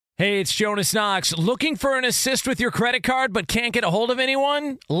Hey, it's Jonas Knox. Looking for an assist with your credit card but can't get a hold of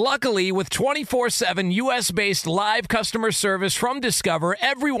anyone? Luckily, with 24/7 U.S.-based live customer service from Discover,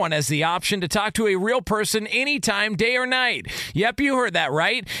 everyone has the option to talk to a real person anytime, day or night. Yep, you heard that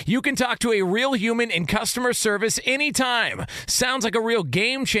right. You can talk to a real human in customer service anytime. Sounds like a real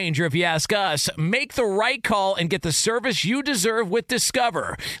game changer if you ask us. Make the right call and get the service you deserve with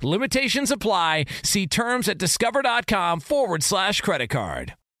Discover. Limitations apply. See terms at discover.com/credit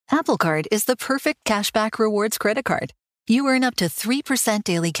card. Apple Card is the perfect cashback rewards credit card. You earn up to 3%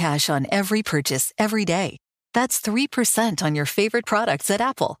 daily cash on every purchase every day. That's 3% on your favorite products at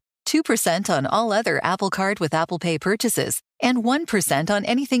Apple, 2% on all other Apple Card with Apple Pay purchases, and 1% on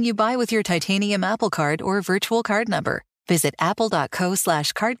anything you buy with your titanium Apple Card or virtual card number. Visit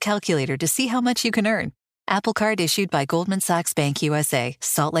apple.co/card calculator to see how much you can earn. Apple Card issued by Goldman Sachs Bank USA,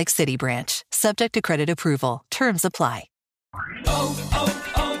 Salt Lake City branch. Subject to credit approval. Terms apply.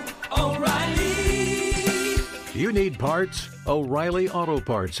 O'Reilly. You need parts? O'Reilly Auto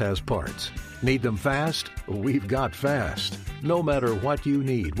Parts has parts. Need them fast? We've got fast. No matter what you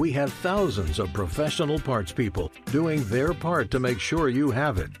need, we have thousands of professional parts people doing their part to make sure you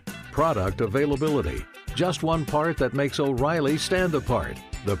have it. Product availability. Just one part that makes O'Reilly stand apart.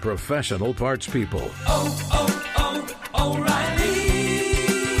 The professional parts people. O'Reilly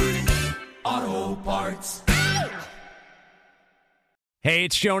Auto Parts. Hey,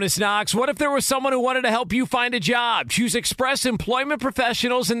 it's Jonas Knox. What if there was someone who wanted to help you find a job? Choose Express Employment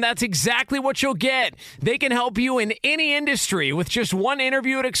Professionals, and that's exactly what you'll get. They can help you in any industry. With just one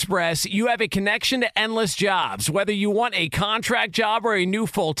interview at Express, you have a connection to endless jobs. Whether you want a contract job or a new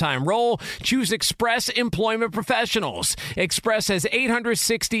full-time role, choose Express Employment Professionals. Express has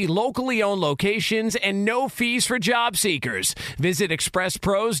 860 locally owned locations and no fees for job seekers. Visit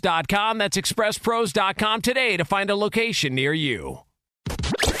expresspros.com. That's expresspros.com today to find a location near you.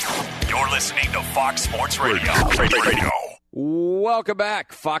 You're listening to Fox Sports Radio. Welcome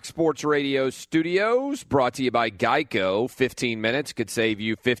back. Fox Sports Radio studios, brought to you by Geico. 15 minutes could save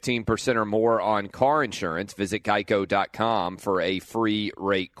you 15% or more on car insurance. Visit geico.com for a free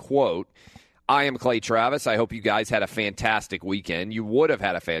rate quote. I am Clay Travis. I hope you guys had a fantastic weekend. You would have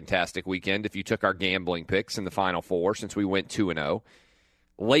had a fantastic weekend if you took our gambling picks in the Final Four, since we went 2-0.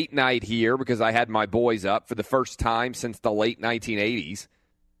 Late night here because I had my boys up for the first time since the late 1980s.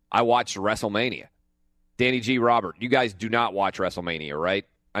 I watched WrestleMania. Danny G. Robert, you guys do not watch WrestleMania, right?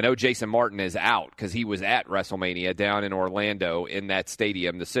 I know Jason Martin is out because he was at WrestleMania down in Orlando in that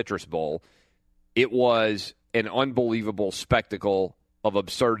stadium, the Citrus Bowl. It was an unbelievable spectacle of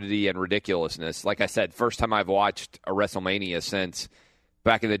absurdity and ridiculousness. Like I said, first time I've watched a WrestleMania since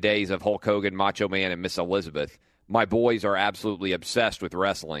back in the days of Hulk Hogan, Macho Man, and Miss Elizabeth. My boys are absolutely obsessed with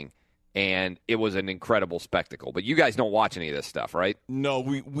wrestling. And it was an incredible spectacle. But you guys don't watch any of this stuff, right? No,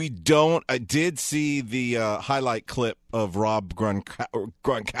 we don't. I did see the highlight clip of Rob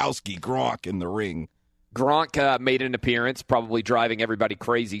Gronkowski, Gronk, in the ring. Gronk made an appearance, probably driving everybody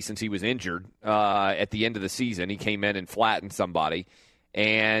crazy since he was injured at the end of the season. He came in and flattened somebody.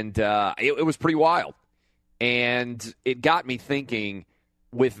 And it was pretty wild. And it got me thinking,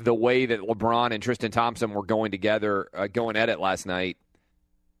 with the way that LeBron and Tristan Thompson were going together, going at it last night,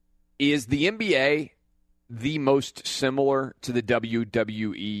 is the NBA the most similar to the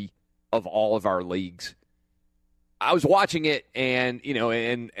WWE of all of our leagues? I was watching it, and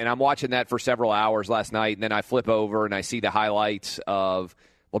I'm watching that for several hours last night, and then I flip over and I see the highlights of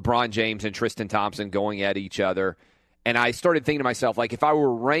LeBron James and Tristan Thompson going at each other, and I started thinking to myself, like, if I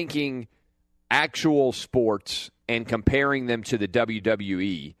were ranking actual sports and comparing them to the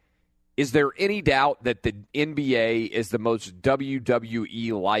WWE, is there any doubt that the NBA is the most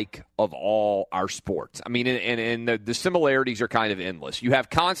WWE-like of all our sports? I mean, and the similarities are kind of endless. You have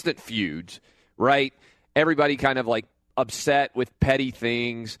constant feuds, right? Everybody kind of like upset with petty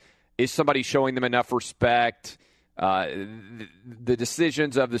things. Is somebody showing them enough respect? The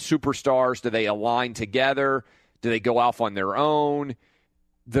decisions of the superstars, do they align together? Do they go off on their own?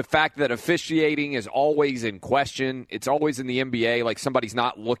 The fact that officiating is always in question. It's always in the NBA, like somebody's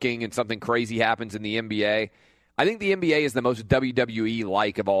not looking and something crazy happens in the NBA. I think the NBA is the most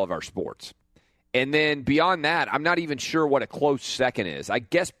WWE-like of all of our sports. And then beyond that, I'm not even sure what a close second is. I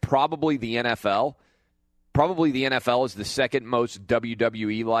guess probably the NFL. Probably the NFL is the second most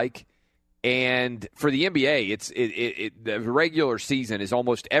WWE-like. And for the NBA, the regular season is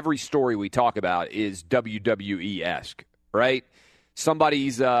almost every story we talk about is WWE-esque, right?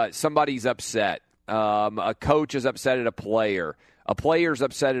 Somebody's upset. A coach is upset at a player. A player's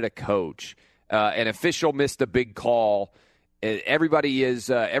upset at a coach. An official missed a big call. Everybody's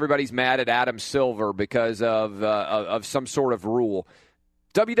mad at Adam Silver because of some sort of rule.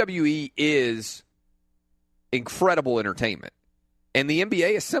 WWE is incredible entertainment. And the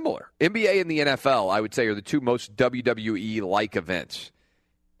NBA is similar. NBA and the NFL, I would say, are the two most WWE-like events.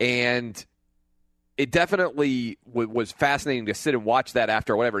 And it definitely was fascinating to sit and watch that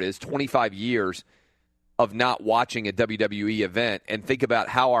after, whatever it is, 25 years of not watching a WWE event, and think about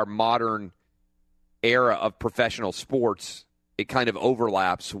how our modern era of professional sports, it kind of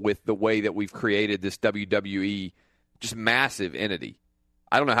overlaps with the way that we've created this WWE, just massive entity.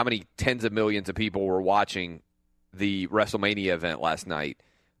 I don't know how many tens of millions of people were watching the WrestleMania event last night,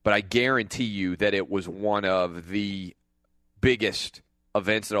 but I guarantee you that it was one of biggest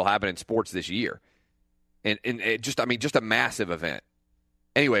events that will happen in sports this year. And it just a massive event.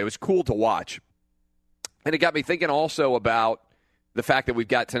 Anyway, it was cool to watch. And it got me thinking also about the fact that we've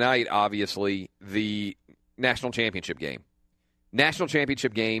got tonight, obviously, the national championship game. National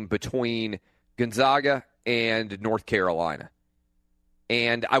championship game between Gonzaga and North Carolina.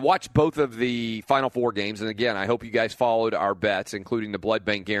 And I watched both of the Final Four games. And again, I hope you guys followed our bets, including the Blood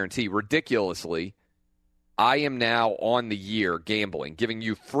Bank Guarantee. Ridiculously, I am now on the year gambling, giving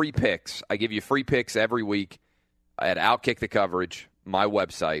you free picks. I give you free picks every week at Outkick the Coverage, my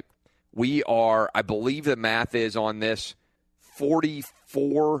website. We are, I believe the math is on this,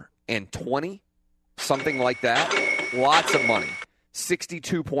 44-20, something like that. Lots of money.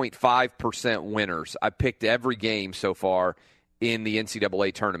 62.5% winners. I picked every game so far in the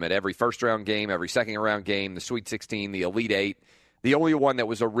NCAA tournament. Every first-round game, every second-round game, the Sweet 16, the Elite Eight. The only one that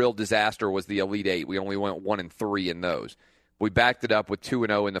was a real disaster was the Elite Eight. We only went 1-3 in those. We backed it up with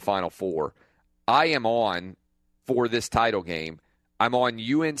 2-0 in the Final Four. I am on, for this title game, I'm on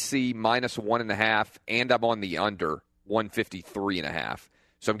UNC minus 1.5, and I'm on the under 153.5.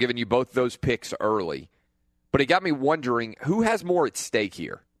 So I'm giving you both those picks early. But it got me wondering, who has more at stake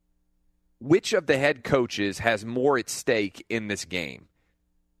here? Which of the head coaches has more at stake in this game?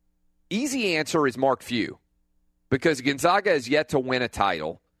 Easy answer is Mark Few, because Gonzaga has yet to win a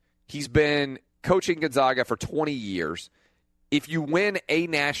title. He's been coaching Gonzaga for 20 years. If you win a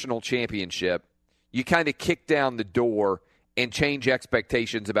national championship, you kind of kick down the door and change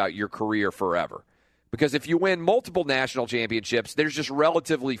expectations about your career forever. Because if you win multiple national championships, there's just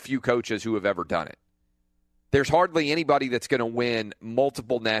relatively few coaches who have ever done it. There's hardly anybody that's going to win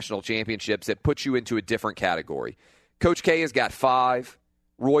multiple national championships that puts you into a different category. Coach K has got 5.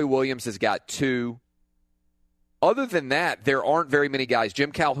 Roy Williams has got 2. Other than that, there aren't very many guys.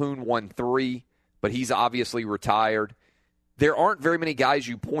 Jim Calhoun won 3, but he's obviously retired. There aren't very many guys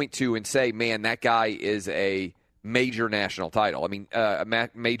you point to and say, man, that guy is a major national title. I mean, a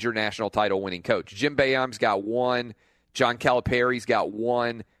major national title winning coach. Jim Boeheim's got 1. John Calipari's got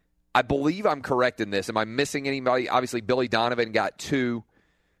 1. I believe I'm correct in this. Am I missing anybody? Obviously, Billy Donovan got 2.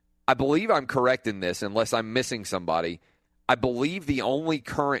 I believe I'm correct in this, unless I'm missing somebody. I believe the only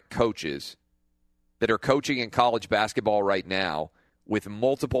current coaches that are coaching in college basketball right now with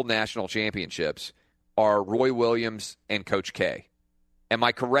multiple national championships are Roy Williams and Coach K. Am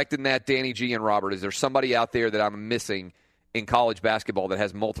I correct in that, Danny G and Robert? Is there somebody out there that I'm missing in college basketball that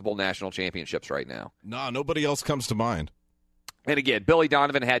has multiple national championships right now? No, nobody else comes to mind. And again, Billy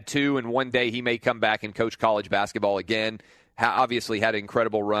Donovan had 2, and one day he may come back and coach college basketball again. Obviously had an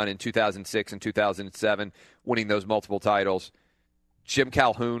incredible run in 2006 and 2007, winning those multiple titles. Jim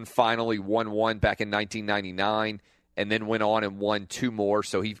Calhoun finally won 1 back in 1999, and then went on and won 2 more,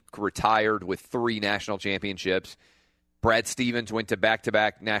 so he retired with 3 national championships. Brad Stevens went to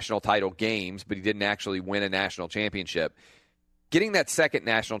back-to-back national title games, but he didn't actually win a national championship. Getting that second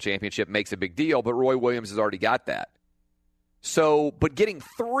national championship makes a big deal, but Roy Williams has already got that. So, but getting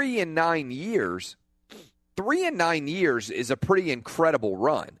 3 in 9 years, 3 in 9 years is a pretty incredible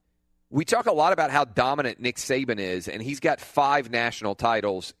run. We talk a lot about how dominant Nick Saban is, and he's got 5 national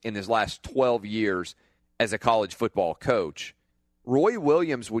titles in his last 12 years as a college football coach. Roy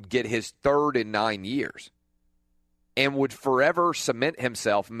Williams would get his 3rd in 9 years and would forever cement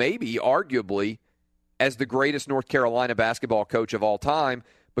himself, maybe arguably, as the greatest North Carolina basketball coach of all time,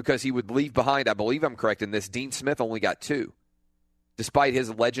 because he would leave behind, I believe I'm correct in this, Dean Smith only got 2. Despite his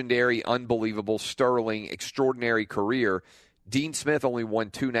legendary, unbelievable, sterling, extraordinary career, Dean Smith only won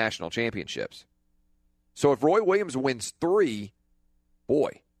 2 national championships. So if Roy Williams wins 3,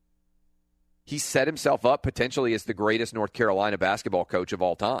 boy, he set himself up potentially as the greatest North Carolina basketball coach of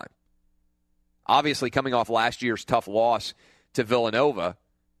all time. Obviously, coming off last year's tough loss to Villanova,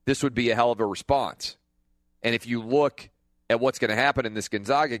 this would be a hell of a response. And if you look at what's going to happen in this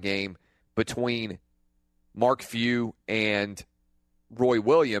Gonzaga game between Mark Few and Roy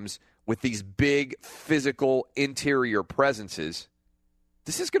Williams, with these big physical interior presences,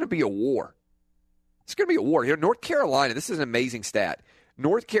 this is going to be a war. It's going to be a war. Here, North Carolina, this is an amazing stat.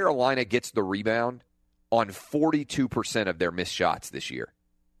 North Carolina gets the rebound on 42% of their missed shots this year.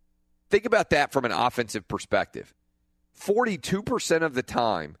 Think about that from an offensive perspective. 42% of the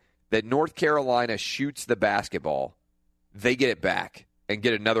time that North Carolina shoots the basketball, they get it back and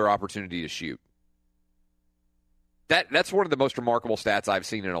get another opportunity to shoot. That's one of the most remarkable stats I've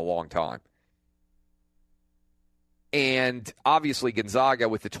seen in a long time. And obviously Gonzaga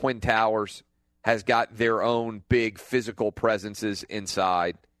with the Twin Towers has got their own big physical presences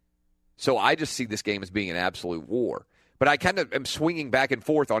inside. So I just see this game as being an absolute war. But I kind of am swinging back and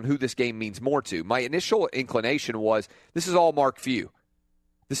forth on who this game means more to. My initial inclination was this is all Mark Few.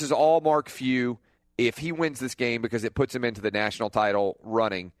 This is all Mark Few. If he wins this game because it puts him into the national title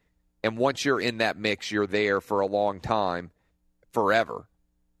running, and once you're in that mix, you're there for a long time, forever.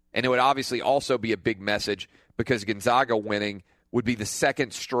 And it would obviously also be a big message because Gonzaga winning would be the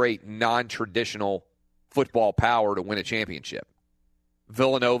second straight non-traditional football power to win a championship.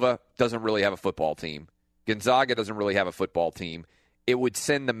 Villanova doesn't really have a football team. Gonzaga doesn't really have a football team. It would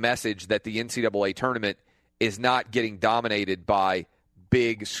send the message that the NCAA tournament is not getting dominated by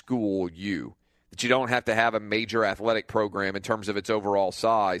big school U, that you don't have to have a major athletic program in terms of its overall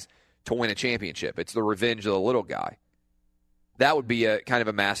size to win a championship. It's the revenge of the little guy. That would be a kind of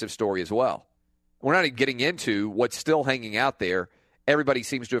a massive story as well. We're not even getting into what's still hanging out there. Everybody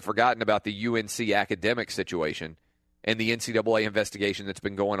seems to have forgotten about the UNC academic situation and the NCAA investigation that's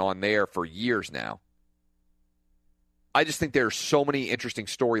been going on there for years now. I just think there are so many interesting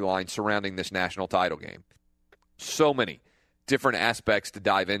storylines surrounding this national title game. So many different aspects to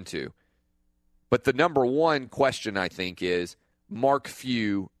dive into. But the number one question, I think, is Mark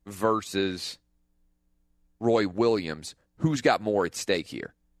Few versus Roy Williams. Who's got more at stake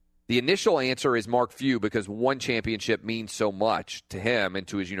here? The initial answer is Mark Few because one championship means so much to him and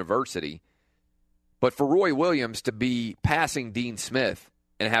to his university. But for Roy Williams to be passing Dean Smith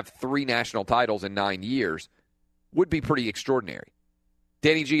and have 3 national titles in 9 years would be pretty extraordinary.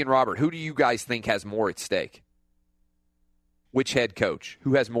 Danny G and Robert, who do you guys think has more at stake? Which head coach?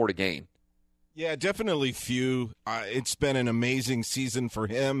 Who has more to gain? Yeah, definitely Few. It's been an amazing season for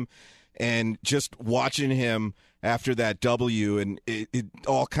him, and just watching him after that W, and it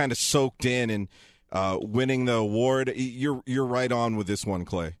all kind of soaked in, and winning the award. You're right on with this one,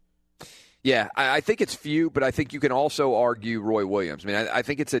 Clay. Yeah, I think it's Few, but I think you can also argue Roy Williams. I mean, I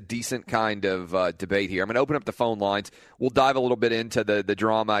think it's a decent kind of debate here. I'm going to open up the phone lines. We'll dive a little bit into the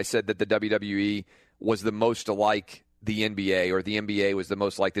drama. I said that the WWE was the most like the NBA, or the NBA was the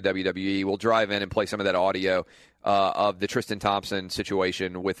most like the WWE. We'll drive in and play some of that audio of the Tristan Thompson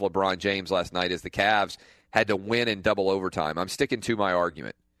situation with LeBron James last night as the Cavs had to win in double overtime. I'm sticking to my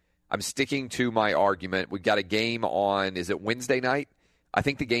argument. We've got a game on, is it Wednesday night? I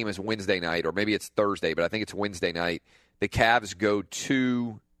think the game is Wednesday night, or maybe it's Thursday, but I think it's Wednesday night. The Cavs go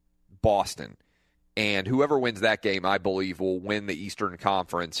to Boston, and whoever wins that game, I believe, will win the Eastern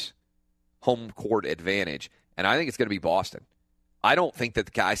Conference home court advantage, and I think it's going to be Boston. I don't think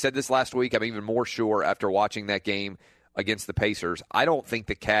that I said this last week. I'm even more sure after watching that game against the Pacers. I don't think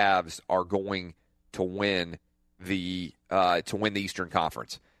the Cavs are going to win the Eastern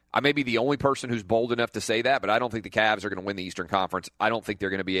Conference. I may be the only person who's bold enough to say that, but I don't think the Cavs are going to win the Eastern Conference. I don't think they're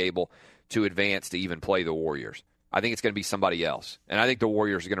going to be able to advance to even play the Warriors. I think it's going to be somebody else. And I think the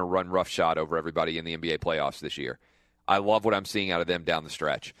Warriors are going to run roughshod over everybody in the NBA playoffs this year. I love what I'm seeing out of them down the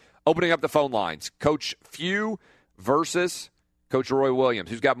stretch. Opening up the phone lines, Coach Few versus Coach Roy Williams.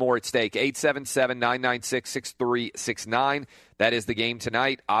 Who's got more at stake? 877-996-6369. That is the game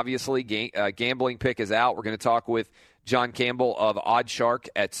tonight. Obviously, gambling pick is out. We're going to talk with John Campbell of OddsShark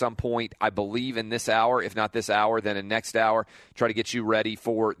at some point, I believe, in this hour. If not this hour, then in next hour. Try to get you ready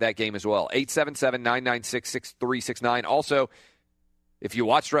for that game as well. 877-996-6369. Also, if you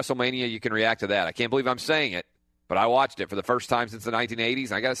watched WrestleMania, you can react to that. I can't believe I'm saying it, but I watched it for the first time since the 1980s.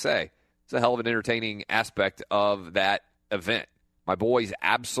 And I got to say, it's a hell of an entertaining aspect of that event. My boys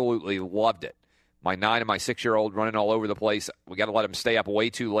absolutely loved it. My 9 and my 6-year-old running all over the place. We got to let them stay up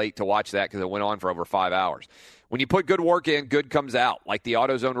way too late to watch that because it went on for over 5 hours. When you put good work in, good comes out, like the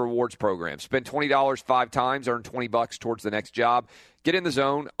AutoZone Rewards program. Spend $20 5 times, earn $20 towards the next job. Get in the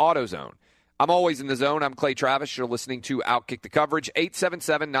zone, AutoZone. I'm always in the zone. I'm Clay Travis. You're listening to Outkick the Coverage,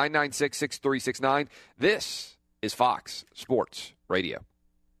 877-996-6369. This is Fox Sports Radio.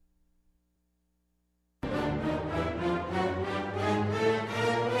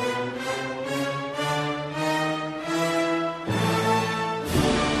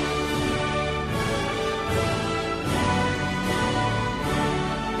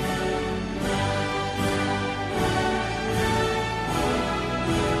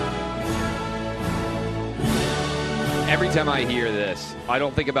 Every time I hear this, I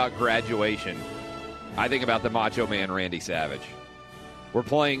don't think about graduation. I think about the Macho Man Randy Savage. We're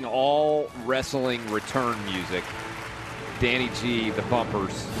playing all wrestling return music. Danny G, the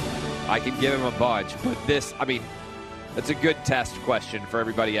bumpers. I can give him a bunch, but this, I mean, that's a good test question for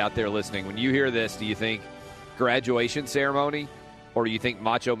everybody out there listening. When you hear this, do you think graduation ceremony, or do you think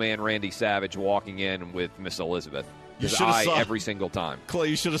Macho Man Randy Savage walking in with Miss Elizabeth? Every single time. Clay,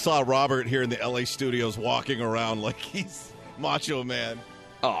 you should have saw Robert here in the LA studios walking around like he's Macho Man.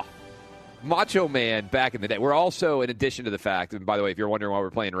 Oh, Macho Man back in the day. We're also, in addition to the fact, and by the way, if you're wondering why we're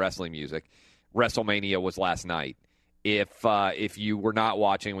playing wrestling music, WrestleMania was last night. If you were not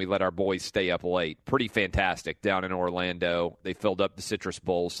watching, we let our boys stay up late. Pretty fantastic down in Orlando. They filled up the Citrus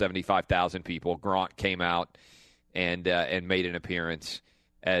Bowl, 75,000 people. Gronk came out and made an appearance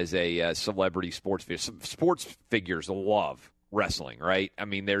as a celebrity sports figure. Sports figures love wrestling, right? I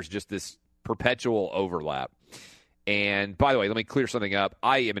mean, there's just this perpetual overlap. And by the way, let me clear something up.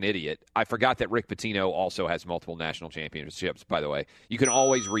 I am an idiot. I forgot that Rick Pitino also has multiple national championships, by the way. You can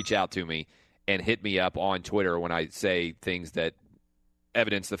always reach out to me and hit me up on Twitter when I say things that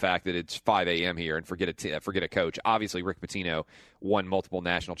evidence the fact that it's 5 a.m. here and forget a coach. Obviously, Rick Pitino won multiple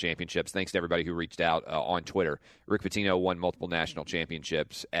national championships. Thanks to everybody who reached out on Twitter. Rick Pitino won multiple national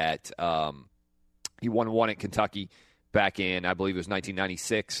championships he won one at Kentucky back in, I believe it was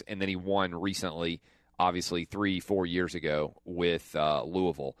 1996, and then he won recently, obviously 3-4 years ago, with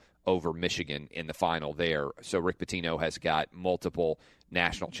Louisville over Michigan in the final there. So Rick Pitino has got multiple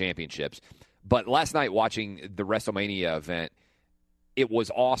national championships. But last night watching the WrestleMania event, it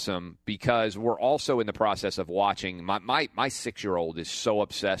was awesome because we're also in the process of watching. My 6-year-old is so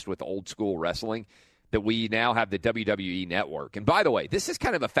obsessed with old school wrestling that we now have the WWE Network. And by the way, this is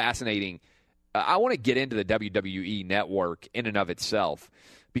kind of a fascinating I want to get into the WWE Network in and of itself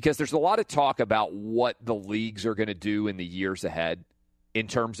because there's a lot of talk about what the leagues are going to do in the years ahead in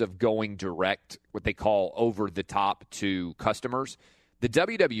terms of going direct, what they call over the top to customers. The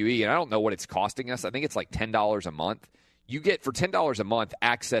WWE, and I don't know what it's costing us, I think it's like $10 a month. You get, for $10 a month,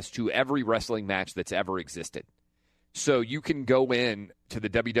 access to every wrestling match that's ever existed. So you can go in to the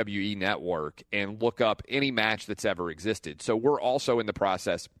WWE Network and look up any match that's ever existed. So we're also in the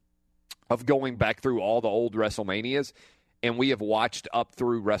process of going back through all the old WrestleManias, and we have watched up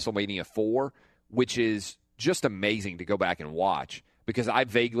through WrestleMania 4, which is just amazing to go back and watch because I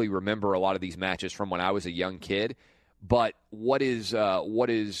vaguely remember a lot of these matches from when I was a young kid. But what is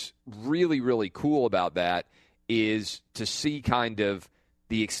really, really cool about that is to see kind of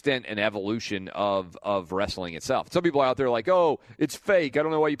the extent and evolution of wrestling itself. Some people are out there like, oh, it's fake. I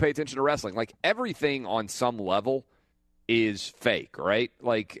don't know why you pay attention to wrestling. Like, everything on some level is fake, right?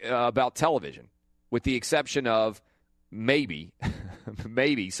 Like, about television, with the exception of maybe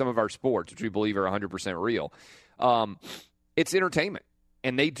some of our sports, which we believe are 100% real. It's entertainment,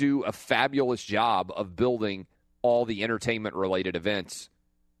 and they do a fabulous job of building all the entertainment-related events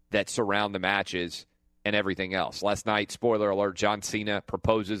that surround the matches and everything else. Last night, spoiler alert, John Cena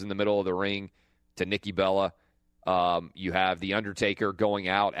proposes in the middle of the ring to Nikki Bella. You have The Undertaker going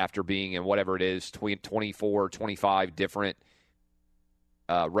out after being in whatever it is, 24, 25 different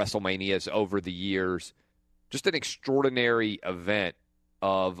WrestleManias over the years. Just an extraordinary event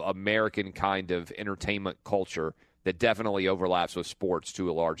of American kind of entertainment culture that definitely overlaps with sports to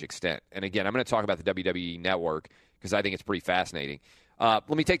a large extent. And again, I'm going to talk about the WWE Network because I think it's pretty fascinating. Let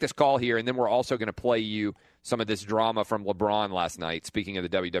me take this call here, and then we're also going to play you some of this drama from LeBron last night. Speaking of the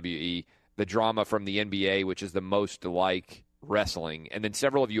WWE, the drama from the NBA, which is the most like wrestling. And then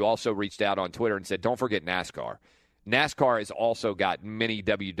several of you also reached out on Twitter and said, don't forget NASCAR. NASCAR has also got many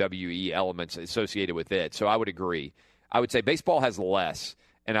WWE elements associated with it, so I would agree. I would say baseball has less,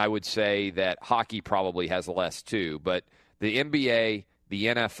 and I would say that hockey probably has less too. But the NBA, the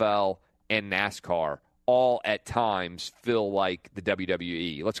NFL, and NASCAR all at times feel like the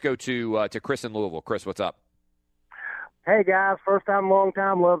WWE. Let's go to Chris in Louisville. Chris, what's up? Hey, guys. First time, long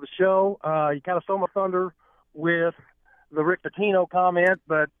time. Love the show. You kind of stole my thunder with the Rick Pitino comment,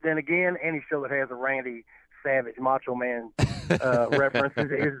 but then again, any show that has a Randy Savage, Macho Man reference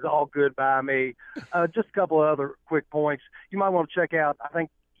is all good by me. Just a couple of other quick points. You might want to check out, I think,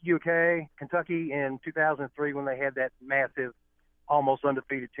 UK, Kentucky in 2003 when they had that massive, almost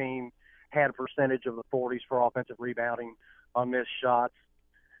undefeated team, had a percentage of the 40s for offensive rebounding on missed shots.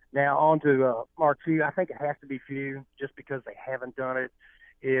 Now, on to Mark Few. I think it has to be Few just because they haven't done it.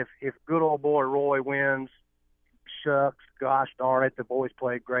 If good old boy Roy wins, shucks, gosh darn it, the boys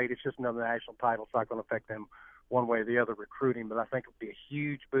played great. It's just another national title. It's not going to affect them one way or the other recruiting, but I think it would be a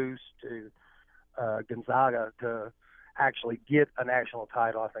huge boost to Gonzaga to actually get a national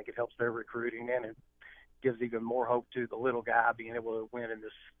title. I think it helps their recruiting, and gives even more hope to the little guy being able to win in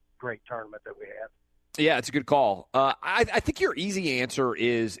this great tournament that we had. Yeah, it's a good call. I think your easy answer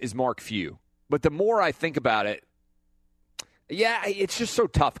is Mark Few. But the more I think about it, yeah, it's just so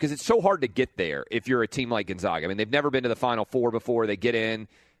tough because it's so hard to get there if you're a team like Gonzaga. I mean, they've never been to the Final Four before. They get in.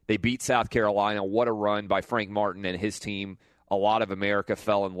 They beat South Carolina. What a run by Frank Martin and his team. A lot of America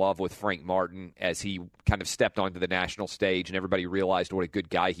fell in love with Frank Martin as he kind of stepped onto the national stage, and everybody realized what a good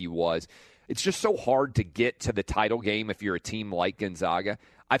guy he was. It's just so hard to get to the title game if you're a team like Gonzaga.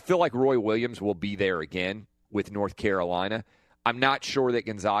 I feel like Roy Williams will be there again with North Carolina. I'm not sure that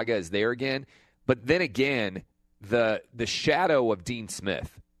Gonzaga is there again. But then again, the shadow of Dean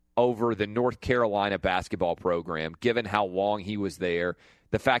Smith over the North Carolina basketball program, given how long he was there,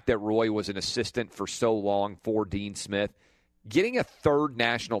 the fact that Roy was an assistant for so long for Dean Smith, getting a third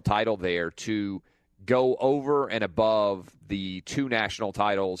national title there to go over and above the 2 national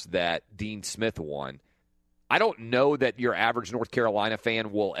titles that Dean Smith won, I don't know that your average North Carolina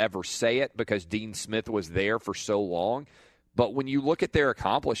fan will ever say it because Dean Smith was there for so long. But when you look at their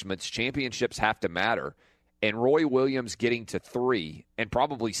accomplishments, championships have to matter. And Roy Williams getting to 3 and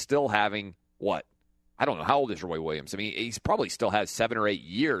probably still having, what? I don't know. How old is Roy Williams? I mean, he's probably still has 7 or 8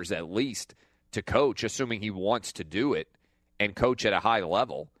 years at least to coach, assuming he wants to do it and coach at a high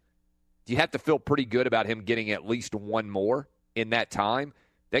level. You have to feel pretty good about him getting at least 1 more in that time.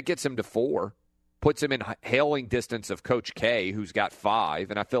 That gets him to 4. Puts him in hailing distance of Coach K, who's got 5.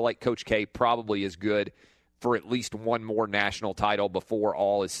 And I feel like Coach K probably is good for at least 1 more national title before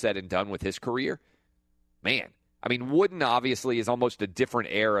all is said and done with his career. Man, I mean, Wooden obviously is almost a different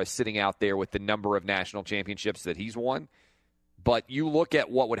era sitting out there with the number of national championships that he's won. But you look at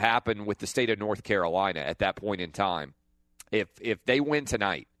what would happen with the state of North Carolina at that point in time. If they win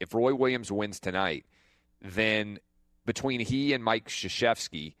tonight, if Roy Williams wins tonight, then between he and Mike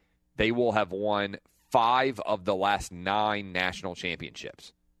Krzyzewski, they will have won 5 of the last 9 national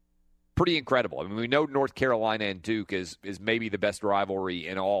championships. Pretty incredible. I mean, we know North Carolina and Duke is maybe the best rivalry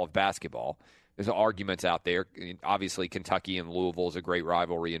in all of basketball. There's arguments out there. Obviously, Kentucky and Louisville is a great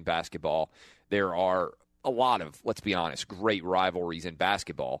rivalry in basketball. There are a lot of, let's be honest, great rivalries in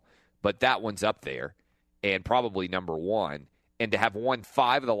basketball, but that one's up there and probably number 1. And to have won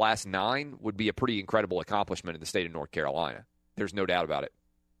 5 of the last 9 would be a pretty incredible accomplishment in the state of North Carolina. There's no doubt about it.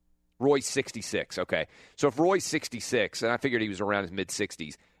 Roy's 66. Okay. So if Roy's 66, and I figured he was around his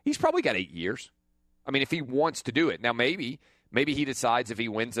mid-60s, he's probably got 8 years. I mean, if he wants to do it. Now, maybe he decides if he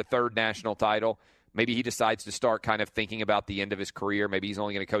wins a 3rd national title, maybe he decides to start kind of thinking about the end of his career. Maybe he's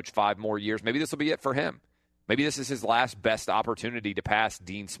only going to coach 5 more years. Maybe this will be it for him. Maybe this is his last best opportunity to pass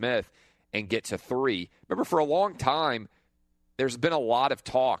Dean Smith and get to 3. Remember, for a long time, there's been a lot of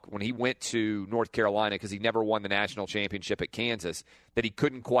talk when he went to North Carolina because he never won the national championship at Kansas that he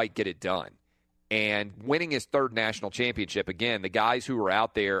couldn't quite get it done. And winning his 3rd national championship, again, the guys who were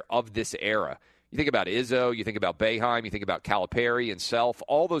out there of this era, you think about Izzo, you think about Boeheim, you think about Calipari and Self,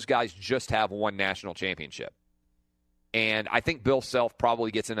 all those guys just have 1 national championship. And I think Bill Self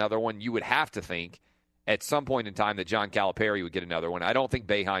probably gets another one. You would have to think at some point in time that John Calipari would get another one. I don't think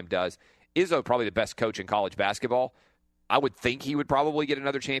Boeheim does. Izzo, probably the best coach in college basketball. I would think he would probably get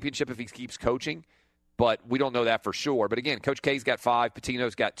another championship if he keeps coaching, but we don't know that for sure. But again, Coach K's got 5,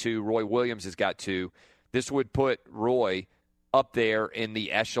 Pitino's got 2, Roy Williams has got 2. This would put Roy up there in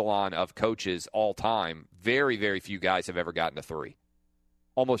the echelon of coaches all time. Very, very few guys have ever gotten to 3.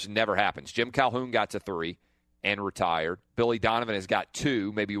 Almost never happens. Jim Calhoun got to 3 and retired. Billy Donovan has got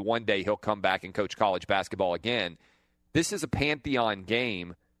 2. Maybe one day he'll come back and coach college basketball again. This is a pantheon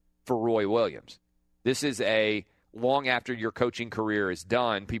game for Roy Williams. This is a long after your coaching career is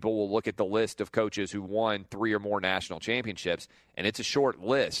done, people will look at the list of coaches who won 3 or more national championships, and it's a short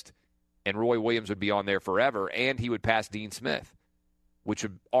list, and Roy Williams would be on there forever, and he would pass Dean Smith, which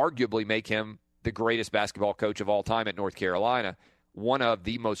would arguably make him the greatest basketball coach of all time at North Carolina, one of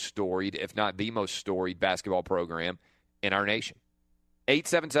the most storied, if not the most storied basketball program in our nation.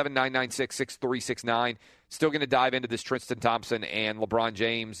 877-996-6369. Still going to dive into this Tristan Thompson and LeBron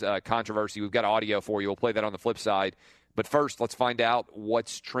James controversy. We've got audio for you. We'll play that on the flip side. But first, let's find out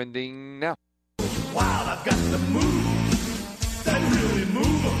what's trending now. Wow, I've got the moves that really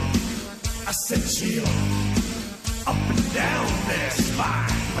move 'em. I said chill, up and down their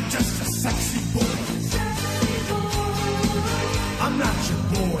spine. I'm just a sexy boy. I'm not your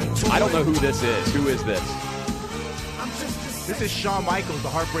boy. I don't know who this is. Who is this? This is Shawn Michaels, the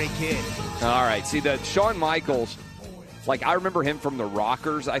Heartbreak Kid. All right. See, the Shawn Michaels, like I remember him from the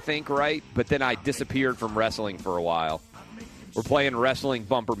Rockers, I think, right? But then I disappeared from wrestling for a while. We're playing wrestling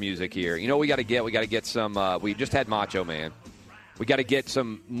bumper music here. You know what we got to get? We got to get some, we just had Macho Man. We got to get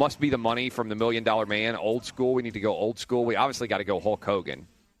some Must Be the Money from the $1 Million Man, old school. We need to go old school. We obviously got to go Hulk Hogan,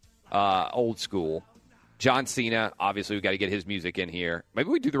 old school. John Cena, obviously we got to get his music in here. Maybe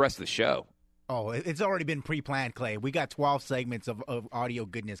we do the rest of the show. Oh, it's already been pre-planned, Clay. We got 12 segments of audio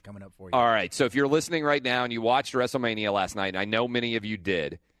goodness coming up for you. All right, so if you're listening right now and you watched WrestleMania last night, and I know many of you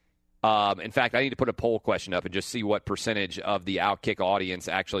did. In fact, I need to put a poll question up and just see what percentage of the Outkick audience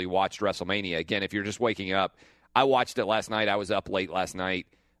actually watched WrestleMania. Again, if you're just waking up, I watched it last night. I was up late last night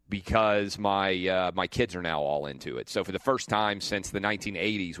because my kids are now all into it. So for the first time since the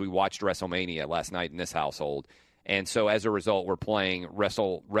 1980s, we watched WrestleMania last night in this household. And so as a result, we're playing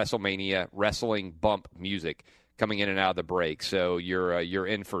WrestleMania wrestling bump music coming in and out of the break. So you're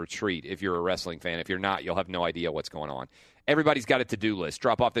in for a treat if you're a wrestling fan. If you're not, you'll have no idea what's going on. Everybody's got a to-do list.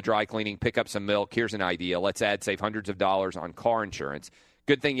 Drop off the dry cleaning, pick up some milk. Here's an idea. Let's save hundreds of dollars on car insurance.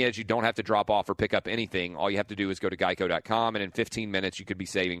 Good thing is you don't have to drop off or pick up anything. All you have to do is go to geico.com, and in 15 minutes you could be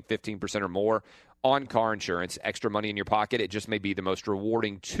saving 15% or more on car insurance. Extra money in your pocket. It just may be the most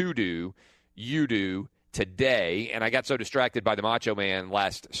rewarding to-do you do today. And I got so distracted by the Macho Man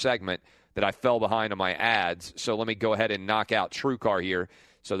last segment that I fell behind on my ads. So let me go ahead and knock out TrueCar here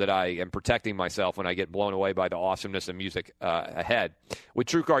so that I am protecting myself when I get blown away by the awesomeness of music ahead. With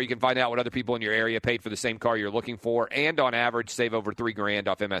TrueCar, you can find out what other people in your area paid for the same car you're looking for, and on average, save over $3,000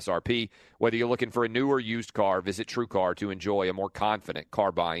 off MSRP. Whether you're looking for a new or used car, visit TrueCar to enjoy a more confident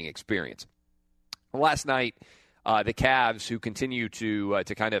car buying experience. Last night, the Cavs, who continue to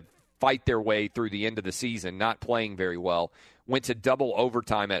kind of fight their way through the end of the season, not playing very well, went to double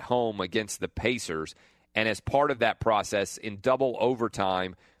overtime at home against the Pacers. And as part of that process, in double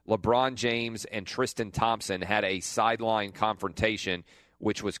overtime, LeBron James and Tristan Thompson had a sideline confrontation,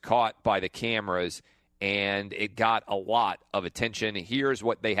 which was caught by the cameras, and it got a lot of attention. Here's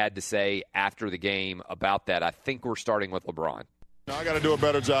what they had to say after the game about that. I think we're starting with LeBron. I got to do a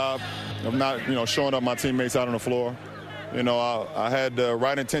better job of not, showing up my teammates out on the floor. I had the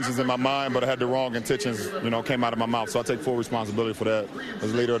right intentions in my mind, but I had the wrong intentions, came out of my mouth. So I take full responsibility for that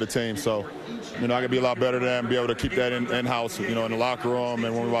as leader of the team. So, I got to be a lot better than that and be able to keep that in-house, in the locker room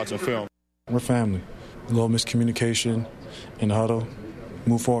and when we're watching film. We're family. A little miscommunication in the huddle.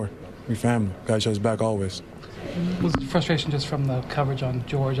 Move forward. We're family. Got each other's back always. Was frustration just from the coverage on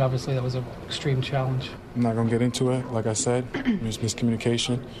George? Obviously, that was an extreme challenge. I'm not going to get into it. Like I said, there's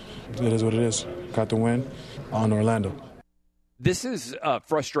miscommunication. It is what it is. Got the win on Orlando. This is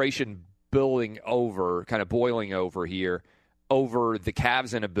frustration boiling over here over the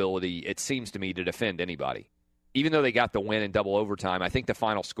Cavs' inability, it seems to me, to defend anybody. Even though they got the win in double overtime, I think the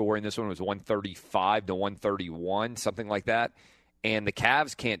final score in this one was 135-131, something like that. And the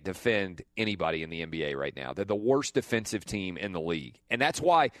Cavs can't defend anybody in the NBA right now. They're the worst defensive team in the league. And that's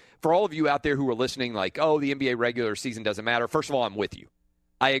why, for all of you out there who are listening like, oh, the NBA regular season doesn't matter, first of all, I'm with you.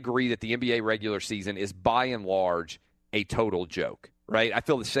 I agree that the NBA regular season is, by and large, a total joke, right? I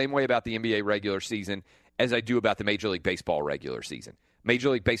feel the same way about the NBA regular season as I do about the Major League Baseball regular season.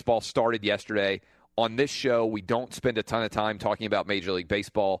 Major League Baseball started yesterday. On this show, we don't spend a ton of time talking about Major League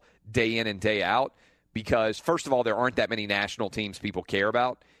Baseball day in and day out because, first of all, there aren't that many national teams people care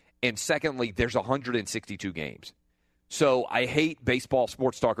about. And secondly, there's 162 games. So I hate baseball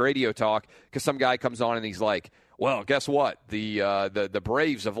sports talk radio talk because some guy comes on and he's like, well, guess what? The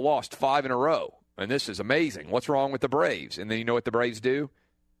Braves have lost 5 in a row. And this is amazing. What's wrong with the Braves? And then you know what the Braves do?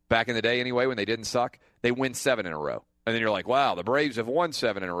 Back in the day anyway, when they didn't suck, they win 7 in a row. And then you're like, wow, the Braves have won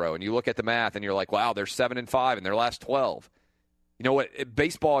 7 in a row. And you look at the math and you're like, wow, they're 7-5 in their last 12. You know what? In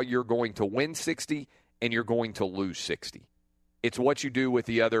baseball, you're going to win 60 and you're going to lose 60. It's what you do with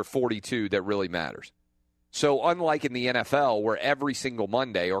the other 42 that really matters. So unlike in the NFL, where every single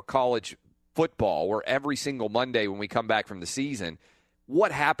Monday, or college football, where every single Monday when we come back from the season,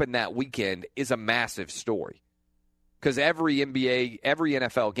 what happened that weekend is a massive story. Because every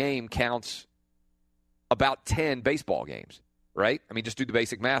NFL game counts about 10 baseball games, right? I mean, just do the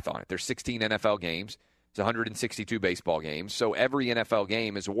basic math on it. There's 16 NFL games. It's 162 baseball games. So every NFL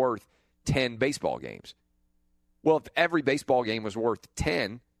game is worth 10 baseball games. Well, if every baseball game was worth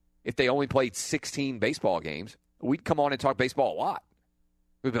 10, if they only played 16 baseball games, we'd come on and talk baseball a lot.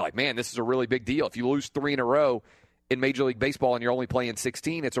 We'd be like, man, this is a really big deal. If you lose 3 in a row in Major League Baseball and you're only playing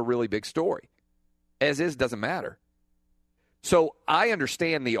 16, it's a really big story. As is, doesn't matter. So I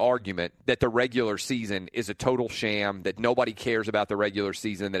understand the argument that the regular season is a total sham, that nobody cares about the regular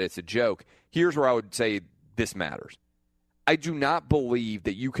season, that it's a joke. Here's where I would say this matters. I do not believe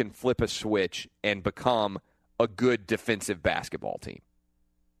that you can flip a switch and become a good defensive basketball team.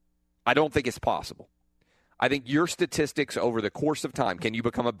 I don't think it's possible. I think your statistics over the course of time, can you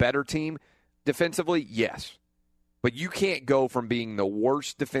become a better team defensively? Yes. But you can't go from being the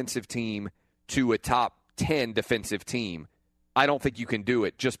worst defensive team to a top 10 defensive team. I don't think you can do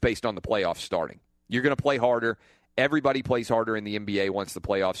it just based on the playoffs starting. You're going to play harder. Everybody plays harder in the NBA once the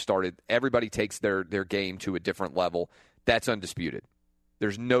playoffs started. Everybody takes their game to a different level. That's undisputed.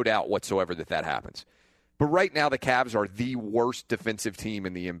 There's no doubt whatsoever that happens. But right now, the Cavs are the worst defensive team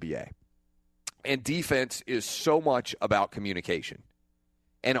in the NBA. And defense is so much about communication.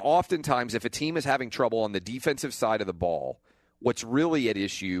 And oftentimes, if a team is having trouble on the defensive side of the ball, what's really at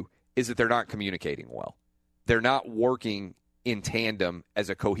issue is that they're not communicating well. They're not working in tandem as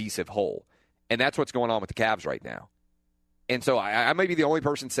a cohesive whole. And that's what's going on with the Cavs right now. And so I may be the only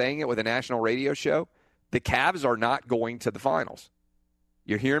person saying it with a national radio show. The Cavs are not going to the finals.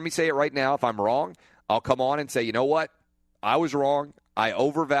 You're hearing me say it right now. If I'm wrong, I'll come on and say, you know what? I was wrong. I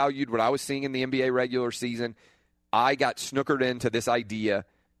overvalued what I was seeing in the NBA regular season. I got snookered into this idea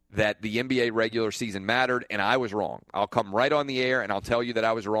that the NBA regular season mattered, and I was wrong. I'll come right on the air, and I'll tell you that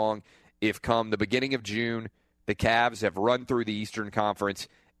I was wrong if come the beginning of June, the Cavs have run through the Eastern Conference,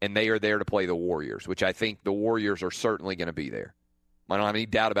 and they are there to play the Warriors, which I think the Warriors are certainly going to be there. I don't have any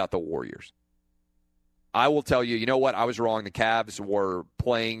doubt about the Warriors. I will tell you, you know what? I was wrong. The Cavs were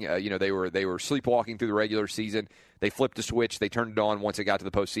playing, they were sleepwalking through the regular season. They flipped a switch. They turned it on once it got to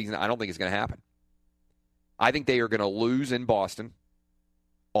the postseason. I don't think it's going to happen. I think they are going to lose in Boston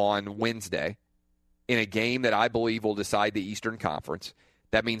on Wednesday in a game that I believe will decide the Eastern Conference.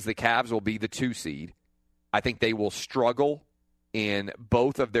 That means the Cavs will be the 2 seed. I think they will struggle in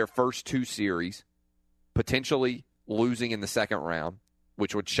both of their first 2 series, potentially losing in the second round,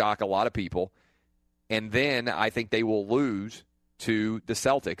 which would shock a lot of people. And then I think they will lose to the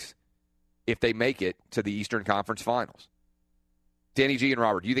Celtics if they make it to the Eastern Conference Finals. Danny G and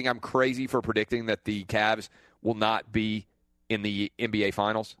Robert, do you think I'm crazy for predicting that the Cavs will not be in the NBA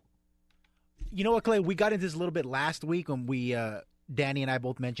Finals? You know what, Clay? We got into this a little bit last week when Danny and I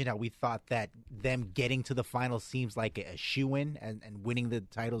both mentioned how we thought that them getting to the finals seems like a shoo-in, and winning the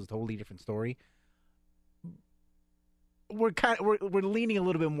title is a totally different story. We're leaning a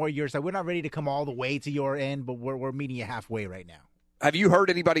little bit more your side. We're not ready to come all the way to your end, but we're meeting you halfway right now. Have you heard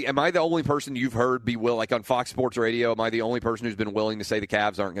anybody? Am I the only person you've heard like on Fox Sports Radio? Am I the only person who's been willing to say the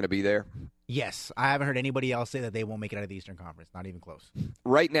Cavs aren't going to be there? Yes, I haven't heard anybody else say that they won't make it out of the Eastern Conference. Not even close.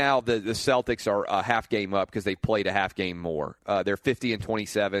 Right now, the Celtics are a half game up because they've played a half game more. They're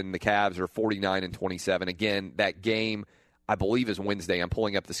 50-27. The Cavs are 49-27. Again, that game I believe is Wednesday. I'm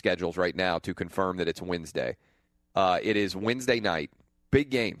pulling up the schedules right now to confirm that it's Wednesday. It is Wednesday night.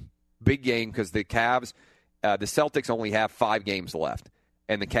 Big game because the Cavs. The Celtics only have 5 games left,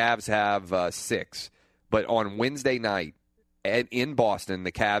 and the Cavs have 6. But on Wednesday night in Boston,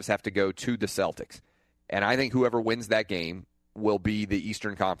 the Cavs have to go to the Celtics. And I think whoever wins that game will be the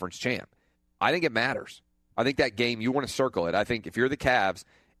Eastern Conference champ. I think it matters. I think that game, you want to circle it. I think if you're the Cavs,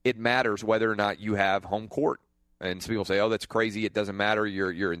 it matters whether or not you have home court. And some people say, oh, that's crazy. It doesn't matter.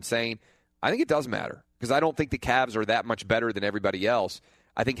 You're insane. I think it does matter because I don't think the Cavs are that much better than everybody else.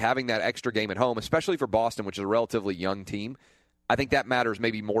 I think having that extra game at home, especially for Boston, which is a relatively young team, I think that matters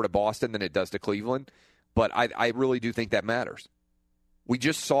maybe more to Boston than it does to Cleveland. But I really do think that matters. We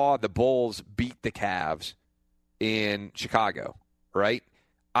just saw the Bulls beat the Cavs in Chicago, right?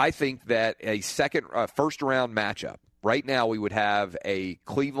 I think that a first-round matchup, right now we would have a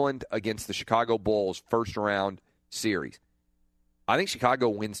Cleveland against the Chicago Bulls first-round series. I think Chicago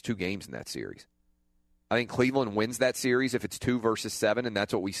wins 2 games in that series. I think Cleveland wins that series if it's 2 versus 7, and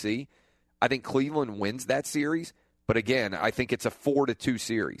that's what we see. I think Cleveland wins that series, but again, I think it's a 4-2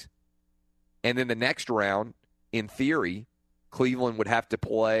 series. And then the next round, in theory, Cleveland would have to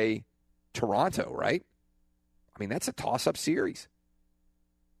play Toronto, right? I mean, that's a toss-up series.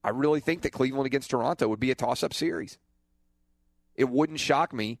 I really think that Cleveland against Toronto would be a toss-up series. It wouldn't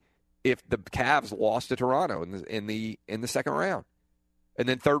shock me if the Cavs lost to Toronto in the second round. And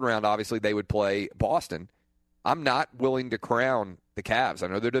then third round, obviously, they would play Boston. I'm not willing to crown the Cavs. I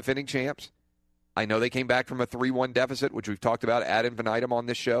know they're defending champs. I know they came back from a 3-1 deficit, which we've talked about ad infinitum on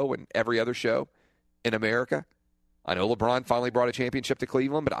this show and every other show in America. I know LeBron finally brought a championship to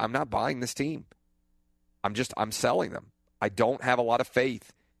Cleveland, but I'm not buying this team. I'm selling them. I don't have a lot of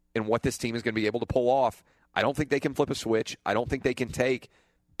faith in what this team is going to be able to pull off. I don't think they can flip a switch. I don't think they can take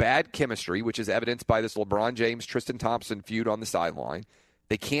bad chemistry, which is evidenced by this LeBron James, Tristan Thompson feud on the sideline.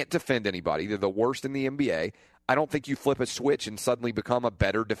 They can't defend anybody. They're the worst in the NBA. I don't think you flip a switch and suddenly become a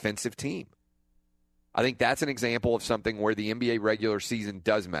better defensive team. I think that's an example of something where the NBA regular season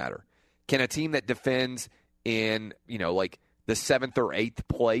does matter. Can a team that defends in, like the 7th or 8th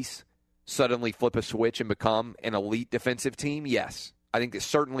place suddenly flip a switch and become an elite defensive team? Yes. I think that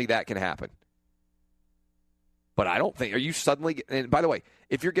certainly that can happen. But I don't think – are you suddenly – and by the way,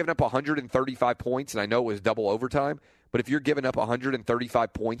 if you're giving up 135 points, and I know it was double overtime, but if you're giving up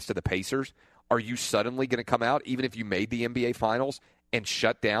 135 points to the Pacers, are you suddenly going to come out, even if you made the NBA Finals, and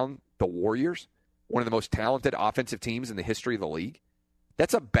shut down the Warriors, one of the most talented offensive teams in the history of the league?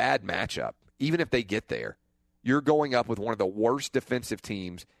 That's a bad matchup, even if they get there. You're going up with one of the worst defensive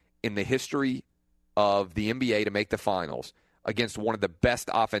teams in the history of the NBA to make the finals against one of the best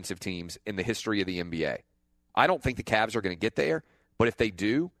offensive teams in the history of the NBA. I don't think the Cavs are going to get there, but if they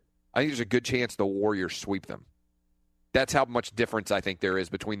do, I think there's a good chance the Warriors sweep them. That's how much difference I think there is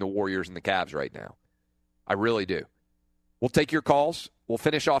between the Warriors and the Cavs right now. I really do. We'll take your calls. We'll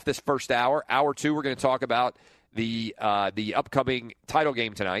finish off this first hour. Hour 2, we're going to talk about the upcoming title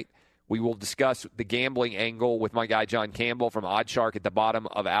game tonight. We will discuss the gambling angle with my guy John Campbell from OddsShark at the bottom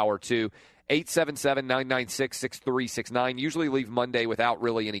of Hour 2. 877-996-6369. Usually leave Monday without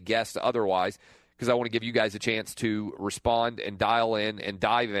really any guests otherwise because I want to give you guys a chance to respond and dial in and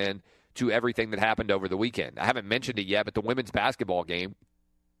dive in to everything that happened over the weekend. I haven't mentioned it yet, but the women's basketball game,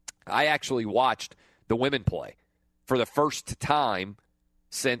 I actually watched the women play for the first time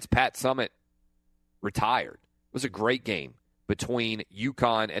since Pat Summitt retired. It was a great game between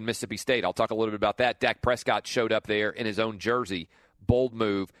UConn and Mississippi State. I'll talk a little bit about that. Dak Prescott showed up there in his own jersey. Bold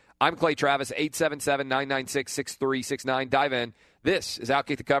move. I'm Clay Travis, 877-996-6369. Dive in. This is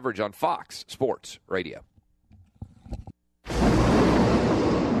Outkick the Coverage on Fox Sports Radio.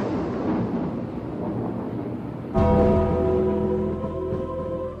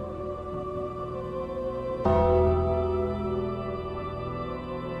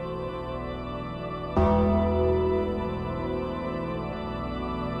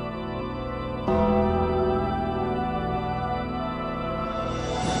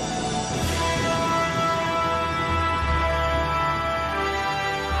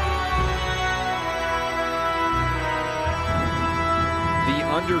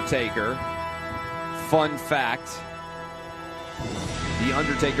 Undertaker, fun fact, The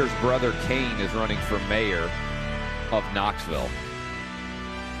Undertaker's brother Kane is running for mayor of Knoxville.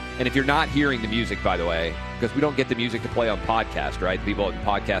 And if you're not hearing the music, by the way, because we don't get the music to play on podcast, right? People on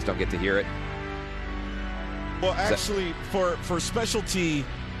podcast don't get to hear it. Well, actually, for specialty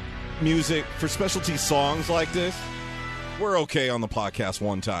music, for specialty songs like this, we're okay on the podcast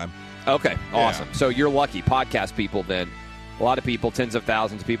one time. Okay, awesome. Yeah. So you're lucky. Podcast people then. A lot of people, tens of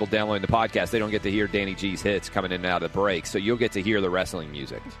thousands of people downloading the podcast, they don't get to hear Danny G's hits coming in and out of the break. So you'll get to hear the wrestling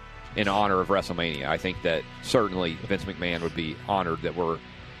music in honor of WrestleMania. I think that certainly Vince McMahon would be honored that we're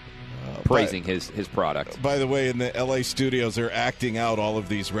praising his product. By the way, in the L.A. studios, they're acting out all of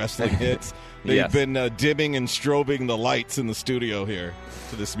these wrestling hits. They've been dimming and strobing the lights in the studio here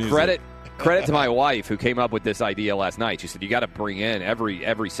to this music. Credit to my wife who came up with this idea last night. She said, you got to bring in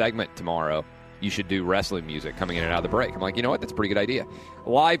every segment tomorrow. You should do wrestling music coming in and out of the break. I'm like, you know what? That's a pretty good idea.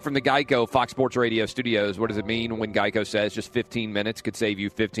 Live from the Geico Fox Sports Radio studios, what does it mean when Geico says just 15 minutes could save you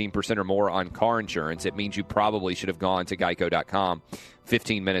 15% or more on car insurance? It means you probably should have gone to geico.com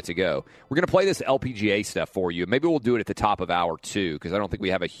 15 minutes ago. We're going to play this LPGA stuff for you. Maybe we'll do it at the top of Hour 2 because I don't think we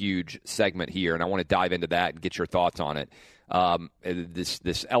have a huge segment here, and I want to dive into that and get your thoughts on it. This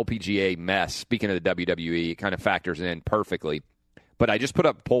LPGA mess, speaking of the WWE, it kind of factors in perfectly. But I just put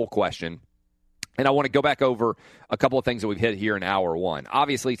up a poll question. And I want to go back over a couple of things that we've hit here in Hour 1.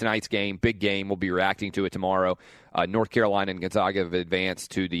 Obviously, tonight's game, big game. We'll be reacting to it tomorrow. North Carolina and Gonzaga have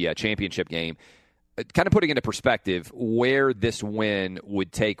advanced to the championship game. Kind of putting into perspective where this win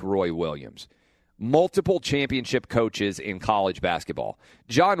would take Roy Williams. Multiple championship coaches in college basketball.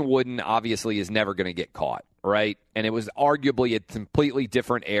 John Wooden obviously is never going to get caught, right? And it was arguably a completely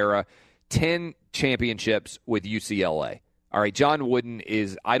different era. 10 championships with UCLA. All right, John Wooden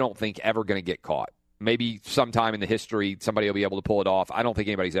is, I don't think, ever going to get caught. Maybe sometime in the history, somebody will be able to pull it off. I don't think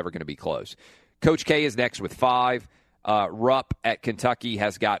anybody's ever going to be close. Coach K is next with 5. Rupp at Kentucky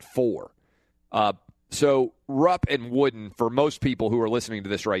has got 4. So Rupp and Wooden, for most people who are listening to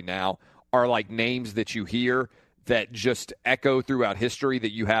this right now, are like names that you hear that just echo throughout history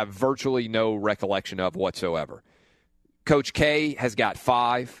that you have virtually no recollection of whatsoever. Coach K has got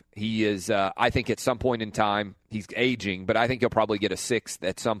 5. He is, I think at some point in time, he's aging, but I think he'll probably get a 6th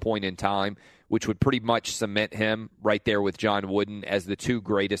at some point in time, which would pretty much cement him right there with John Wooden as the 2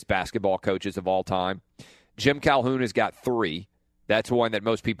 greatest basketball coaches of all time. Jim Calhoun has got 3. That's one that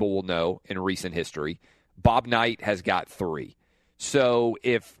most people will know in recent history. Bob Knight has got 3. So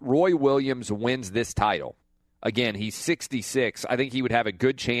if Roy Williams wins this title, again, he's 66. I think he would have a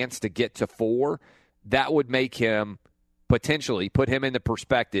good chance to get to 4. That would make him potentially put him in the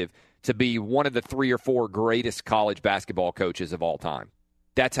perspective to be one of the 3 or 4 greatest college basketball coaches of all time.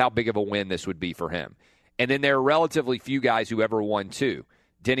 That's how big of a win this would be for him. And then there are relatively few guys who ever won 2.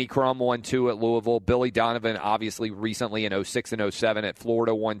 Denny Crum won 2 at Louisville. Billy Donovan, obviously, recently in 06 and 07 at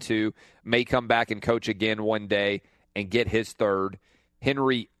Florida, won 2. May come back and coach again one day and get his 3rd.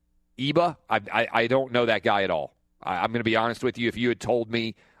 Henry Iba, I don't know that guy at all. I'm going to be honest with you. If you had told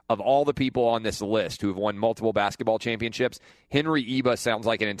me of all the people on this list who have won multiple basketball championships, Henry Iba sounds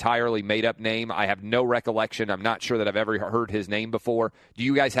like an entirely made-up name. I have no recollection. I'm not sure that I've ever heard his name before. Do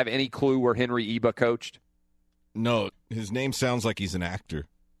you guys have any clue where Henry Iba coached? No, his name sounds like he's an actor.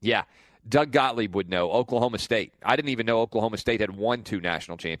 Yeah. Doug Gottlieb would know. Oklahoma State. I didn't even know Oklahoma State had won 2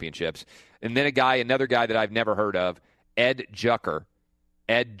 national championships. And then another guy that I've never heard of, Ed Jucker.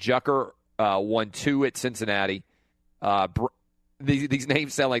 Ed Jucker won 2 at Cincinnati. These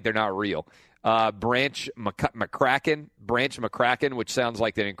names sound like they're not real. Branch McCracken, which sounds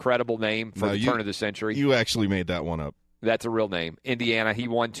like an incredible name for the turn of the century. You actually made that one up. That's a real name. Indiana, he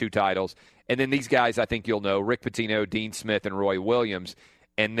won 2 titles. And then these guys I think you'll know, Rick Pitino, Dean Smith, and Roy Williams.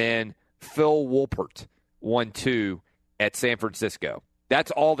 And then Phil Wolpert won 2 at San Francisco.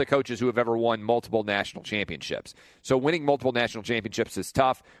 That's all the coaches who have ever won multiple national championships. So winning multiple national championships is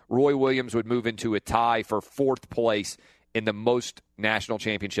tough. Roy Williams would move into a tie for 4th place in the most national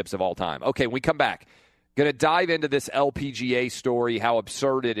championships of all time. Okay, when we come back, going to dive into this LPGA story, how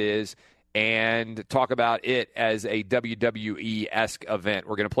absurd it is, and talk about it as a WWE-esque event.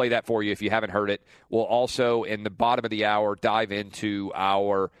 We're going to play that for you if you haven't heard it. We'll also, in the bottom of the hour, dive into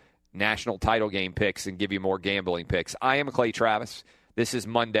our national title game picks and give you more gambling picks. I am Clay Travis. This is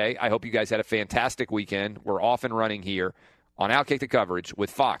Monday. I hope you guys had a fantastic weekend. We're off and running here on Outkick the Coverage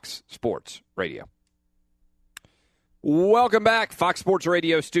with Fox Sports Radio. Welcome back. Fox Sports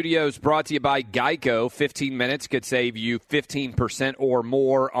Radio Studios brought to you by Geico. 15 minutes could save you 15% or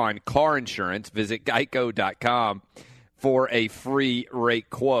more on car insurance. Visit geico.com for a free rate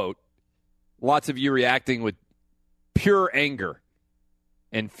quote. Lots of you reacting with pure anger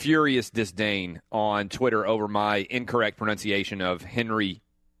and furious disdain on Twitter over my incorrect pronunciation of Henry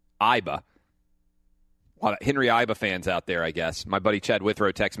Iba. A lot of Henry Iba fans out there, I guess. My buddy Chad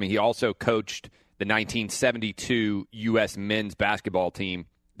Withrow texted me. He also coached the 1972 U.S. men's basketball team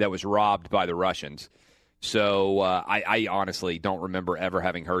that was robbed by the Russians. So I honestly don't remember ever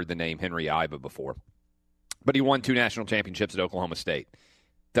having heard the name Henry Iba before. But he won 2 national championships at Oklahoma State.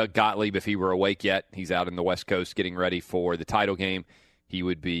 Doug Gottlieb, if he were awake yet, he's out in the West Coast getting ready for the title game. He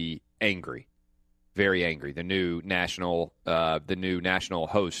would be angry, very angry. The new national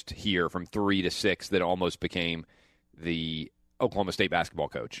host here from 3 to 6 that almost became the Oklahoma State basketball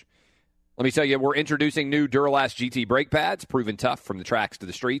coach. Let me tell you, we're introducing new Duralast GT brake pads, proven tough from the tracks to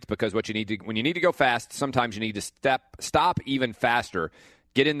the streets, because when you need to go fast, sometimes you need to stop even faster.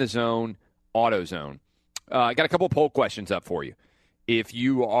 Get in the zone, AutoZone. I got a couple of poll questions up for you. If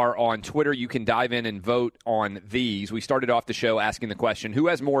you are on Twitter, you can dive in and vote on these. We started off the show asking the question, who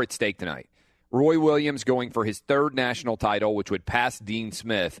has more at stake tonight? Roy Williams going for his 3rd national title, which would pass Dean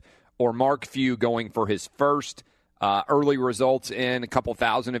Smith, or Mark Few going for his 1st. Early results in, a couple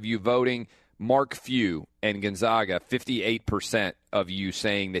thousand of you voting. Mark Few and Gonzaga, 58% of you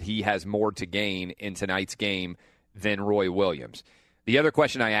saying that he has more to gain in tonight's game than Roy Williams. The other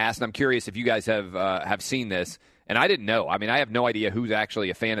question I asked, and I'm curious if you guys have seen this, and I didn't know. I mean, I have no idea who's actually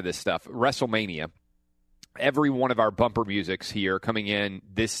a fan of this stuff. WrestleMania, every one of our bumper musics here coming in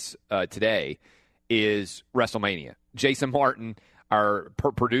this today is WrestleMania. Jason Martin, our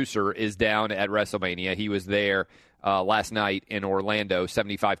producer, is down at WrestleMania. He was there last night in Orlando,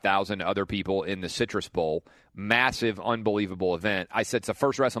 75,000 other people in the Citrus Bowl. Massive, unbelievable event. I said it's the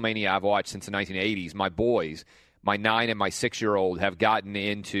first WrestleMania I've watched since the 1980s. My boys, my 9 and my 6-year-old, have gotten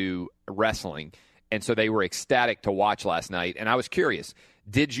into wrestling, and so they were ecstatic to watch last night. And I was curious,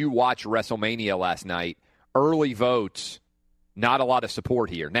 did you watch WrestleMania last night? Early votes, not a lot of support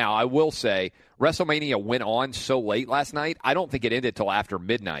here. Now, I will say WrestleMania went on so late last night, I don't think it ended till after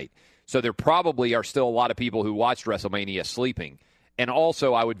midnight. So there probably are still a lot of people who watched WrestleMania sleeping. And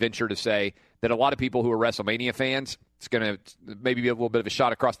also, I would venture to say that a lot of people who are WrestleMania fans, it's going to maybe be a little bit of a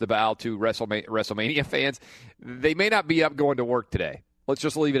shot across the bow to WrestleMania fans, they may not be up going to work today. Let's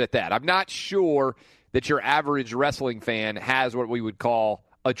just leave it at that. I'm not sure that your average wrestling fan has what we would call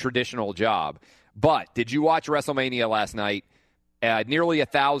a traditional job. But did you watch WrestleMania last night? Nearly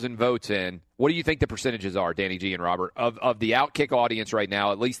 1,000 votes in. What do you think the percentages are, Danny G and Robert, of the Outkick audience right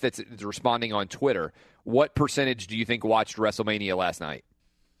now, at least that's responding on Twitter? What percentage do you think watched WrestleMania last night?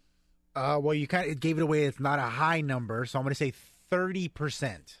 Well, you kind of gave it away. It's not a high number, so I'm going to say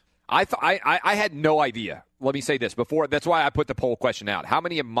 30%. I had no idea. Let me say this before. That's why I put the poll question out. How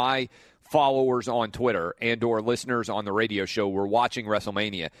many of my followers on Twitter and or listeners on the radio show were watching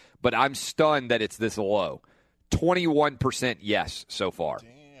WrestleMania, but I'm stunned that it's this low. 21% yes so far.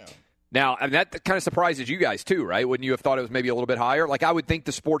 Now, and that kind of surprises you guys too, right? Wouldn't you have thought it was maybe a little bit higher? Like, I would think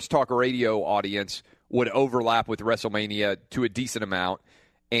the sports talk radio audience would overlap with WrestleMania to a decent amount.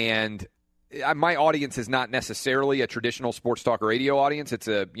 And my audience is not necessarily a traditional sports talk radio audience. It's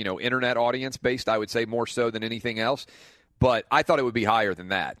a, internet audience based, I would say, more so than anything else. But I thought it would be higher than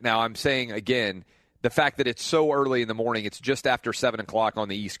that. Now, I'm saying, again, the fact that it's so early in the morning, it's just after 7 o'clock on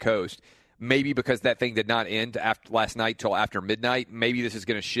the East Coast, maybe because that thing did not end last night till after midnight, maybe this is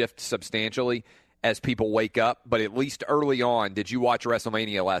going to shift substantially as people wake up. But at least early on, did you watch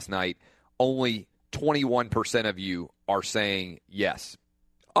WrestleMania last night? Only 21% of you are saying yes.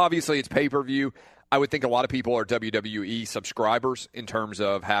 Obviously, it's pay-per-view. I would think a lot of people are WWE subscribers in terms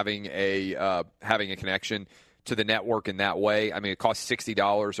of having a connection to the network in that way. I mean, it cost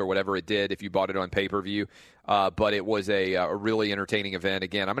 $60 or whatever it did if you bought it on pay-per-view. But it was a really entertaining event.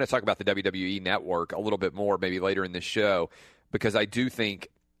 Again, I'm going to talk about the WWE Network a little bit more maybe later in this show because I do think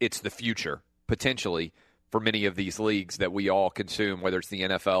it's the future, potentially, for many of these leagues that we all consume, whether it's the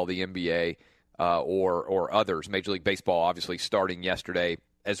NFL, the NBA, or others. Major League Baseball, obviously, starting yesterday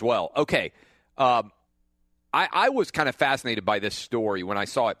as well. Okay, I was kind of fascinated by this story when I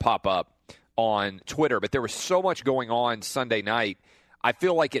saw it pop up on Twitter, but there was so much going on Sunday night, I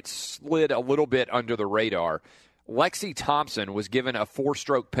feel like it slid a little bit under the radar. Lexi Thompson was given a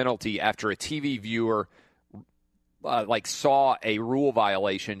 4-stroke penalty after a TV viewer saw a rule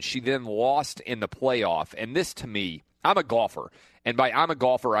violation. She then lost in the playoff. And this, to me, I'm a golfer. And by I'm a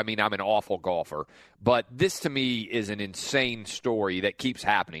golfer, I mean I'm an awful golfer. But this, to me, is an insane story that keeps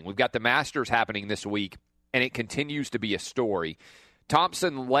happening. We've got the Masters happening this week, and it continues to be a story.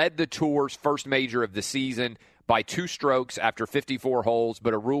 Thompson led the tour's first major of the season by 2 strokes after 54 holes,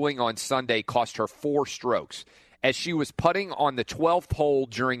 but a ruling on Sunday cost her 4 strokes. As she was putting on the 12th hole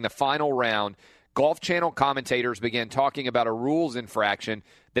during the final round, Golf Channel commentators began talking about a rules infraction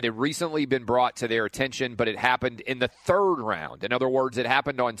that had recently been brought to their attention, but it happened in the 3rd round. In other words, it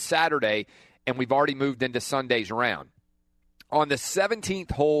happened on Saturday, and we've already moved into Sunday's round. On the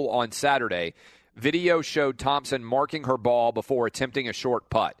 17th hole on Saturday, video showed Thompson marking her ball before attempting a short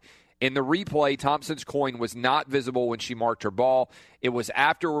putt. In the replay, Thompson's coin was not visible when she marked her ball. It was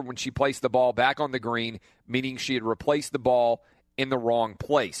afterward when she placed the ball back on the green, meaning she had replaced the ball in the wrong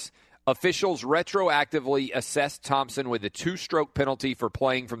place. Officials retroactively assessed Thompson with a 2-stroke penalty for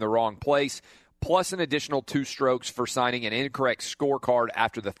playing from the wrong place, plus an additional 2 strokes for signing an incorrect scorecard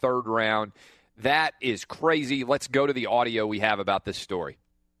after the 3rd round. That is crazy. Let's go to the audio we have about this story.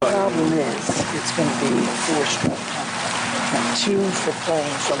 The problem is it's going to be a 4-stroke. 2 for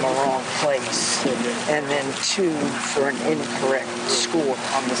playing from the wrong place, and then 2 for an incorrect score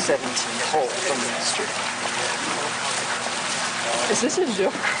on the 17th hole from the history. Is this a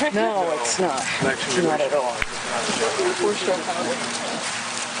joke? No, it's not. Not at all. 4-stroke penalty.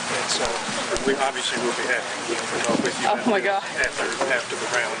 We obviously will be happy with you. Oh my God. After the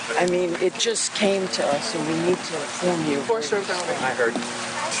round. I mean, it just came to us, and we need to inform you. 4-stroke penalty. I heard.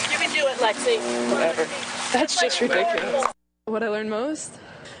 You can do it, Lexi. Whatever. That's just ridiculous. What I learned most?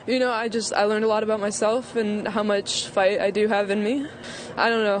 I learned a lot about myself and how much fight I do have in me. I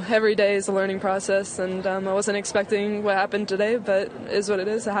don't know, every day is a learning process, and I wasn't expecting what happened today, but it is what it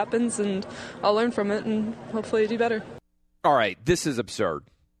is. It happens, and I'll learn from it and hopefully do better. All right, this is absurd.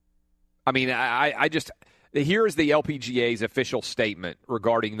 I mean, here is the LPGA's official statement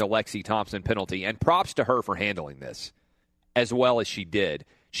regarding the Lexi Thompson penalty, and props to her for handling this as well as she did.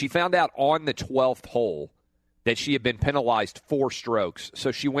 She found out on the 12th hole that she had been penalized 4 strokes.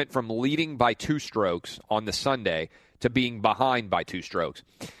 So she went from leading by 2 strokes on the Sunday to being behind by 2 strokes.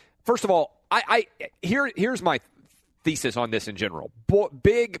 First of all, here's my thesis on this in general.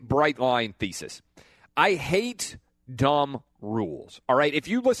 Big, bright line thesis. I hate dumb rules. All right? If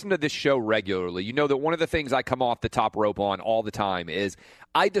you listen to this show regularly, you know that one of the things I come off the top rope on all the time is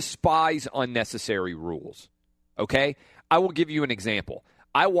I despise unnecessary rules. Okay? I will give you an example.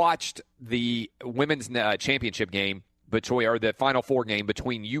 I watched the women's championship game the Final Four game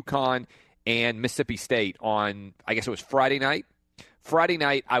between UConn and Mississippi State on, I guess it was Friday night. Friday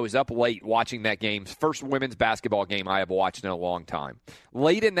night, I was up late watching that game. First women's basketball game I have watched in a long time.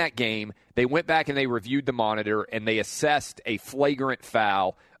 Late in that game, they went back and they reviewed the monitor and they assessed a flagrant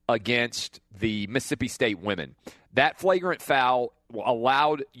foul against the Mississippi State women. That flagrant foul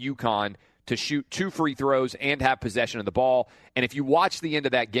allowed UConn to shoot 2 free throws and have possession of the ball. And if you watch the end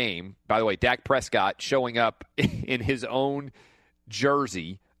of that game, by the way, Dak Prescott showing up in his own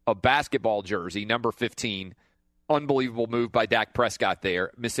jersey, a basketball jersey, number 15, unbelievable move by Dak Prescott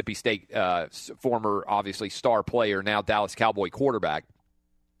there, Mississippi State former, obviously, star player, now Dallas Cowboy quarterback.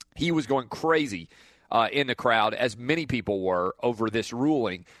 He was going crazy in the crowd, as many people were, over this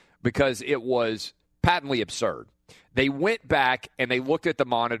ruling because it was patently absurd. They went back and they looked at the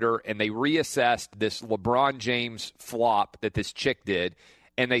monitor and they reassessed this LeBron James flop that this chick did,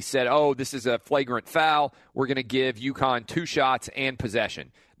 and they said, oh, this is a flagrant foul. We're going to give UConn 2 shots and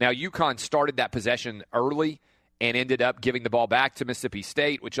possession. Now, UConn started that possession early and ended up giving the ball back to Mississippi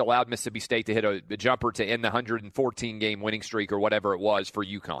State, which allowed Mississippi State to hit a jumper to end the 114-game winning streak or whatever it was for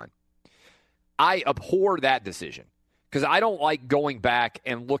UConn. I abhor that decision because I don't like going back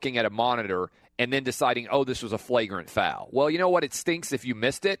and looking at a monitor and then deciding, oh, this was a flagrant foul. Well, you know what? It stinks if you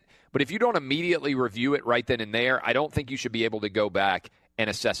missed it, but if you don't immediately review it right then and there, I don't think you should be able to go back and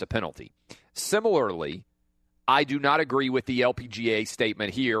assess a penalty. Similarly, I do not agree with the LPGA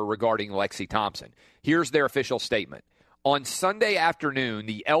statement here regarding Lexi Thompson. Here's their official statement. On Sunday afternoon,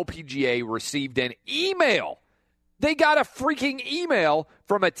 the LPGA received an email. They got a freaking email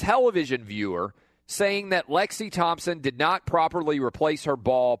from a television viewer saying that Lexi Thompson did not properly replace her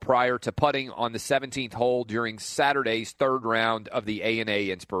ball prior to putting on the 17th hole during Saturday's third round of the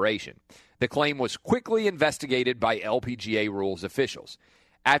ANA Inspiration. The claim was quickly investigated by LPGA rules officials.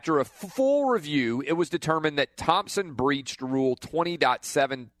 After a full review, it was determined that Thompson breached Rule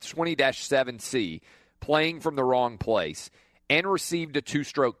 20-7C, playing from the wrong place, and received a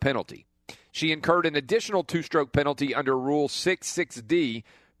 2-stroke penalty. She incurred an additional 2-stroke penalty under Rule 6.6D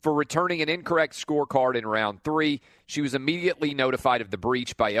for returning an incorrect scorecard in round 3. She was immediately notified of the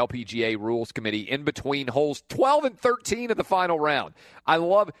breach by LPGA Rules Committee in between holes 12 and 13 of the final round. I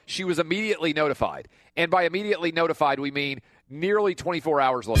love she was immediately notified. And by immediately notified, we mean nearly 24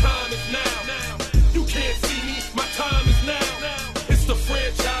 hours later. Time is now. You can't see me. My time is now. It's the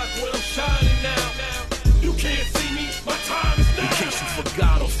franchise where I'm shining now. You can't see me. My time is now. In case you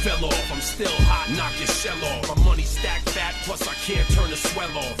forgot or fell off, I'm still hot. Knock your shell off. My money stacked fat, plus I can't turn the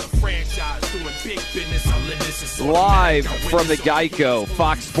swell off. The franchise doing big business. I live this. Live from the Geico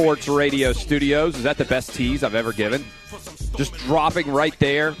Fox Sports Radio studios. Is that the best tease I've ever given? Just dropping right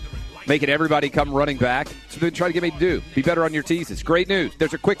there, making everybody come running back. That's what they're trying to get me to do. Be better on your teases. Great news.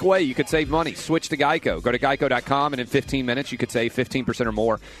 There's a quick way you could save money. Switch to Geico. Go to geico.com, and in 15 minutes you could save 15% or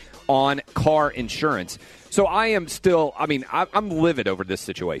more on car insurance. So I am still, I'm livid over this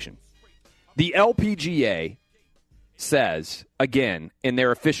situation. The LPGA says, again, in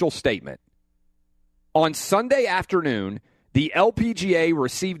their official statement, on Sunday afternoon, the LPGA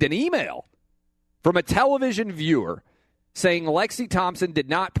received an email from a television viewer saying Lexi Thompson did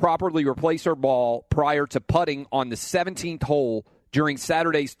not properly replace her ball prior to putting on the 17th hole during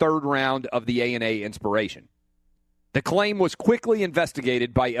Saturday's third round of the ANA Inspiration. The claim was quickly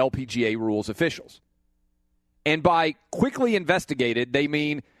investigated by LPGA rules officials. And by quickly investigated, they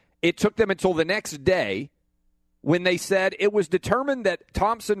mean it took them until the next day when they said it was determined that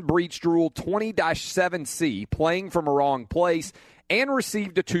Thompson breached Rule 20-7C, playing from a wrong place, and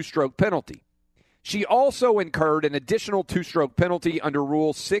received a 2-stroke penalty. She also incurred an additional 2-stroke penalty under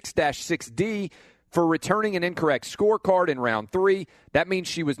Rule 6-6D for returning an incorrect scorecard in round 3. That means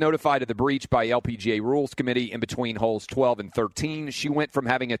she was notified of the breach by LPGA Rules Committee in between holes 12 and 13. She went from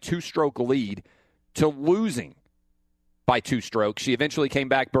having a 2-stroke lead to losing by 2 strokes. She eventually came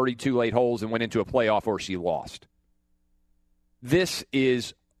back, birdied 2 late holes, and went into a playoff where she lost. This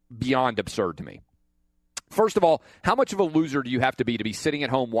is beyond absurd to me. First of all, how much of a loser do you have to be sitting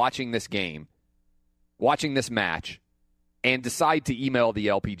at home watching this game, watching this match, and decide to email the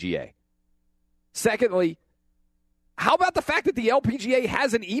LPGA? Secondly, how about the fact that the LPGA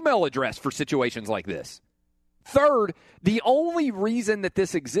has an email address for situations like this? Third, the only reason that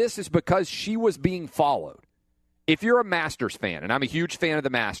this exists is because she was being followed. If you're a Masters fan, and I'm a huge fan of the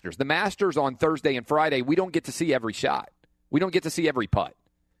Masters on Thursday and Friday, we don't get to see every shot. We don't get to see every putt.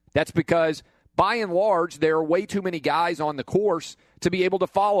 That's because, by and large, there are way too many guys on the course to be able to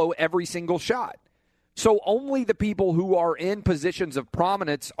follow every single shot. So only the people who are in positions of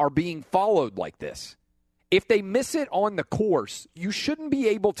prominence are being followed like this. If they miss it on the course, you shouldn't be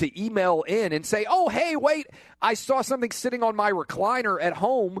able to email in and say, oh, hey, wait, I saw something sitting on my recliner at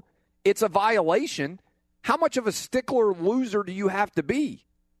home. It's a violation. How much of a stickler loser do you have to be?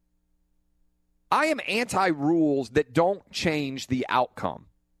 I am anti-rules that don't change the outcome,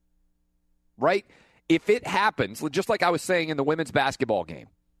 right? If it happens, just like I was saying in the women's basketball game,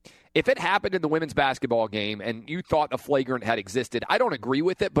 if it happened in the women's basketball game and you thought a flagrant had existed, I don't agree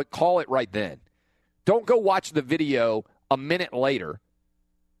with it, but call it right then. Don't go watch the video a minute later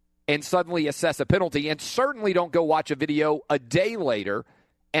and suddenly assess a penalty, and certainly don't go watch a video a day later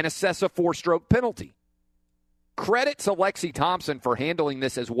and assess a 4-stroke penalty. credit to Lexi Thompson for handling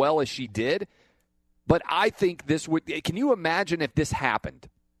this as well as she did, but I think this would – can you imagine if this happened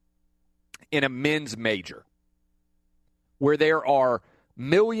in a men's major where there are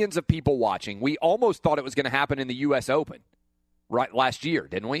millions of people watching? We almost thought it was going to happen in the U.S. Open right last year,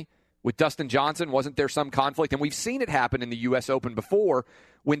 didn't we? With Dustin Johnson, wasn't there some conflict? And we've seen it happen in the U.S. Open before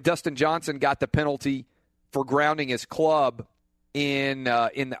when Dustin Johnson got the penalty for grounding his club in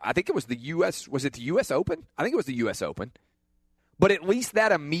I think it was the U.S. Was it the U.S. Open? I think it was the U.S. Open. But at least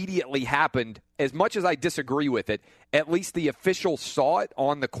that immediately happened. As much as I disagree with it, at least the officials saw it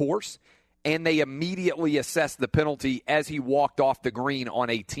on the course, and they immediately assessed the penalty as he walked off the green on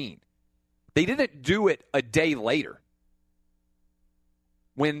 18. They didn't do it a day later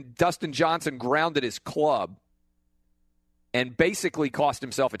when Dustin Johnson grounded his club and basically cost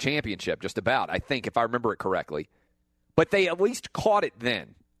himself a championship, just about, I think, if I remember it correctly. But they at least caught it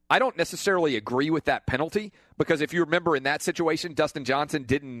then. I don't necessarily agree with that penalty because if you remember in that situation, Dustin Johnson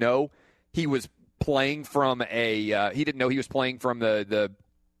didn't know he was playing from he didn't know he was playing from the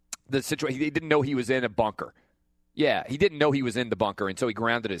situation. He didn't know he was in a bunker. Yeah, he didn't know he was in the bunker, and so he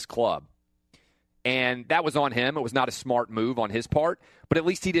grounded his club. And that was on him. It was not a smart move on his part, but at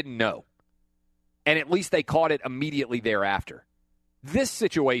least he didn't know. And at least they caught it immediately thereafter. This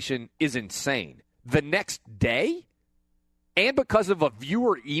situation is insane. The next day? And because of a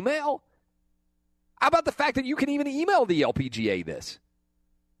viewer email? How about the fact that you can even email the LPGA this?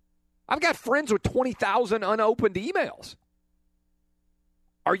 I've got friends with 20,000 unopened emails.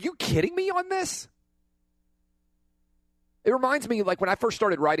 Are you kidding me on this? It reminds me, like when I first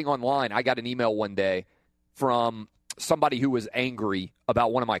started writing online, I got an email one day from somebody who was angry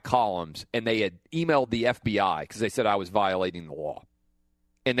about one of my columns, and they had emailed the FBI because they said I was violating the law.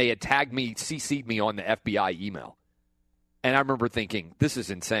 And they had tagged me, CC'd me on the FBI email. And I remember thinking, this is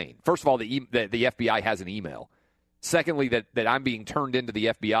insane. First of all, the FBI has an email. Secondly, that I'm being turned into the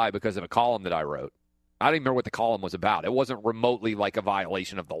FBI because of a column that I wrote. I don't even remember what the column was about. It wasn't remotely like a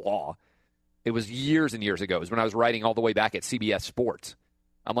violation of the law. It was years and years ago. It was when I was writing all the way back at CBS Sports.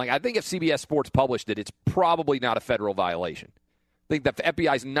 I'm like, I think if CBS Sports published it, it's probably not a federal violation. I think the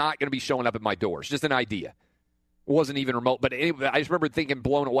FBI is not going to be showing up at my door. It's just an idea. It wasn't even remote. But anyway, I just remember thinking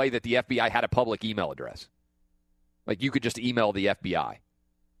blown away that the FBI had a public email address. Like, you could just email the FBI.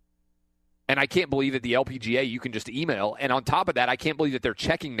 And I can't believe that the LPGA, you can just email. And on top of that, I can't believe that they're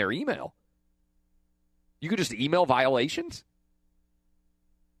checking their email. You could just email violations?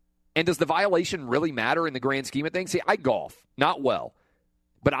 And does the violation really matter in the grand scheme of things? See, I golf, not well.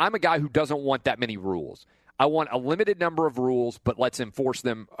 But I'm a guy who doesn't want that many rules. I want a limited number of rules, but let's enforce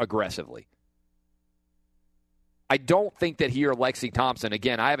them aggressively. I don't think that here, Lexi Thompson,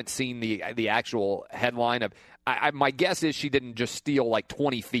 again, I haven't seen the actual headline of, my guess is she didn't just steal like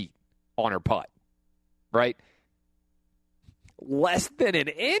 20 feet on her putt, right? Less than an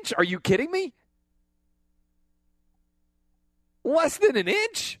inch? Are you kidding me? Less than an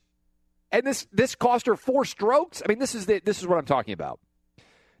inch? And this cost her 4 strokes? I mean, this is what I'm talking about.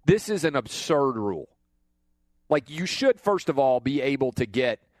 This is an absurd rule. Like, you should, first of all, be able to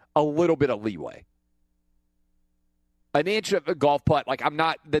get a little bit of leeway. An inch of a golf putt, like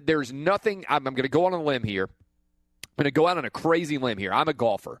there's nothing, I'm going to go on a limb here. I'm going to go out on a crazy limb here. I'm a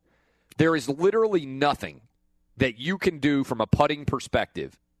golfer. There is literally nothing that you can do from a putting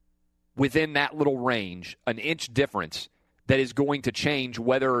perspective within that little range, an inch difference, that is going to change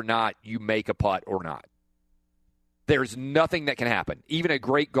whether or not you make a putt or not. There's nothing that can happen. Even a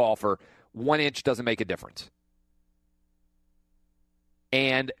great golfer, 1 inch doesn't make a difference.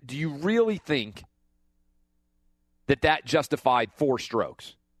 And do you really think that justified 4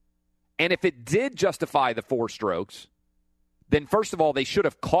 strokes? And if it did justify the 4 strokes, then first of all, they should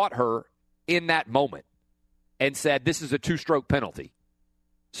have caught her in that moment and said, this is a 2-stroke penalty,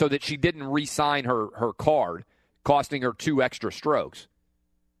 so that she didn't re-sign her card, costing her 2 extra strokes.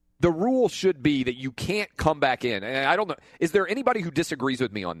 The rule should be that you can't come back in. And I don't know, is there anybody who disagrees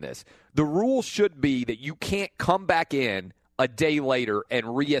with me on this? The rule should be that you can't come back in a day later and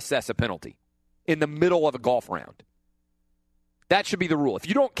reassess a penalty in the middle of a golf round. That should be the rule. If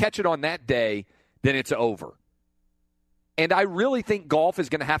you don't catch it on that day, then it's over. And I really think golf is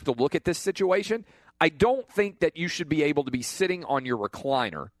going to have to look at this situation. I don't think that you should be able to be sitting on your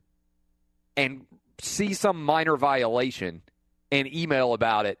recliner and see some minor violation and email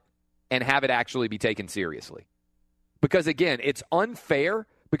about it and have it actually be taken seriously. Because, again, it's unfair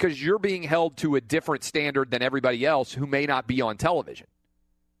because you're being held to a different standard than everybody else who may not be on television.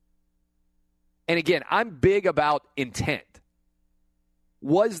 And, again, I'm big about intent.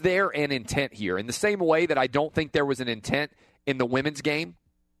 Was there an intent here? In the same way that I don't think there was an intent in the women's game,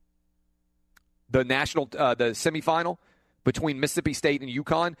 the semifinal between Mississippi State and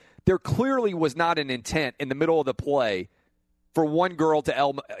UConn, there clearly was not an intent in the middle of the play for one girl to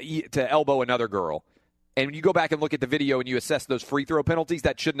elbow another girl. And when you go back and look at the video and you assess those free throw penalties,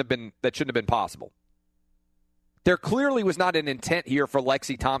 that shouldn't have been possible. There clearly was not an intent here for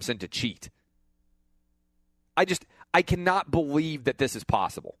Lexi Thompson to cheat. I cannot believe that this is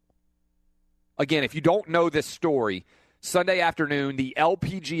possible. Again, if you don't know this story, Sunday afternoon, the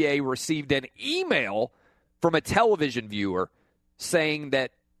LPGA received an email from a television viewer saying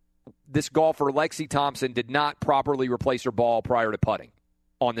that this golfer, Lexi Thompson, did not properly replace her ball prior to putting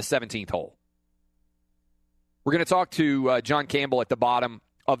on the 17th hole. We're going to talk to John Campbell at the bottom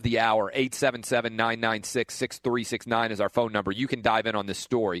of the hour. 877-996-6369 is our phone number. You can dive in on this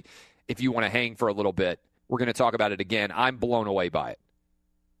story if you want to hang for a little bit. We're going to talk about it again. I'm blown away by it.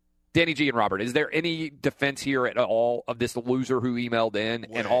 Danny G and Robert, is there any defense here at all of this loser who emailed in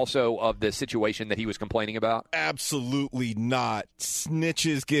and also of the situation that he was complaining about? Absolutely not.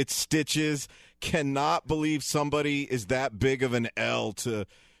 Snitches get stitches. Cannot believe somebody is that big of an L to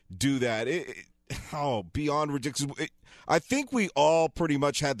do that. Beyond ridiculous. I think we all pretty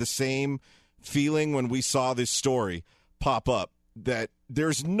much had the same feeling when we saw this story pop up, that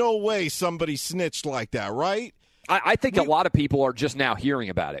there's no way somebody snitched like that, right? I think a lot of people are just now hearing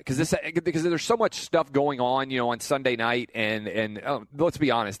about it because there's so much stuff going on, on Sunday night, and let's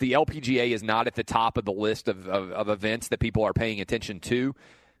be honest, the LPGA is not at the top of the list of events that people are paying attention to.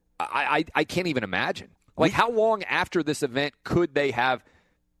 I can't even imagine. How long after this event could they have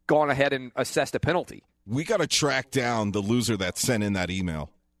gone ahead and assessed a penalty? We got to track down the loser that sent in that email.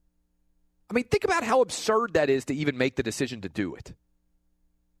 I mean, think about how absurd that is to even make the decision to do it.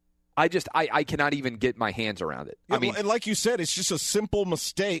 I cannot even get my hands around it. Yeah, and like you said, it's just a simple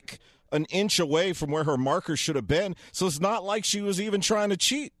mistake an inch away from where her marker should have been. So it's not like she was even trying to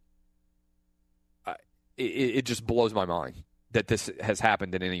cheat. It just blows my mind that this has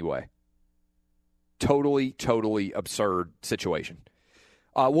happened in any way. Totally, totally absurd situation.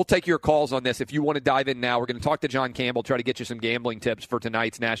 We'll take your calls on this. If you want to dive in now, we're going to talk to John Campbell, try to get you some gambling tips for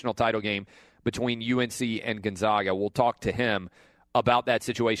tonight's national title game between UNC and Gonzaga. We'll talk to him about that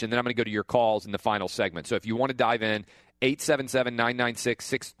situation. Then I'm going to go to your calls in the final segment. So if you want to dive in,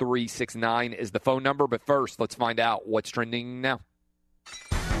 877-996-6369 is the phone number. But first, let's find out what's trending now.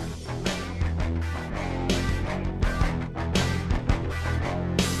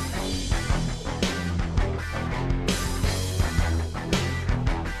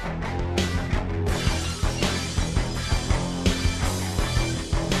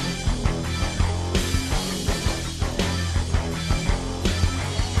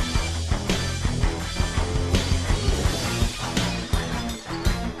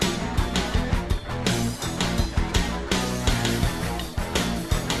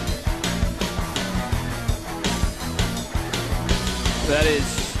 That is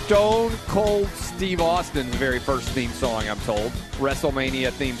Stone Cold Steve Austin's very first theme song, I'm told.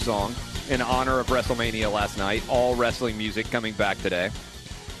 WrestleMania theme song in honor of WrestleMania last night. All wrestling music coming back today.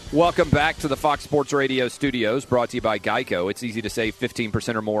 Welcome back to the Fox Sports Radio studios, brought to you by Geico. It's easy to save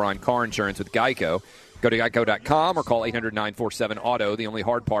 15% or more on car insurance with Geico. Go to geico.com or call 800-947-AUTO. The only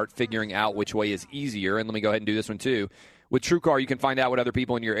hard part, figuring out which way is easier. And let me go ahead and do this one, too. With TrueCar, you can find out what other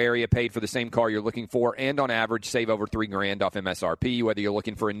people in your area paid for the same car you're looking for, and on average, save over $3,000 off MSRP. Whether you're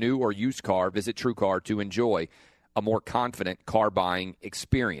looking for a new or used car, visit TrueCar to enjoy a more confident car buying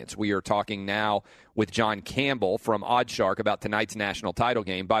experience. We are talking now with John Campbell from OddsShark about tonight's national title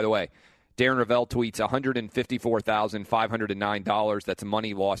game. By the way, Darren Ravel tweets $154,509. That's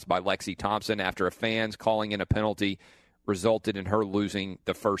money lost by Lexi Thompson after a fan's calling in a penalty resulted in her losing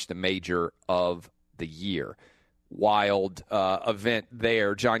the first major of the year. Wild event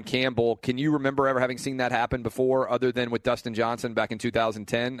there. John Campbell, can you remember ever having seen that happen before other than with Dustin Johnson back in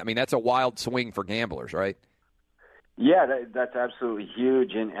 2010? I mean, that's a wild swing for gamblers, right? Yeah, that's absolutely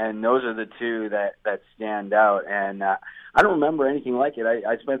huge, and those are the two that stand out. And I don't remember anything like it.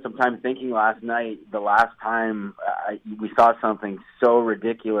 I spent some time thinking last night, the last time we saw something so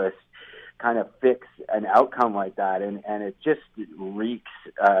ridiculous kind of fix an outcome like that, and it just reeks.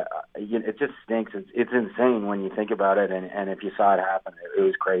 It just stinks. It's insane when you think about it, and if you saw it happen, it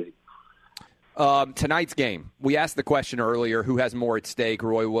was crazy. Tonight's game, we asked the question earlier, who has more at stake,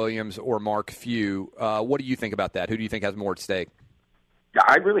 Roy Williams or Mark Few? What do you think about that? Who do you think has more at stake?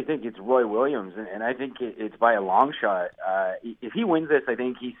 I really think it's Roy Williams, and I think it's by a long shot. If he wins this, I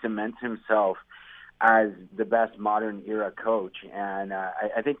think he cements himself as the best modern-era coach, and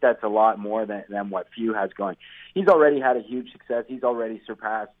I think that's a lot more than what Few has going. He's already had a huge success. He's already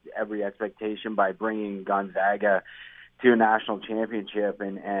surpassed every expectation by bringing Gonzaga to a national championship,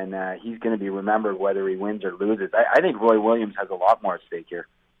 and he's going to be remembered whether he wins or loses. I think Roy Williams has a lot more at stake here.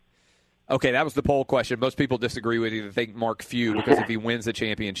 Okay, that was the poll question. Most people disagree with you. They think Mark Few, because if he wins the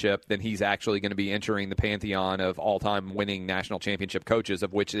championship, then he's actually going to be entering the pantheon of all-time winning national championship coaches,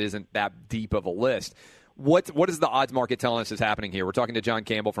 of which it isn't that deep of a list. What is the odds market telling us is happening here? We're talking to John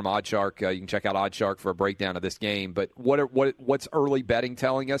Campbell from OddsShark. You can check out OddsShark for a breakdown of this game. But what's early betting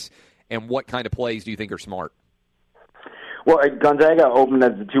telling us, and what kind of plays do you think are smart? Well, Gonzaga opened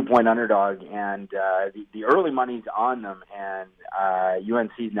as a 2-point underdog, and the early money's on them, and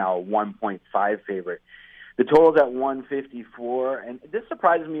UNC is now a 1.5 favorite. The total's at 154, and this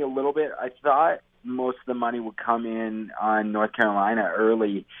surprises me a little bit. I thought most of the money would come in on North Carolina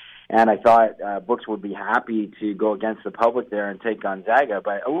early, and I thought books would be happy to go against the public there and take Gonzaga,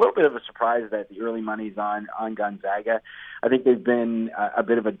 but a little bit of a surprise that the early money's on Gonzaga. I think they've been a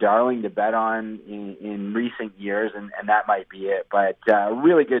bit of a darling to bet on in recent years, and that might be it. But a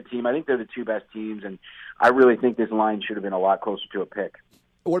really good team. I think they're the two best teams, and I really think this line should have been a lot closer to a pick.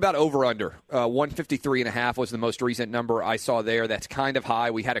 What about over-under? 153.5 was the most recent number I saw there. That's kind of high.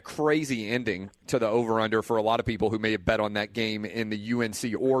 We had a crazy ending to the over-under for a lot of people who may have bet on that game in the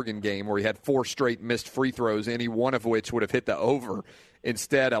UNC-Oregon game, where he had 4 straight missed free throws, any one of which would have hit the over.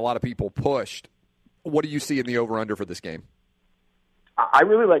 Instead, a lot of people pushed. What do you see in the over-under for this game? I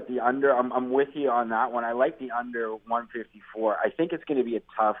really like the under. I'm with you on that one. I like the under 154. I think it's going to be a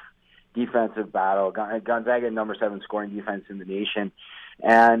tough defensive battle. Gonzaga, number 7 scoring defense in the nation.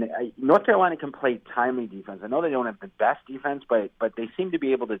 And North Carolina can play timely defense. I know they don't have the best defense, but they seem to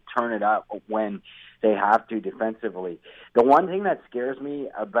be able to turn it up when they have to defensively. The one thing that scares me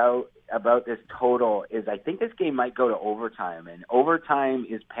about this total is I think this game might go to overtime, and overtime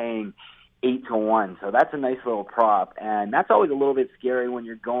is paying 8-1. So that's a nice little prop, and that's always a little bit scary when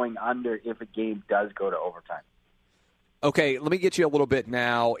you're going under if a game does go to overtime. Okay, let me get you a little bit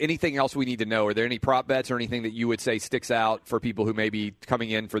now. Anything else we need to know? Are there any prop bets or anything that you would say sticks out for people who may be coming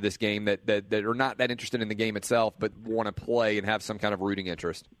in for this game that are not that interested in the game itself but want to play and have some kind of rooting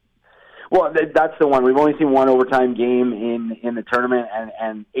interest? Well, that's the one. We've only seen one overtime game in the tournament,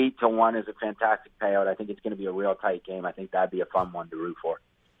 and 8-1 is a fantastic payout. I think it's going to be a real tight game. I think that'd be a fun one to root for.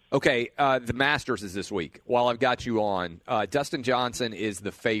 Okay, the Masters is this week. While I've got you on, Dustin Johnson is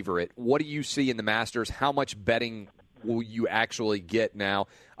the favorite. What do you see in the Masters? How much betting will you actually get now?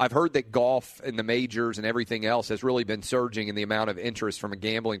 I've heard that golf and the majors and everything else has really been surging in the amount of interest from a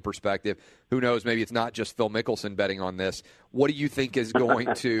gambling perspective. Who knows? Maybe it's not just Phil Mickelson betting on this. What do you think is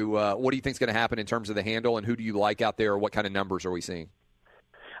going to? What do you think is going to happen in terms of the handle, and who do you like out there? Or what kind of numbers are we seeing?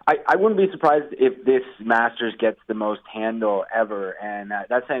 I wouldn't be surprised if this Masters gets the most handle ever, and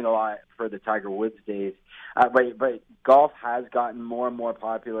that's saying a lot for the Tiger Woods days. But golf has gotten more and more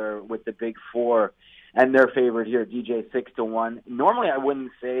popular with the Big Four. And their favorite here, DJ 6-1. Normally, I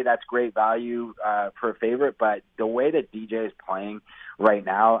wouldn't say that's great value for a favorite, but the way that DJ is playing right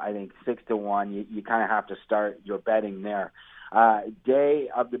now, I think 6-1. You kind of have to start your betting there. Day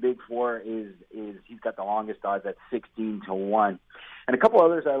of the Big Four is he's got the longest odds at 16-1. And a couple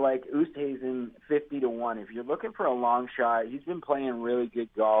others I like. Oosthuizen 50-1. If you're looking for a long shot, he's been playing really good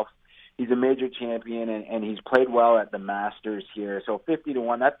golf. He's a major champion, and he's played well at the Masters here. So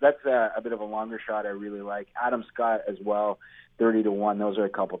 50-1, that's a bit of a longer shot I really like. Adam Scott as well, 30-1. Those are a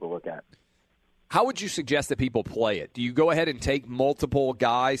couple to look at. How would you suggest that people play it? Do you go ahead and take multiple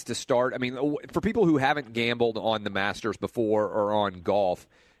guys to start? I mean, for people who haven't gambled on the Masters before or on golf,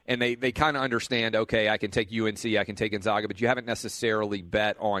 and they kind of understand, okay, I can take UNC, I can take Gonzaga, but you haven't necessarily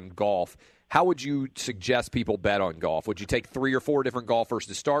bet on golf. How would you suggest people bet on golf? Would you take 3 or 4 different golfers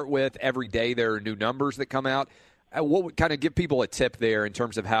to start with? Every day there are new numbers that come out. What would kind of give people a tip there in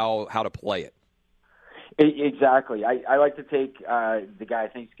terms of how to play it? Exactly. I like to take the guy I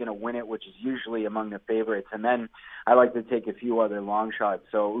think is going to win it, which is usually among the favorites. And then I like to take a few other long shots.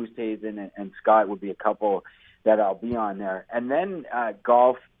 So Oosthuizen and Scott would be a couple that I'll be on there. And then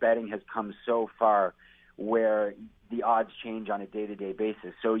golf betting has come so far where the odds change on a day-to-day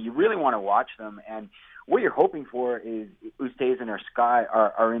basis. So you really want to watch them, and what you're hoping for is Oosthuizen or Scott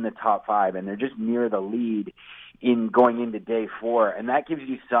are in the top 5, and they're just near the lead in going into day 4, and that gives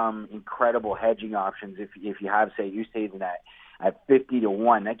you some incredible hedging options. If you have, say, Oosthuizen at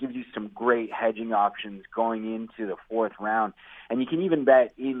 50-1, that gives you some great hedging options going into the 4th round, and you can even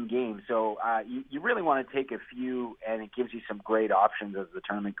bet in-game. So you really want to take a few, and it gives you some great options as the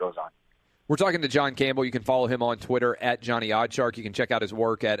tournament goes on. We're talking to John Campbell. You can follow him on Twitter at Johnny Oddshark. You can check out his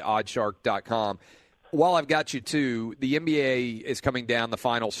work at oddshark.com. While I've got you, too, the NBA is coming down the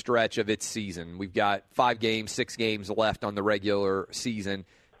final stretch of its season. We've got 6 games left on the regular season.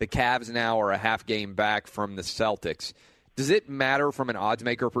 The Cavs now are a half game back from the Celtics. Does it matter from an odds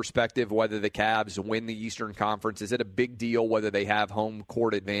maker perspective whether the Cavs win the Eastern Conference? Is it a big deal whether they have home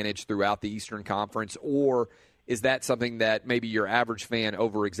court advantage throughout the Eastern Conference, or is that something that maybe your average fan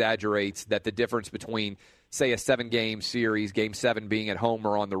over-exaggerates, that the difference between, say, a 7-game series, Game 7 being at home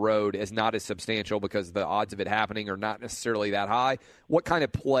or on the road, is not as substantial because the odds of it happening are not necessarily that high? What kind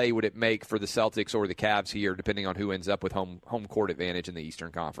of play would it make for the Celtics or the Cavs here, depending on who ends up with home court advantage in the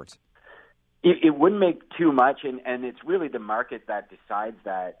Eastern Conference? It wouldn't make too much, and it's really the market that decides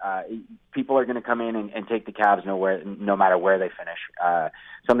that. People are going to come in and take the Cavs no matter where they finish.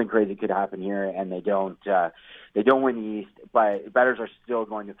 Something crazy could happen here, and they don't win the East, but bettors are still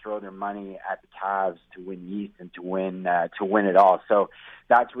going to throw their money at the Cavs to win the East and to win it all. So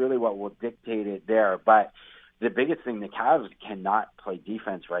that's really what will dictate it there. But the biggest thing, the Cavs cannot play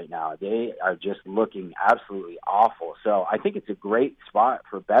defense right now. They are just looking absolutely awful. So I think it's a great spot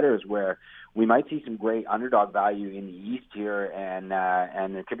for bettors where we might see some great underdog value in the East here, and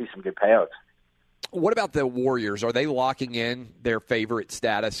there could be some good payouts. What about the Warriors? Are they locking in their favorite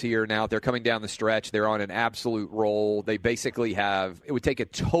status here now? They're coming down the stretch. They're on an absolute roll. They basically have – it would take a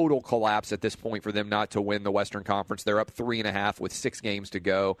total collapse at this point for them not to win the Western Conference. They're up 3.5 with 6 games to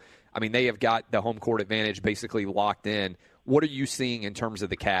go. I mean, they have got the home court advantage basically locked in. What are you seeing in terms of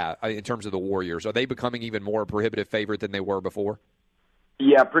the Warriors? Are they becoming even more a prohibitive favorite than they were before?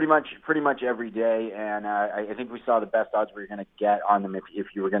 Yeah, pretty much every day, and I think we saw the best odds we were going to get on them if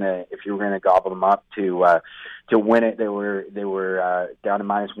you were going to gobble them up to win it. They were down to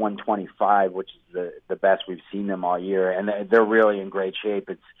minus 125, which is the best we've seen them all year, and they're really in great shape.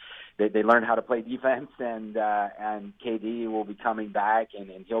 They learned how to play defense, and KD will be coming back, and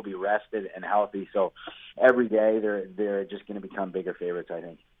he'll be rested and healthy. So every day they're just going to become bigger favorites, I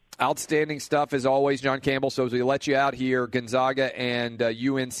think. Outstanding stuff as always, John Campbell. So as we let you out here, Gonzaga and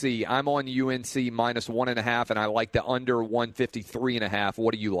UNC. I'm on UNC minus 1.5, and I like the under 153.5.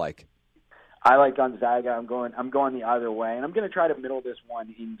 What do you like? I like Gonzaga. I'm going the other way, and I'm going to try to middle this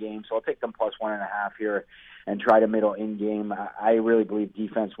one in game. So I'll take them plus 1.5 here and try to middle in game. I really believe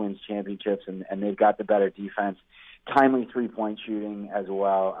defense wins championships, and they've got the better defense. Timely 3-point shooting as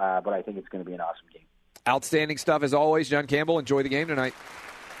well, but I think it's going to be an awesome game. Outstanding stuff as always, John Campbell. Enjoy the game tonight.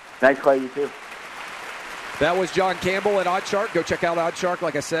 Thanks, Clay. You too. That was John Campbell at OddsShark. Go check out OddsShark,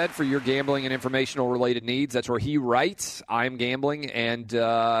 like I said, for your gambling and informational-related needs. That's where he writes. I'm gambling, and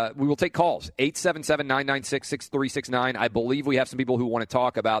we will take calls. 877-996-6369. I believe we have some people who want to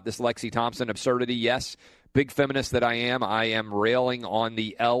talk about this Lexi Thompson absurdity. Yes, big feminist that I am railing on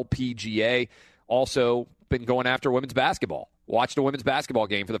the LPGA. Also been going after women's basketball. Watched a women's basketball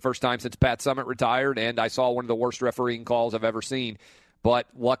game for the first time since Pat Summitt retired, and I saw one of the worst refereeing calls I've ever seen. But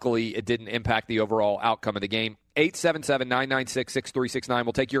luckily, it didn't impact the overall outcome of the game. 877-996-6369.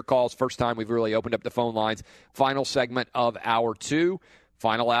 We'll take your calls. First time we've really opened up the phone lines. Final segment of Hour 2.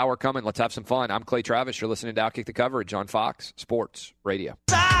 Final hour coming. Let's have some fun. I'm Clay Travis. You're listening to Outkick the Coverage on Fox Sports Radio.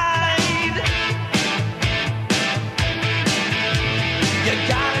 You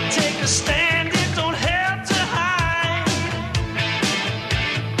gotta take a stand. It don't have to hide.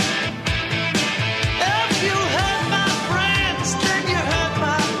 If you hurt my friends, then you hurt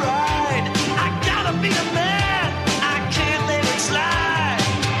my pride. I gotta be a man. I can't let it slide.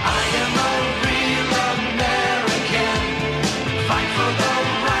 I am a real American. Fight for the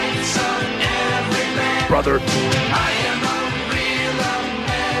rights of every man. Brother. I am a real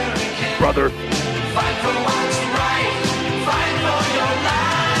American. Brother. Fight for what's right. Fight for your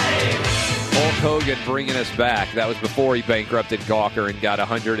life. Hulk Hogan bringing us back. That was before he bankrupted Gawker and got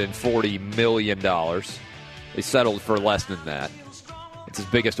 $140 million. They settled for less than that. It's his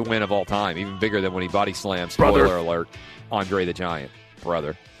biggest win of all time, even bigger than when he body slammed, spoiler alert, Andre the Giant.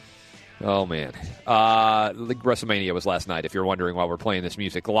 Brother. Oh, man. WrestleMania was last night, if you're wondering why we're playing this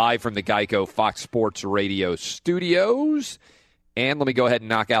music. Live from the Geico Fox Sports Radio studios. And let me go ahead and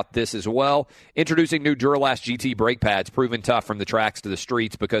knock out this as well. Introducing new Duralast GT brake pads, proven tough from the tracks to the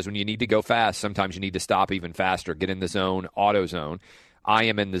streets, because when you need to go fast, sometimes you need to stop even faster. Get in the zone, AutoZone. I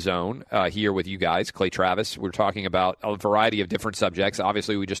am in the zone here with you guys, Clay Travis. We're talking about a variety of different subjects.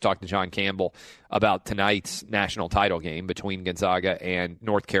 Obviously, we just talked to John Campbell about tonight's national title game between Gonzaga and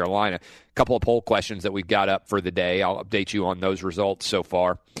North Carolina. A couple of poll questions that we've got up for the day. I'll update you on those results so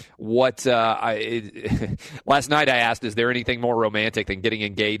far. Last night I asked, is there anything more romantic than getting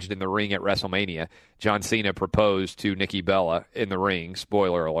engaged in the ring at WrestleMania? John Cena proposed to Nikki Bella in the ring.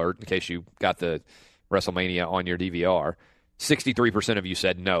 Spoiler alert, in case you got the WrestleMania on your DVR. 63% of you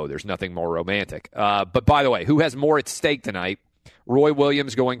said no, there's nothing more romantic. But by the way, who has more at stake tonight? Roy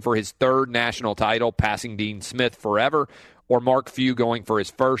Williams going for his third national title, passing Dean Smith forever, or Mark Few going for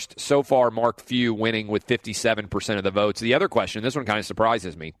his first. So far, Mark Few winning with 57% of the votes. The other question, this one kind of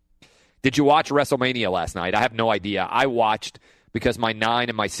surprises me. Did you watch WrestleMania last night? I have no idea. I watched because my 9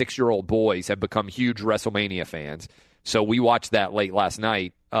 and my 6-year-old boys have become huge WrestleMania fans. So we watched that late last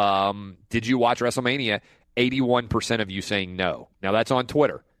night. Did you watch WrestleMania? 81% of you saying no. Now, that's on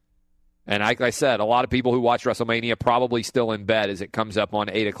Twitter. And like I said, a lot of people who watch WrestleMania probably still in bed as it comes up on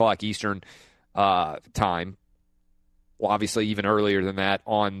 8 o'clock Eastern time. Well, obviously even earlier than that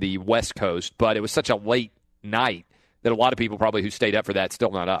on the West Coast. But it was such a late night that a lot of people probably who stayed up for that still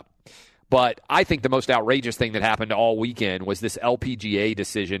not up. But I think the most outrageous thing that happened all weekend was this LPGA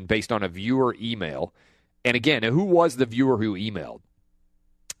decision based on a viewer email. And again, who was the viewer who emailed?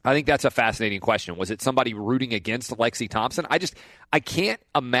 I think that's a fascinating question. Was it somebody rooting against Lexi Thompson? I can't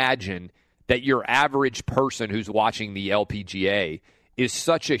imagine that your average person who's watching the LPGA is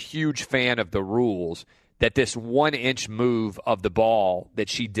such a huge fan of the rules that this 1-inch move of the ball that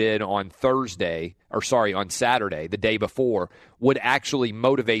she did on Saturday, the day before, would actually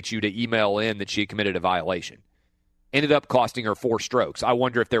motivate you to email in that she committed a violation. Ended up costing her 4 strokes. I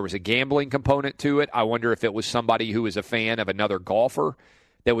wonder if there was a gambling component to it. I wonder if it was somebody who was a fan of another golfer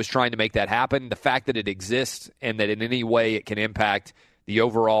that was trying to make that happen. The fact that it exists and that in any way it can impact the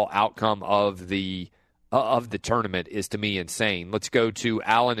overall outcome of the tournament is, to me, insane. Let's go to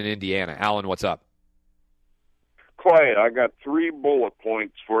Alan in Indiana. Alan, what's up? Clay, I got 3 bullet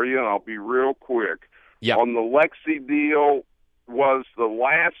points for you, and I'll be real quick. Yep. On the Lexi deal, was the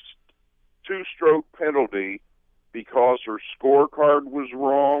last 2-stroke penalty because her scorecard was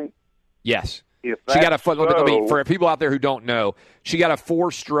wrong? Yes. If she got a let me, for people out there who don't know, she got a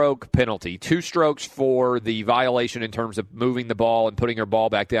 4-stroke penalty. 2 strokes for the violation in terms of moving the ball and putting her ball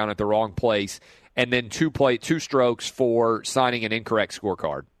back down at the wrong place, and then 2 strokes for signing an incorrect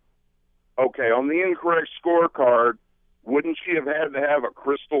scorecard. Okay, on the incorrect scorecard, wouldn't she have had to have a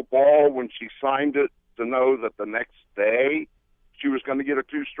crystal ball when she signed it to know that the next day she was going to get a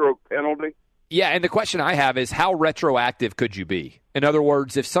 2-stroke penalty? Yeah, and the question I have is how retroactive could you be? In other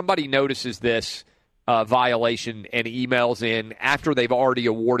words, if somebody notices this violation and emails in after they've already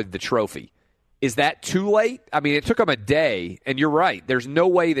awarded the trophy, is that too late? I mean, it took them a day, and you're right. There's no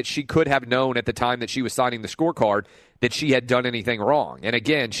way that she could have known at the time that she was signing the scorecard that she had done anything wrong. And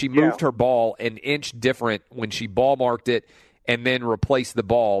again, she moved her ball an inch different when she ball marked it and then replaced the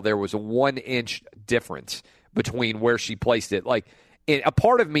ball. There was a 1-inch difference between where she placed it. Like, a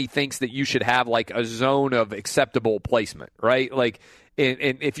part of me thinks that you should have like a zone of acceptable placement, right? Like,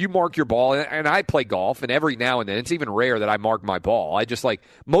 and if you mark your ball, and I play golf, and every now and then, it's even rare that I mark my ball. I just like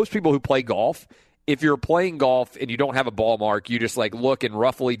most people who play golf, if you're playing golf and you don't have a ball mark, you just like look and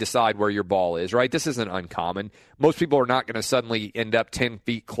roughly decide where your ball is, right? This isn't uncommon. Most people are not going to suddenly end up 10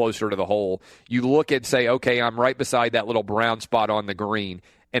 feet closer to the hole. You look and say, okay, I'm right beside that little brown spot on the green,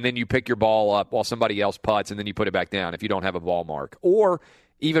 and then you pick your ball up while somebody else putts, and then you put it back down if you don't have a ball mark. Or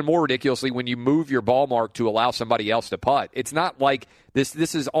even more ridiculously, when you move your ball mark to allow somebody else to putt. It's not like this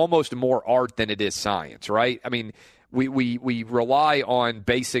is almost more art than it is science, right? I mean, we rely on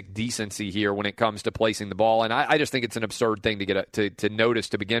basic decency here when it comes to placing the ball, and I just think it's an absurd thing to get to notice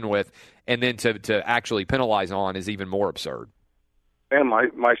to begin with, and then to actually penalize on is even more absurd. And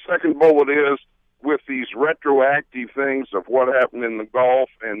my second bullet is, with these retroactive things of what happened in the golf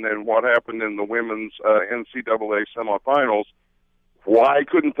and then what happened in the women's NCAA semifinals, why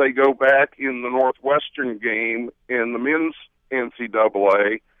couldn't they go back in the Northwestern game in the men's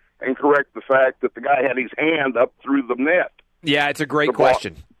NCAA and correct the fact that the guy had his hand up through the net? Yeah, it's a great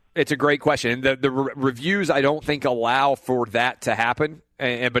question. It's a great question. The reviews, I don't think, allow for that to happen,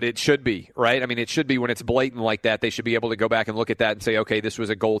 but it should be, right? I mean, it should be when it's blatant like that. They should be able to go back and look at that and say, okay, this was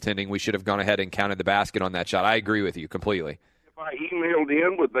a goaltending. We should have gone ahead and counted the basket on that shot. I agree with you completely. If I emailed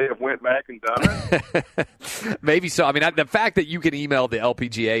in, would they have went back and done it? Maybe so. I mean, the fact that you can email the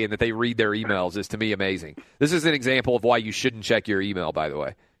LPGA and that they read their emails is, to me, amazing. This is an example of why you shouldn't check your email, by the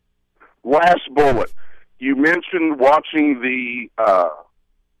way. Last bullet. You mentioned watching the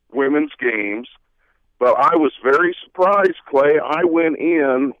women's games, but I was very surprised, Clay. I went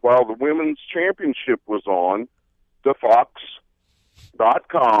in while the women's championship was on to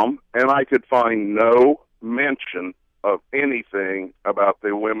Fox.com, and I could find no mention of anything about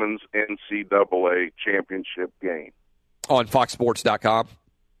the women's NCAA championship game. On FoxSports.com?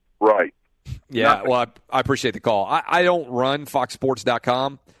 Right. Yeah, Nothing. well, I appreciate the call. I don't run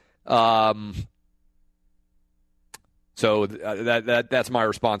FoxSports.com. So that's my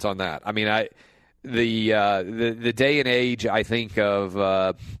response on that. I mean, the day and age, I think, of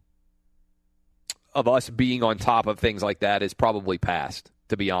us being on top of things like that is probably past,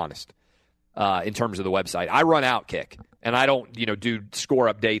 to be honest. in terms of the website. I run Outkick, and I don't do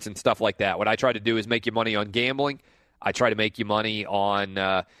score updates and stuff like that. What I try to do is make you money on gambling. I try to make you money on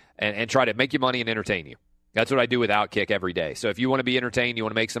and try to make you money and entertain you. That's what I do with Outkick every day. So if you want to be entertained, you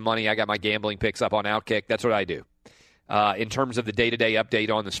want to make some money, I got my gambling picks up on Outkick. That's what I do. In terms of the day-to-day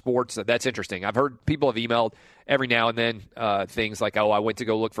update on the sports, that's interesting. I've heard people have emailed every now and then things like, I went to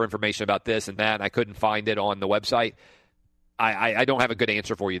go look for information about this and that, and I couldn't find it on the website. I don't have a good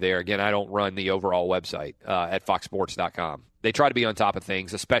answer for you there. Again, I don't run the overall website at foxsports.com. They try to be on top of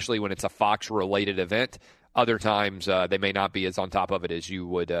things, especially when it's a Fox-related event. Other times, they may not be as on top of it as you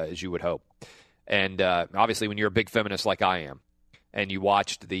would hope. And obviously, when you're a big feminist like I am, and you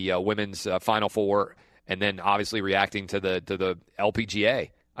watched the women's Final Four, and then obviously reacting to the LPGA,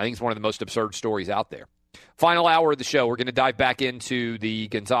 I think it's one of the most absurd stories out there. Final hour of the show, we're going to dive back into the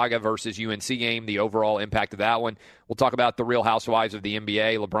Gonzaga versus UNC game, the overall impact of that one. We'll talk about the Real Housewives of the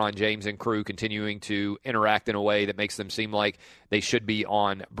NBA, LeBron James and crew continuing to interact in a way that makes them seem like they should be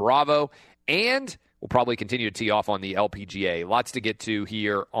on Bravo. And we'll probably continue to tee off on the LPGA. Lots to get to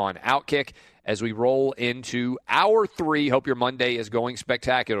here on Outkick as we roll into Hour 3. Hope your Monday is going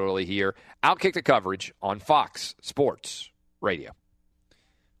spectacularly here. Outkick the coverage on Fox Sports Radio.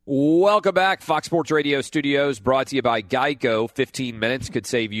 Welcome back. Fox Sports Radio studios brought to you by Geico. 15 minutes could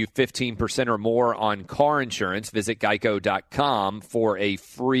save you 15% or more on car insurance. Visit geico.com for a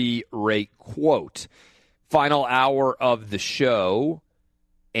free rate quote. Final hour of the show,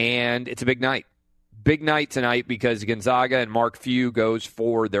 and it's a big night. Big night tonight because Gonzaga and Mark Few goes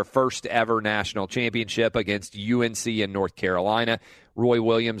for their first ever national championship against UNC in North Carolina. Roy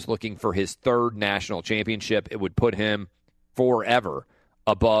Williams looking for his third national championship. It would put him forever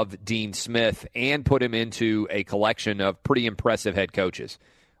above Dean Smith and put him into a collection of pretty impressive head coaches.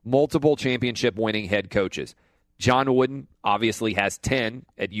 Multiple championship winning head coaches. John Wooden obviously has 10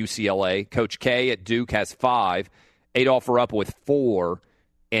 at UCLA. Coach K at Duke has 5. Adolph Rupp with 4.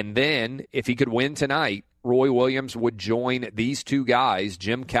 And then, if he could win tonight, Roy Williams would join these two guys,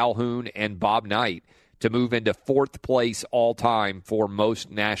 Jim Calhoun and Bob Knight, to move into 4th place all-time for most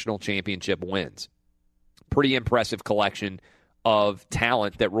national championship wins. Pretty impressive collection of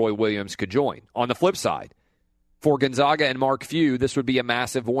talent that Roy Williams could join. On the flip side, for Gonzaga and Mark Few, this would be a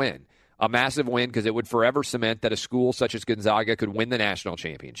massive win. A massive win because it would forever cement that a school such as Gonzaga could win the national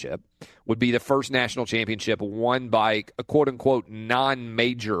championship, would be the first national championship won by a quote-unquote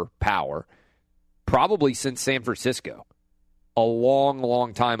non-major power, probably since San Francisco, a long,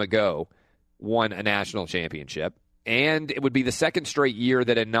 long time ago, won a national championship. And it would be the second straight year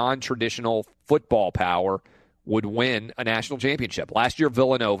that a non-traditional football power would win a national championship. Last year,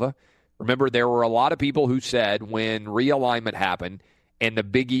 Villanova. Remember, there were a lot of people who said when realignment happened, and the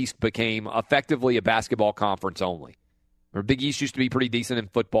Big East became effectively a basketball conference only. Or Big East used to be pretty decent in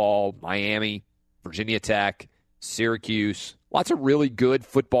football. Miami, Virginia Tech, Syracuse. Lots of really good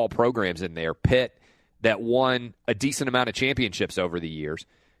football programs in there. Pitt, that won a decent amount of championships over the years.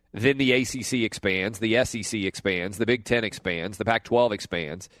 Then the ACC expands, the SEC expands, the Big Ten expands, the Pac-12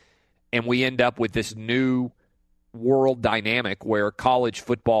 expands. And we end up with this new world dynamic where college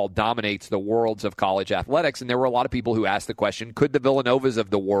football dominates the worlds of college athletics. And there were a lot of people who asked the question, could the Villanovas of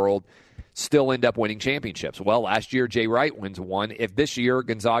the world still end up winning championships? Well, last year, Jay Wright wins one. If this year,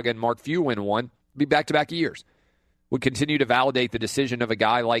 Gonzaga and Mark Few win one, it'd be back-to-back years. Would continue to validate the decision of a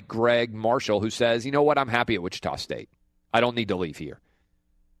guy like Greg Marshall who says, you know what, I'm happy at Wichita State. I don't need to leave here.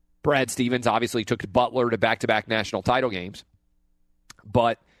 Brad Stevens obviously took Butler to back-to-back national title games.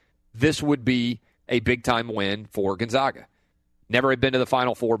 But this would be a big-time win for Gonzaga. Never had been to the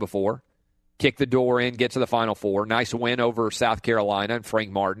Final Four before. Kick the door in, get to the Final Four. Nice win over South Carolina and Frank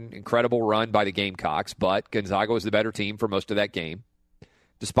Martin. Incredible run by the Gamecocks, but Gonzaga was the better team for most of that game,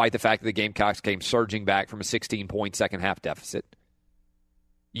 despite the fact that the Gamecocks came surging back from a 16-point second-half deficit.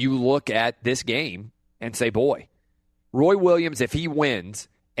 You look at this game and say, boy, Roy Williams, if he wins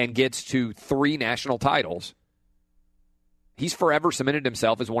and gets to 3 national titles, he's forever cemented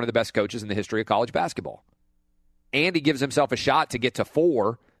himself as one of the best coaches in the history of college basketball. And he gives himself a shot to get to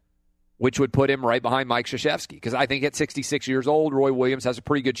 4, which would put him right behind Mike Krzyzewski. Because I think at 66 years old, Roy Williams has a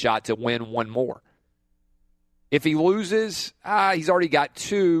pretty good shot to win 1 more. If he loses, he's already got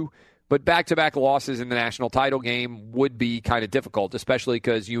 2, but back-to-back losses in the national title game would be kind of difficult, especially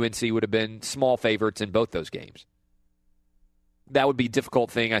because UNC would have been small favorites in both those games. That would be a difficult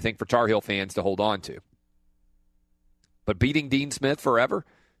thing, I think, for Tar Heel fans to hold on to. But beating Dean Smith forever,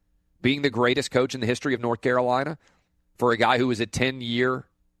 being the greatest coach in the history of North Carolina, for a guy who was a 10-year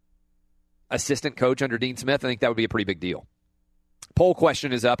assistant coach under Dean Smith, I think that would be a pretty big deal. Poll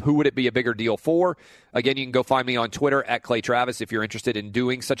question is up. Who would it be a bigger deal for? Again, you can go find me on Twitter at Clay Travis if you're interested in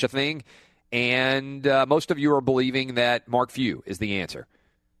doing such a thing. And most of you are believing that Mark Few is the answer.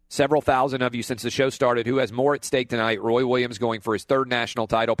 Several thousand of you since the show started who has more at stake tonight, Roy Williams going for his third national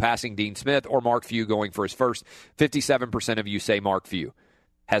title, passing Dean Smith, or Mark Few going for his first. 57% of you say Mark Few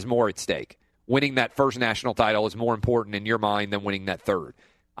has more at stake. Winning that first national title is more important in your mind than winning that third.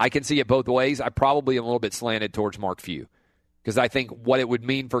 I can see it both ways. I probably am a little bit slanted towards Mark Few because I think what it would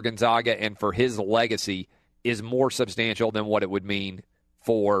mean for Gonzaga and for his legacy is more substantial than what it would mean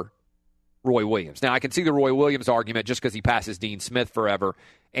for Roy Williams. Now, I can see the Roy Williams argument just because he passes Dean Smith forever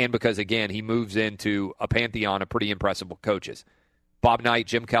and because, again, he moves into a pantheon of pretty impressive coaches. Bob Knight,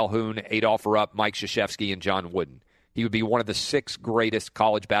 Jim Calhoun, Adolph Rupp, Mike Krzyzewski, and John Wooden. He would be one of the 6 greatest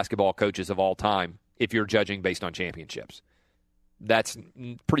college basketball coaches of all time if you're judging based on championships. That's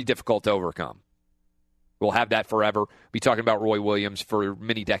pretty difficult to overcome. We'll have that forever. Be talking about Roy Williams for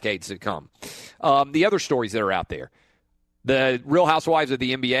many decades to come. The other stories that are out there. The Real Housewives of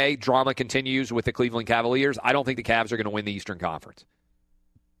the NBA, drama continues with the Cleveland Cavaliers. I don't think the Cavs are going to win the Eastern Conference.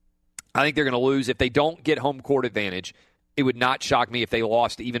 I think they're going to lose. If they don't get home court advantage, it would not shock me if they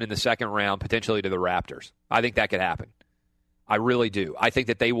lost even in the second round, potentially to the Raptors. I think that could happen. I really do. I think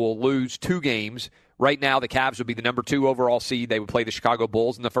that they will lose 2 games. Right now, the Cavs would be the number 2 overall seed. They would play the Chicago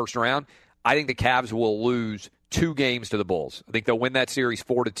Bulls in the first round. I think the Cavs will lose 2 games to the Bulls. I think they'll win that series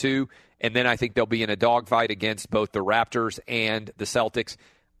 4-2, and then I think they'll be in a dogfight against both the Raptors and the Celtics.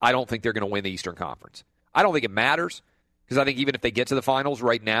 I don't think they're going to win the Eastern Conference. I don't think it matters because I think even if they get to the finals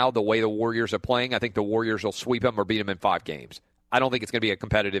right now, the way the Warriors are playing, I think the Warriors will sweep them or beat them in 5 games. I don't think it's going to be a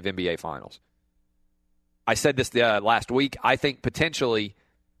competitive NBA Finals. I said this last week. I think potentially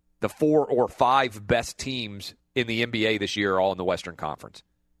the 4 or 5 best teams in the NBA this year are all in the Western Conference.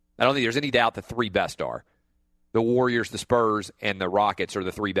 I don't think there's any doubt the 3 best are. The Warriors, the Spurs, and the Rockets are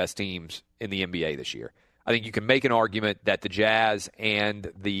the 3 best teams in the NBA this year. I think you can make an argument that the Jazz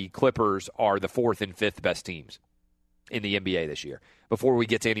and the Clippers are the 4th and 5th best teams in the NBA this year before we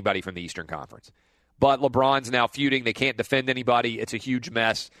get to anybody from the Eastern Conference. But LeBron's now feuding. They can't defend anybody. It's a huge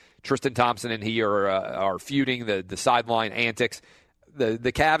mess. Tristan Thompson and he are feuding, the sideline antics. The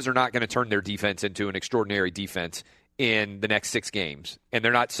Cavs are not going to turn their defense into an extraordinary defense in the next 6 games. And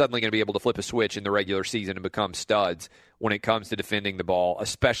they're not suddenly going to be able to flip a switch in the regular season and become studs when it comes to defending the ball,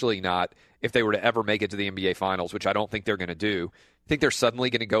 especially not if they were to ever make it to the NBA Finals, which I don't think they're going to do. I think they're suddenly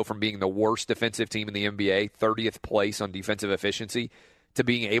going to go from being the worst defensive team in the NBA, 30th place on defensive efficiency, to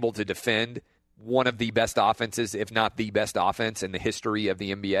being able to defend one of the best offenses, if not the best offense in the history of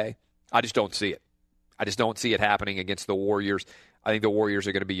the NBA. I just don't see it. I just don't see it happening against the Warriors. I think the Warriors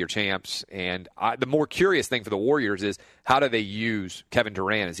are going to be your champs. And the more curious thing for the Warriors is how do they use Kevin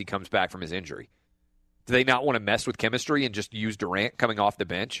Durant as he comes back from his injury? Do they not want to mess with chemistry and just use Durant coming off the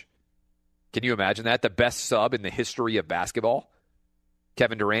bench? Can you imagine that? The best sub in the history of basketball?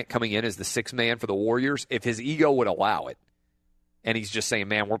 Kevin Durant coming in as the 6th man for the Warriors? If his ego would allow it. And he's just saying,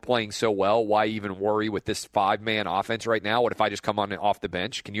 man, we're playing so well. Why even worry with this 5-man offense right now? What if I just come on off the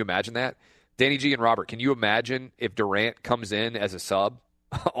bench? Can you imagine that? Danny G and Robert, can you imagine if Durant comes in as a sub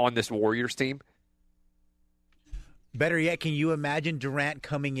on this Warriors team? Better yet, can you imagine Durant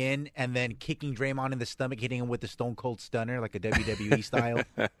coming in and then kicking Draymond in the stomach, hitting him with the Stone Cold Stunner like a WWE style?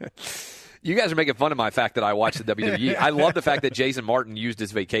 You guys are making fun of my fact that I watch the WWE. I love the fact that Jason Martin used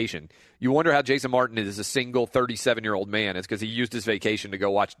his vacation. You wonder how Jason Martin is a single 37-year-old man. It's because he used his vacation to go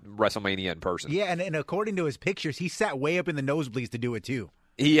watch WrestleMania in person. Yeah, and according to his pictures, he sat way up in the nosebleeds to do it too.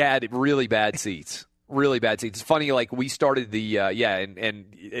 He had really bad seats. Really bad seats. It's funny, like we started the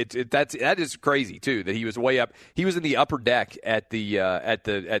that is crazy too. That he was way up. He was in the upper deck at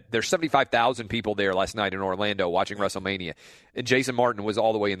there's 75,000 people there last night in Orlando watching WrestleMania, and Jason Martin was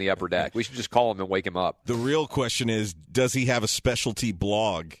all the way in the upper deck. We should just call him and wake him up. The real question is, does he have a specialty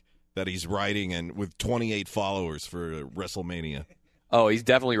blog that he's writing and with 28 followers for WrestleMania? Oh, he's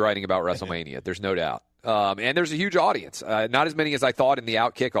definitely writing about WrestleMania. There's no doubt. And there's a huge audience. Not as many as I thought in the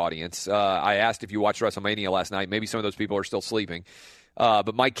Outkick audience. I asked if you watched WrestleMania last night. Maybe some of those people are still sleeping.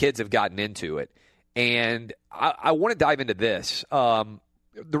 But my kids have gotten into it. And I want to dive into this.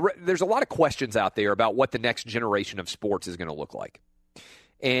 There's a lot of questions out there about what the next generation of sports is going to look like.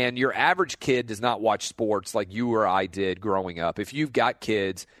 And your average kid does not watch sports like you or I did growing up. If you've got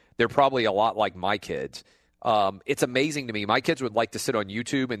kids, they're probably a lot like my kids. It's amazing to me. My kids would like to sit on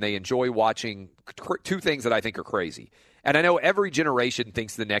YouTube, and they enjoy watching 2 things that I think are crazy. And I know every generation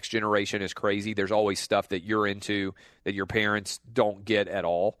thinks the next generation is crazy. There's always stuff that you're into that your parents don't get at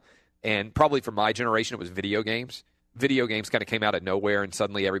all. And probably for my generation, it was video games. Video games kind of came out of nowhere, and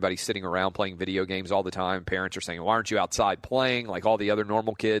suddenly everybody's sitting around playing video games all the time. Parents are saying, why aren't you outside playing like all the other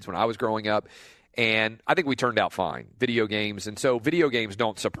normal kids when I was growing up? And I think we turned out fine. Video games. And so video games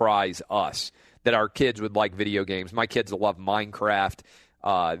don't surprise us that our kids would like video games. My kids love Minecraft.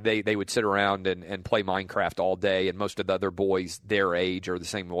 They would sit around and play Minecraft all day, and most of the other boys their age are the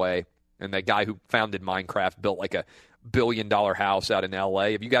same way. And the guy who founded Minecraft built like $1 billion house out in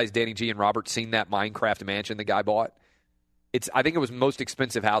L.A. Have you guys, Danny G and Robert, seen that Minecraft mansion the guy bought? I think it was the most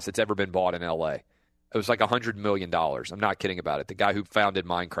expensive house that's ever been bought in L.A. It was like $100 million. I'm not kidding about it. The guy who founded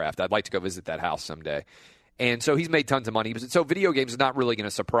Minecraft. I'd like to go visit that house someday. And so he's made tons of money. So video games is not really going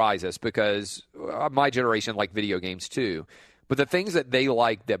to surprise us because my generation liked video games too. But the things that they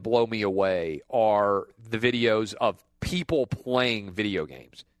like that blow me away are the videos of people playing video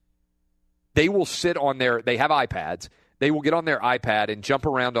games. They will sit on they have iPads. They will get on their iPad and jump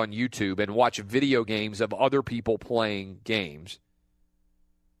around on YouTube and watch video games of other people playing games.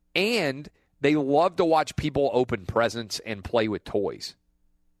 And they love to watch people open presents and play with toys.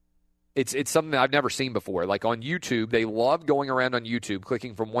 It's something that I've never seen before. Like on YouTube, they love going around on YouTube,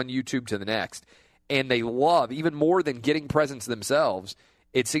 clicking from one YouTube to the next. And they love, even more than getting presents themselves,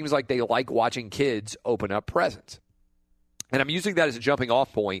 it seems like they like watching kids open up presents. And I'm using that as a jumping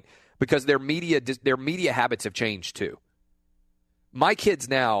off point because their media habits have changed too. My kids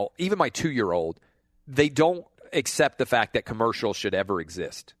now, even my 2-year-old, they don't accept the fact that commercials should ever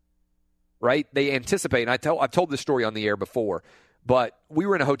exist. Right? They anticipate, and I've told this story on the air before, but we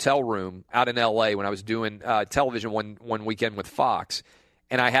were in a hotel room out in L.A. when I was doing television one weekend with Fox,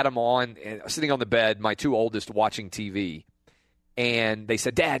 and I had them on, sitting on the bed, my 2 oldest watching TV, and they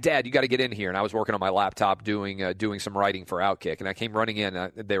said, Dad, you got to get in here. And I was working on my laptop doing some writing for Outkick, and I came running in,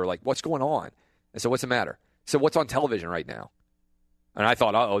 and they were like, what's going on? I said, what's the matter? I said, what's on television right now? And I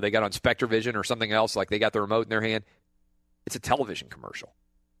thought, they got on SpectraVision or something else, like they got the remote in their hand. It's a television commercial.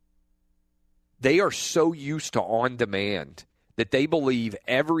 They are so used to on-demand that they believe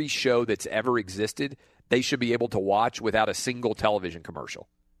every show that's ever existed, they should be able to watch without a single television commercial.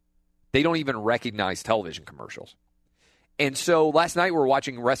 They don't even recognize television commercials. And so last night we were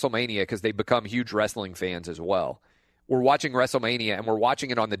watching WrestleMania because they've become huge wrestling fans as well. We're watching WrestleMania, and we're watching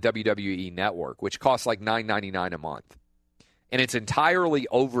it on the WWE Network, which costs like $9.99 a month. And it's entirely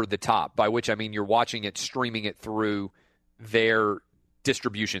over the top, by which I mean you're watching it, streaming it through their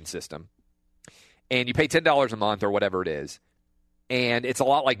distribution system. And you pay $10 a month or whatever it is. And it's a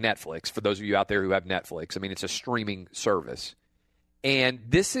lot like Netflix, for those of you out there who have Netflix. I mean, it's a streaming service. And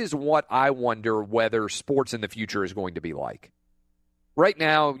this is what I wonder whether sports in the future is going to be like. Right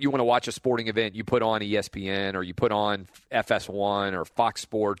now, you want to watch a sporting event, you put on ESPN or you put on FS1 or Fox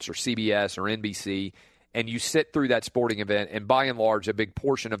Sports or CBS or NBC, and you sit through that sporting event, and by and large, a big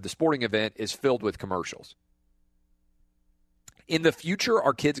portion of the sporting event is filled with commercials. In the future,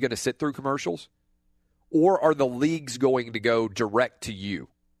 are kids going to sit through commercials? Or are the leagues going to go direct to you?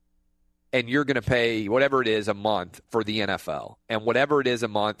 And you're going to pay whatever it is a month for the NFL and whatever it is a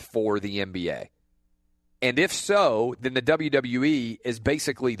month for the NBA. And if so, then the WWE is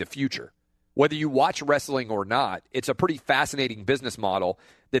basically the future. Whether you watch wrestling or not, it's a pretty fascinating business model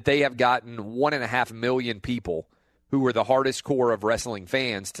that they have gotten 1.5 million people who are the hardest core of wrestling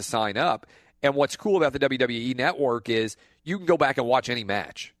fans to sign up. And what's cool about the WWE Network is you can go back and watch any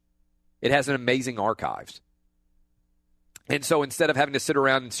match. It has an amazing archives. And so instead of having to sit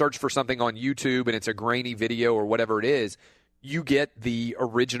around and search for something on YouTube and it's a grainy video or whatever it is, you get the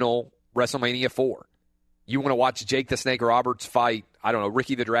original WrestleMania 4. You want to watch Jake the Snake Roberts fight, I don't know,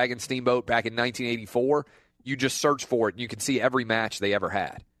 Ricky the Dragon Steamboat back in 1984, you just search for it and you can see every match they ever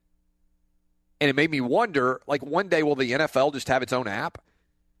had. And it made me wonder, like, one day will the NFL just have its own app?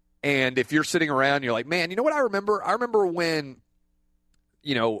 And if you're sitting around, you're like, man, you know what I remember? I remember when,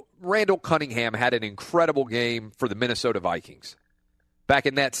 Randall Cunningham had an incredible game for the Minnesota Vikings. Back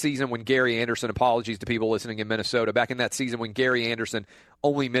in that season when Gary Anderson, apologies to people listening in Minnesota, back in that season when Gary Anderson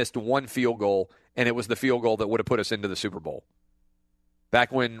only missed one field goal, and it was the field goal that would have put us into the Super Bowl.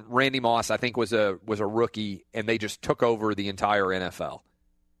 Back when Randy Moss, I think, was a rookie, and they just took over the entire NFL.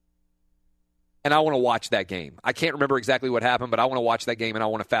 And I want to watch that game. I can't remember exactly what happened, but I want to watch that game, and I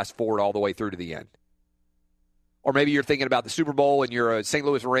want to fast forward all the way through to the end. Or maybe you're thinking about the Super Bowl and you're a St.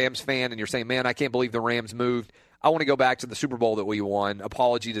 Louis Rams fan and you're saying, man, I can't believe the Rams moved. I want to go back to the Super Bowl that we won.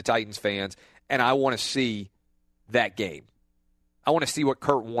 Apology to Titans fans. And I want to see that game. I want to see what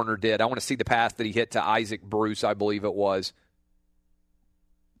Kurt Warner did. I want to see the pass that he hit to Isaac Bruce, I believe it was,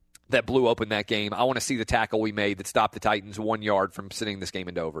 that blew open that game. I want to see the tackle we made that stopped the Titans 1 yard from sending this game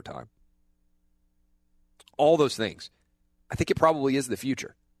into overtime. All those things. I think it probably is the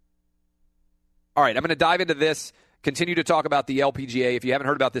future. All right, I'm going to dive into this. continue to talk about the LPGA. If you haven't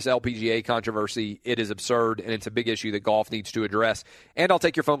heard about this LPGA controversy, it is absurd, and it's a big issue that golf needs to address. And I'll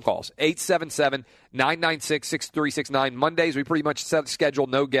take your phone calls, 877-996-6369. Mondays, we pretty much set schedule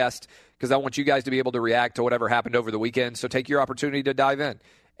no guest because I want you guys to be able to react to whatever happened over the weekend. So take your opportunity to dive in.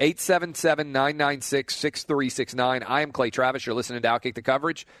 877-996-6369. I am Clay Travis. You're listening to Outkick the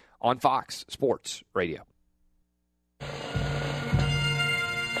Coverage on Fox Sports Radio.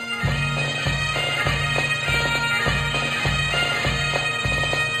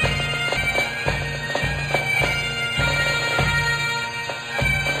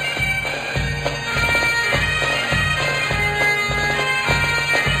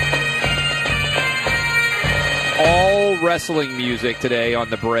 All wrestling music today on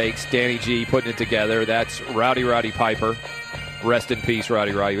the breaks. Danny G putting it together. That's Rowdy Piper. Rest in peace,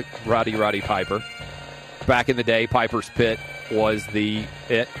 Rowdy Piper. Back in the day, Piper's Pit was the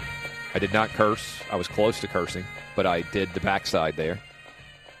it. I did not curse. I was close to cursing, but I did the backside there.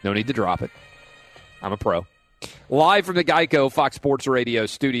 No need to drop it. I'm a pro. Live from the Geico Fox Sports Radio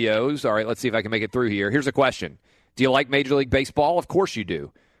studios. All right, let's see if I can make it through here. Here's a question. Do you like Major League Baseball? Of course you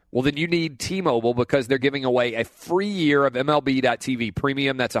do. Well, then you need T-Mobile because they're giving away a free year of MLB.TV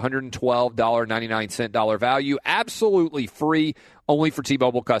Premium. That's $112.99 value. Absolutely free, only for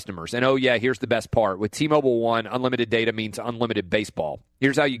T-Mobile customers. And, oh, yeah, here's the best part. With T-Mobile One, unlimited data means unlimited baseball.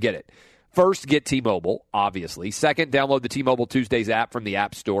 Here's how you get it. First, get T-Mobile, obviously. Second, download the T-Mobile Tuesdays app from the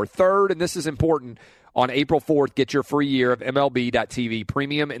App Store. Third, and this is important, on April 4th, get your free year of MLB.TV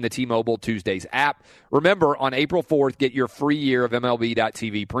Premium in the T-Mobile Tuesdays app. Remember, on April 4th, get your free year of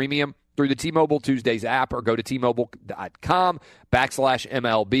MLB.TV Premium through the T-Mobile Tuesdays app or go to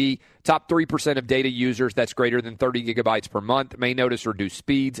T-Mobile.com/MLB. Top 3% of data users, that's greater than 30 gigabytes per month, may notice reduced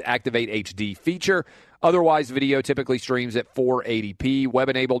speeds. Activate HD feature. Otherwise, video typically streams at 480p.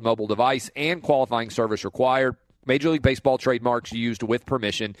 Web-enabled mobile device and qualifying service required. Major League Baseball trademarks used with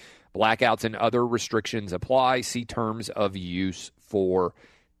permission. Blackouts and other restrictions apply. See terms of use for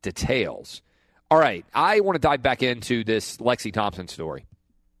details. All right, I want to dive back into this Lexi Thompson story.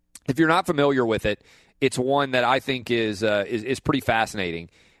 If you're not familiar with it, it's one that I think is pretty fascinating.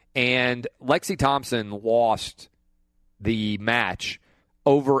 And Lexi Thompson lost the match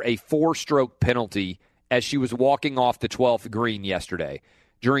over a 4-stroke penalty as she was walking off the 12th green yesterday.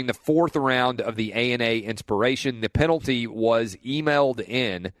 During the 4th round of the ANA Inspiration, the penalty was emailed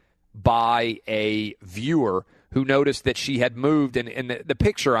in by a viewer who noticed that she had moved, and the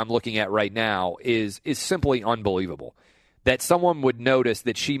picture I'm looking at right now is simply unbelievable. That someone would notice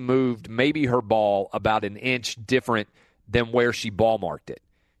that she moved maybe her ball about an inch different than where she ball marked it.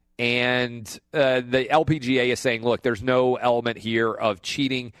 And the LPGA is saying, look, there's no element here of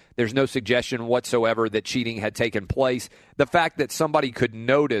cheating. There's no suggestion whatsoever that cheating had taken place. The fact that somebody could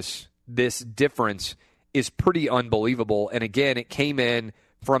notice this difference is pretty unbelievable. And again, it came in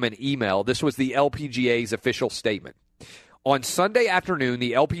from an email. This was the LPGA's official statement. On Sunday afternoon,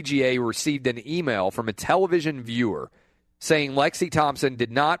 the LPGA received an email from a television viewer saying Lexi Thompson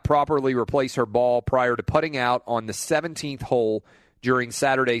did not properly replace her ball prior to putting out on the 17th hole during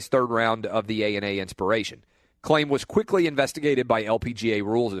Saturday's 3rd round of the ANA Inspiration. Claim was quickly investigated by LPGA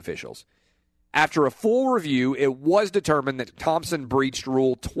rules officials. After a full review, it was determined that Thompson breached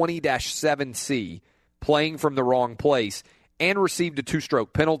Rule 20-7C, playing from the wrong place, and received a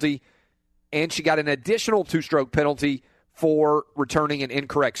 2-stroke penalty, and she got an additional 2-stroke penalty for returning an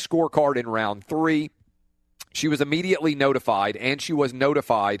incorrect scorecard in round 3. She was immediately notified, and she was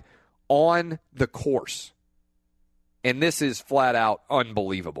notified on the course. And this is flat out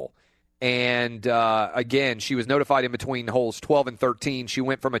unbelievable. And again, she was notified in between holes 12 and 13. She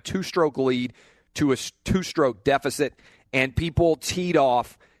went from a 2-stroke lead to a 2-stroke deficit, and people teed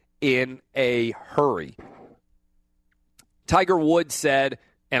off in a hurry. Tiger Woods said,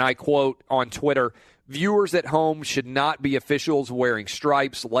 and I quote on Twitter, "Viewers at home should not be officials wearing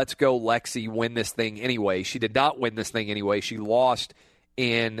stripes. Let's go, Lexi, win this thing anyway." She did not win this thing anyway. She lost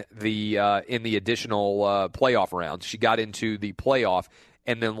in the additional playoff rounds. She got into the playoff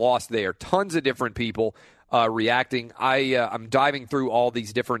and then lost there. Tons of different people reacting. I'm diving through all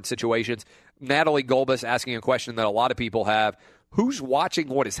these different situations. Natalie Golbus asking a question that a lot of people have. Who's watching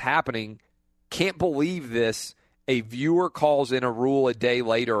what is happening? Can't believe this. A viewer calls in a rule a day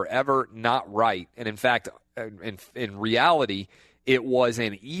later or ever. Not right. And in fact, in reality, it was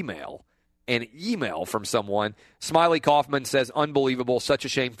an email from someone. Smiley Kaufman says, unbelievable, such a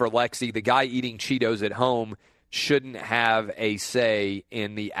shame for Lexi. The guy eating Cheetos at home shouldn't have a say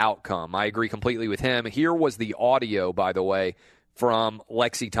in the outcome. I agree completely with him. Here was the audio, by the way, from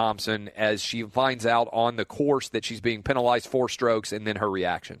Lexi Thompson as she finds out on the course that she's being penalized 4 strokes, and then her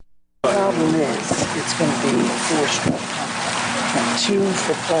reaction. Problem is, it's going to be 4 stroke count. 2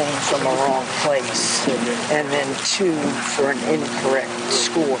 for playing from the wrong place, and then 2 for an incorrect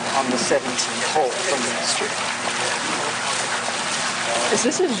score on the 17th hole from yesterday. Is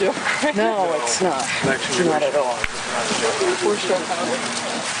this a joke? No, it's not. Not at all. 4 stroke count.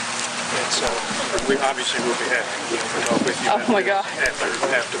 We obviously will be happy to talk with you. Oh my God.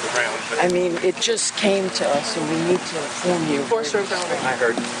 After the round. I mean, it just came to us, and we need to inform you. 4 stroke count. I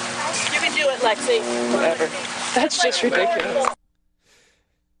heard. You can do it, Lexi. Whatever. That's just ridiculous.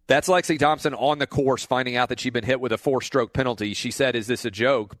 That's Lexi Thompson on the course, finding out that she'd been hit with a 4-stroke penalty. She said, is this a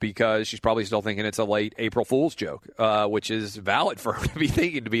joke? Because she's probably still thinking it's a late April Fool's joke, which is valid for her to be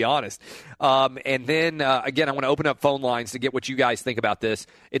thinking, to be honest. And then, again, I want to open up phone lines to get what you guys think about this.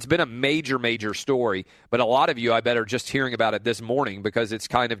 It's been a major, major story, but a lot of you, I bet, are just hearing about it this morning because it's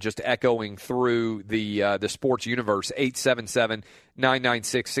kind of just echoing through the sports universe.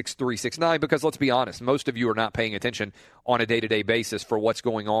 877-996-6369, because let's be honest, most of you are not paying attention on a day-to-day basis for what's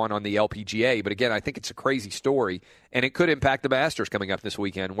going on the LPGA. But again, I think it's a crazy story, and it could impact the Masters coming up this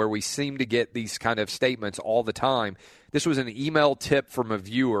weekend, where we seem to get these kind of statements all the time. This was an email tip from a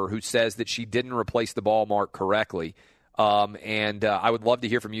viewer who says that she didn't replace the ball mark correctly. And I would love to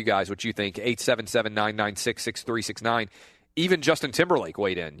hear from you guys what you think. 877-996-6369. Even Justin Timberlake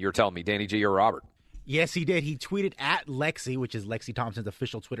weighed in. You're telling me, Danny G or Robert? Yes, he did. He tweeted at Lexi, which is Lexi Thompson's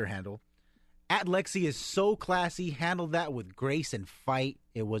official Twitter handle. At Lexi is so classy, handled that with grace and fight.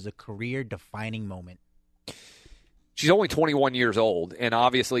 It was a career-defining moment. She's only 21 years old, and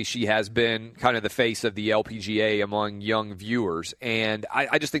obviously she has been kind of the face of the LPGA among young viewers. And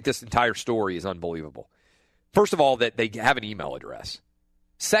I just think this entire story is unbelievable. First of all, that they have an email address.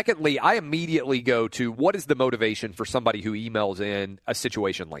 Secondly, I immediately go to what is the motivation for somebody who emails in a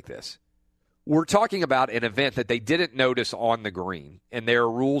situation like this? We're talking about an event that they didn't notice on the green, and there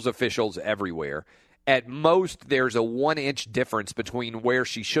are rules officials everywhere. At most, there's a 1-inch difference between where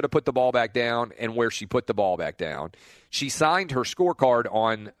she should have put the ball back down and where she put the ball back down. She signed her scorecard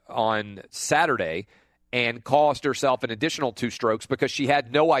on Saturday and cost herself an additional 2 strokes because she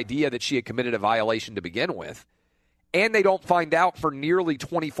had no idea that she had committed a violation to begin with. And they don't find out for nearly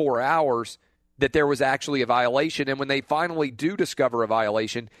 24 hours that there was actually a violation. And when they finally do discover a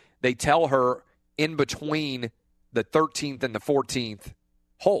violation, they tell her in between the 13th and the 14th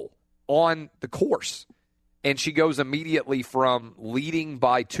hole on the course. And she goes immediately from leading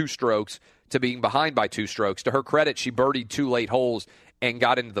by 2 strokes to being behind by 2 strokes. To her credit, she birdied 2 late holes and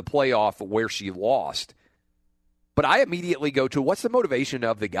got into the playoff where she lost. But I immediately go to, what's the motivation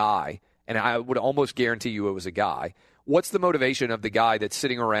of the guy? And I would almost guarantee you it was a guy. What's the motivation of the guy that's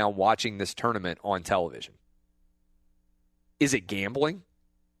sitting around watching this tournament on television? Is it gambling?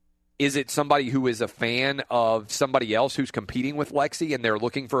 Is it somebody who is a fan of somebody else who's competing with Lexi and they're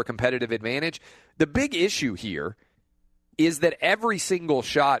looking for a competitive advantage? The big issue here is that every single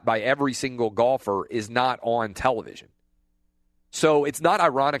shot by every single golfer is not on television. So it's not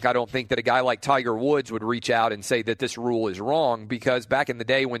ironic, I don't think, that a guy like Tiger Woods would reach out and say that this rule is wrong, because back in the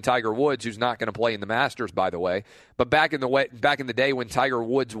day when Tiger Woods, who's not going to play in the Masters, by the way, but back in the day when Tiger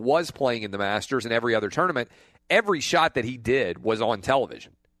Woods was playing in the Masters and every other tournament, every shot that he did was on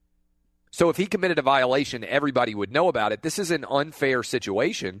television. So if he committed a violation, everybody would know about it. This is an unfair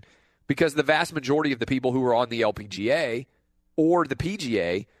situation because the vast majority of the people who are on the LPGA or the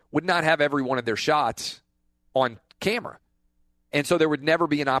PGA would not have every one of their shots on camera. And so there would never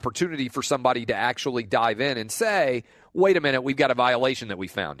be an opportunity for somebody to actually dive in and say, wait a minute, we've got a violation that we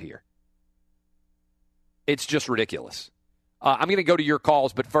found here. It's just ridiculous. I'm going to go to your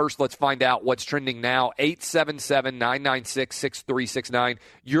calls, but first let's find out what's trending now. 877-996-6369.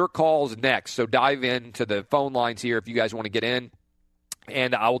 Your calls next, so dive into the phone lines here if you guys want to get in,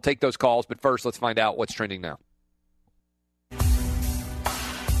 and I will take those calls, but first let's find out what's trending now.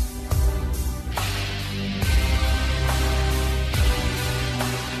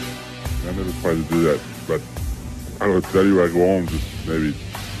 I never tried to do that, but I would tell you I go home just maybe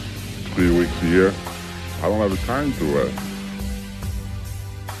 3 weeks a year. I don't have the time to rest.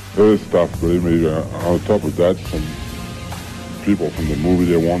 It is tough, believe me. On top of that, some people from the movie,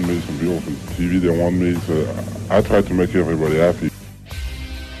 they want me. Some people from TV, they want me. So I try to make everybody happy.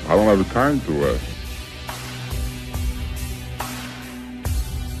 I don't have the time to rest.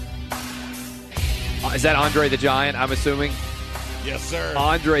 Is that Andre the Giant, I'm assuming? Yes, sir.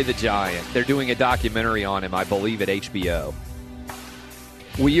 Andre the Giant. They're doing a documentary on him, I believe, at HBO.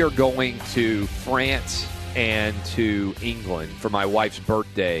 We are going to France and to England for my wife's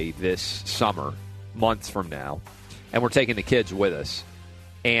birthday this summer, months from now. And we're taking the kids with us.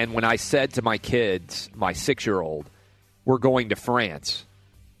 And when I said to my kids, my 6-year-old, we're going to France,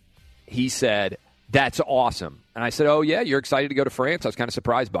 he said, "That's awesome." And I said, "Oh, yeah, you're excited to go to France?" I was kind of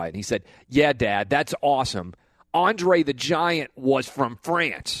surprised by it. And he said, "Yeah, Dad, that's awesome. Andre the Giant was from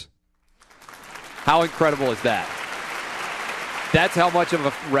France." How incredible is that? That's how much of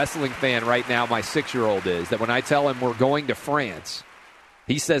a wrestling fan right now my 6-year-old is, that when I tell him we're going to France,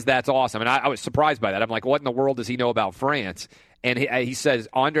 he says that's awesome. And I was surprised by that. I'm like, what in the world does he know about France? And he says,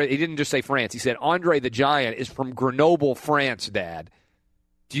 Andre, he didn't just say France. He said, Andre the Giant is from Grenoble, France, Dad.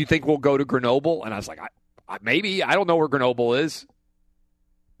 Do you think we'll go to Grenoble? And I was like, maybe. I don't know where Grenoble is.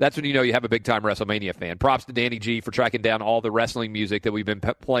 That's when you know you have a big-time WrestleMania fan. Props to Danny G for tracking down all the wrestling music that we've been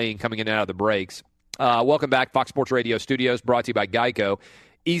playing coming in and out of the breaks. Welcome back, Fox Sports Radio Studios, brought to you by Geico.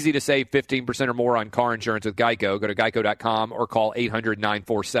 Easy to save 15% or more on car insurance with Geico. Go to geico.com or call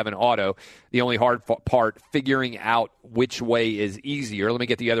 800-947-AUTO. The only hard part, figuring out which way is easier. Let me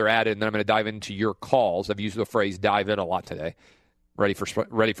get the other added, and then I'm going to dive into your calls. I've used the phrase dive in a lot today. Ready for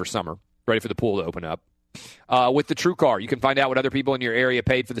summer. Ready for the pool to open up. With the TrueCar, you can find out what other people in your area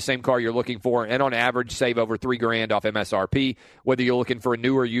paid for the same car you're looking for, and on average, save over $3,000 off MSRP. Whether you're looking for a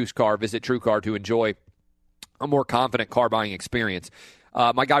new or used car, visit TrueCar to enjoy a more confident car buying experience.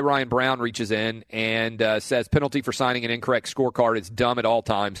 My guy Ryan Brown reaches in and says, penalty for signing an incorrect scorecard is dumb at all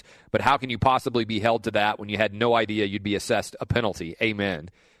times, but how can you possibly be held to that when you had no idea you'd be assessed a penalty? Amen.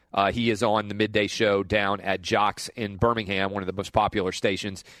 He is on the midday show down at Jocks in Birmingham, one of the most popular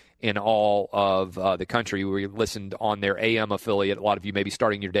stations in all of the country. We listened on their AM affiliate. A lot of you may be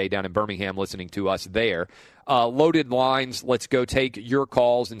starting your day down in Birmingham listening to us there. Loaded lines. Let's go take your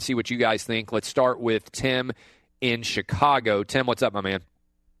calls and see what you guys think. Let's start with Tim in Chicago. Tim, what's up, my man?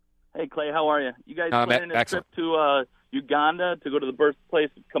 Hey, Clay, how are you? You guys planning a trip to Uganda to go to the birthplace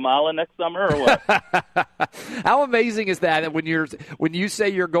of Kamala next summer, or what? How amazing is that when you say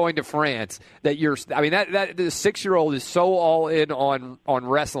you're going to France, that that the 6-year-old is so all in on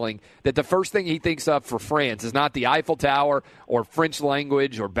wrestling that the first thing he thinks of for France is not the Eiffel Tower or French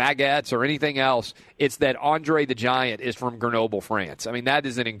language or baguettes or anything else. It's that Andre the Giant is from Grenoble, France. I mean, that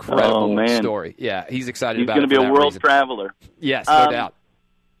is an incredible story. Yeah, he's excited about it. He's going to be a world traveler. Yes, no doubt.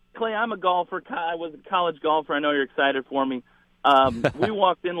 Clay, I'm a golfer. I was a college golfer. I know you're excited for me. We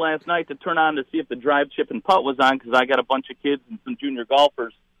walked in last night to turn on to see if the drive, chip, and putt was on because I got a bunch of kids and some junior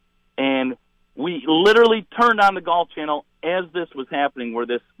golfers. And we literally turned on the Golf Channel as this was happening, where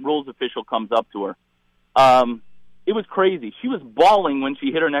this rules official comes up to her. It was crazy. She was bawling when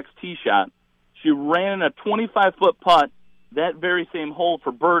she hit her next tee shot. She ran a 25-foot putt that very same hole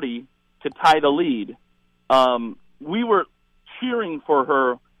for birdie to tie the lead. We were cheering for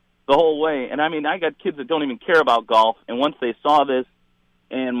her the whole way. And, I mean, I got kids that don't even care about golf, and once they saw this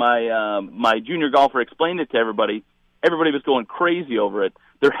and my junior golfer explained it to everybody was going crazy over it.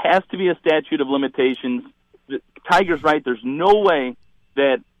 There has to be a statute of limitations. Tiger's right. There's no way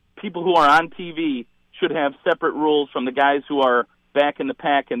that people who are on TV should have separate rules from the guys who are back in the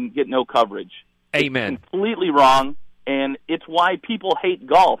pack and get no coverage. Amen. It's completely wrong, and it's why people hate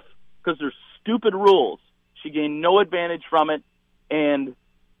golf, because there's stupid rules. She gained no advantage from it, and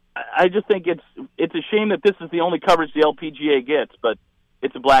I just think it's a shame that this is the only coverage the LPGA gets, but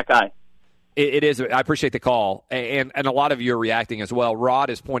it's a black eye. It is. I appreciate the call, and a lot of you are reacting as well. Rod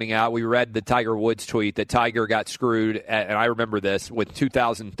is pointing out, we read the Tiger Woods tweet that Tiger got screwed, and I remember this, with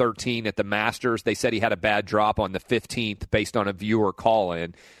 2013 at the Masters. They said he had a bad drop on the 15th based on a viewer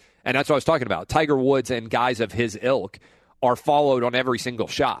call-in, and that's what I was talking about. Tiger Woods and guys of his ilk are followed on every single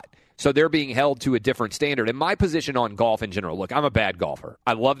shot. So they're being held to a different standard. And my position on golf in general, look, I'm a bad golfer.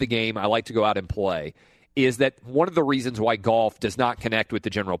 I love the game. I like to go out and play. Is that one of the reasons why golf does not connect with the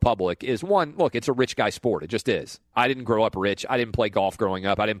general public is, one, look, it's a rich guy sport. It just is. I didn't grow up rich. I didn't play golf growing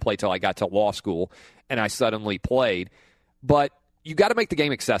up. I didn't play till I got to law school, and I suddenly played. But you got to make the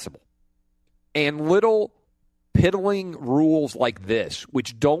game accessible. And little piddling rules like this,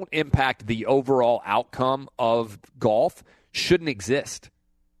 which don't impact the overall outcome of golf, shouldn't exist.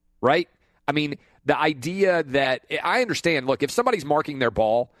 Right? I mean, the idea that I understand, look, if somebody's marking their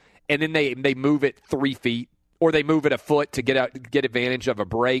ball and then they move it 3 feet or they move it a foot to get advantage of a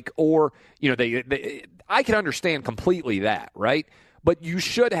break, or, you know, I can understand completely that, right? But you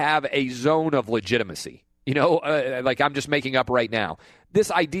should have a zone of legitimacy. You know, like I'm just making up right now.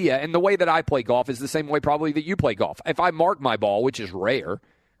 This idea, and the way that I play golf is the same way probably that you play golf. If I mark my ball, which is rare,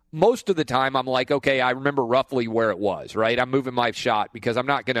 most of the time I'm like, okay, I remember roughly where it was, right? I'm moving my shot because I'm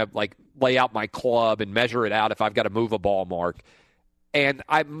not going to like lay out my club and measure it out if I've got to move a ball mark. And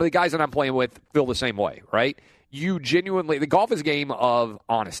the guys that I'm playing with feel the same way, right? You genuinely, the golf is a game of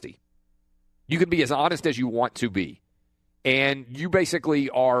honesty. You can be as honest as you want to be. And you basically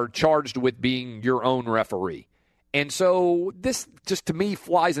are charged with being your own referee. And so this just, to me,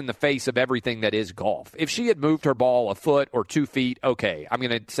 flies in the face of everything that is golf. If she had moved her ball a foot or 2 feet, okay, I'm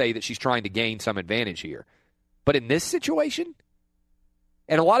going to say that she's trying to gain some advantage here. But in this situation,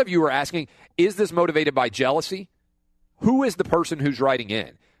 and a lot of you are asking, is this motivated by jealousy? Who is the person who's writing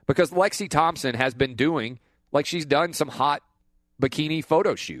in? Because Lexi Thompson has been doing, like she's done some hot bikini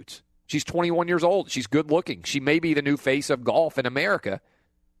photo shoots. She's 21 years old. She's good looking. She may be the new face of golf in America.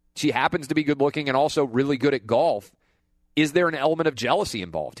 She happens to be good looking and also really good at golf. Is there an element of jealousy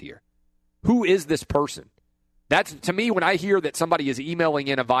involved here? Who is this person? That's, to me, when I hear that somebody is emailing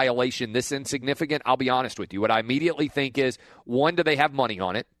in a violation this insignificant, I'll be honest with you. What I immediately think is, one, do they have money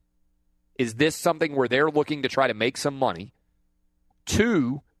on it? Is this something where they're looking to try to make some money?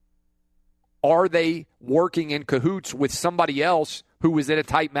 Two, are they working in cahoots with somebody else who is in a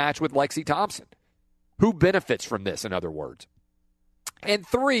tight match with Lexi Thompson? Who benefits from this, in other words? And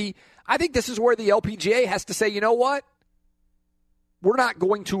three, I think this is where the LPGA has to say, you know what? We're not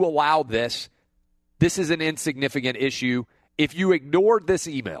going to allow this. This is an insignificant issue. If you ignored this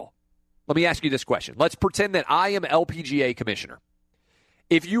email, let me ask you this question. Let's pretend that I am LPGA commissioner.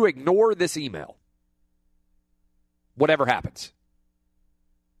 If you ignore this email, whatever happens?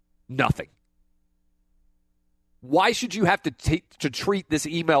 Nothing. Why should you have to treat this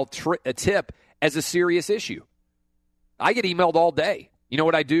email tip as a serious issue? I get emailed all day. You know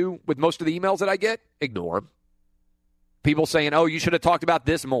what I do with most of the emails that I get? Ignore them. People saying, oh, you should have talked about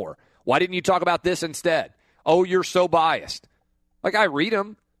this more. Why didn't you talk about this instead? Oh, you're so biased. Like, I read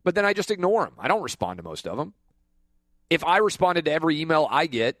them, but then I just ignore them. I don't respond to most of them. If I responded to every email I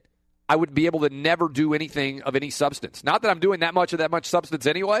get, I would be able to never do anything of any substance. Not that I'm doing that much substance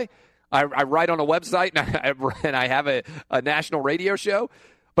anyway. I write on a website and I have a national radio show,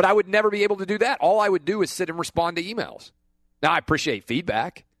 but I would never be able to do that. All I would do is sit and respond to emails. Now, I appreciate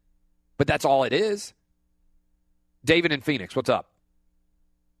feedback, but that's all it is. David in Phoenix, what's up?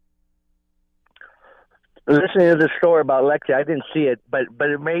 Listening to the story about Lexi, I didn't see it, but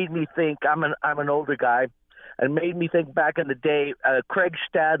it made me think. I'm an older guy, and made me think back in the day. Craig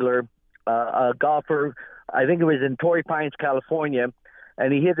Stadler, a golfer, I think it was in Torrey Pines, California,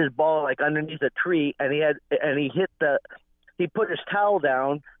 and he hit his ball like underneath a tree, and he put his towel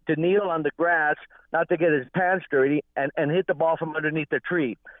down to kneel on the grass, not to get his pants dirty, and hit the ball from underneath the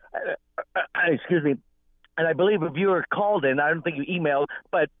tree. Excuse me. And I believe a viewer called in. I don't think you emailed,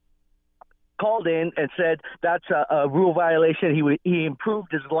 but called in and said that's a rule violation. He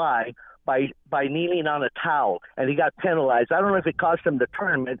improved his lie by kneeling on a towel, and he got penalized. I don't know if it cost him the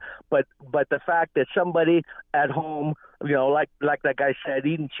tournament, but the fact that somebody at home, you know, like that guy said,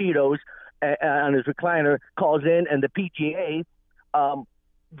 eating Cheetos on his recliner, calls in, and the PGA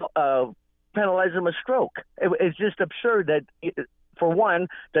penalized him a stroke. It's just absurd that, for one,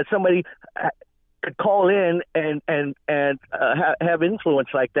 that somebody could call in and have influence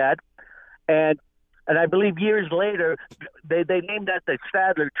like that. And I believe years later, they named that the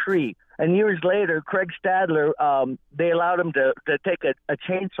Stadler tree. And years later, Craig Stadler, they allowed him to take a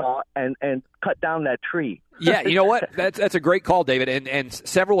chainsaw and cut down that tree. Yeah, you know what? That's a great call, David. And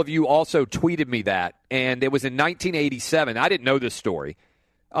several of you also tweeted me that. And it was in 1987. I didn't know this story.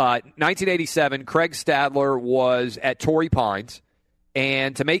 1987, Craig Stadler was at Torrey Pines.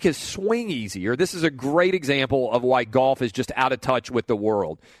 And to make his swing easier, this is a great example of why golf is just out of touch with the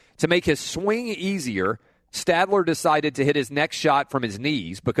world. To make his swing easier, Stadler decided to hit his next shot from his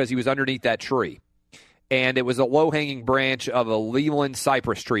knees because he was underneath that tree. And it was a low-hanging branch of a Leland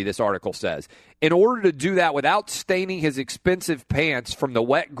cypress tree, this article says. In order to do that without staining his expensive pants from the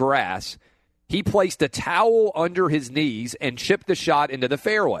wet grass, he placed a towel under his knees and chipped the shot into the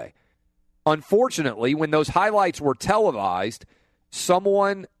fairway. Unfortunately, when those highlights were televised,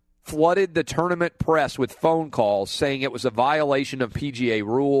 someone flooded the tournament press with phone calls saying it was a violation of PGA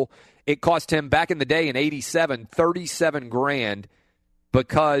rule. It cost him, back in the day in 87, $37,000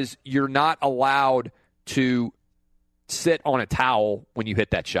 because you're not allowed to sit on a towel when you hit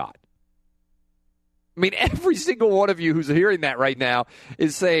that shot. I mean, every single one of you who's hearing that right now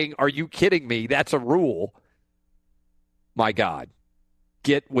is saying, are you kidding me? That's a rule. My God.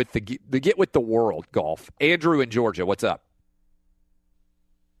 Get with the world, golf. Andrew in Georgia, what's up?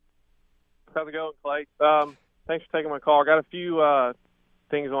 How's it going, Clay? Thanks for taking my call. I got a few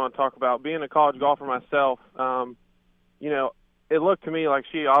things I want to talk about. Being a college golfer myself, it looked to me like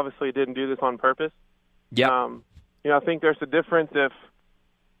she obviously didn't do this on purpose. Yeah. I think there's a difference if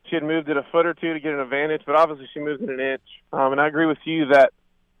she had moved it a foot or two to get an advantage, but obviously she moved it an inch. And I agree with you that,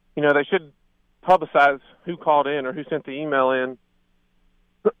 they should publicize who called in or who sent the email in.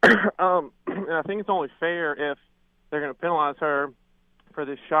 And I think it's only fair if they're going to penalize her for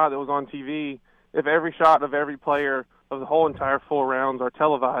this shot that was on TV if every shot of every player of the whole entire 4 rounds are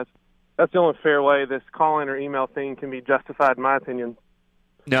televised, that's the only fair way this call-in or email thing can be justified, in my opinion.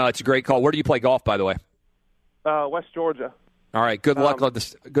 No, it's a great call. Where do you play golf, by the way? West Georgia. All right. Good luck on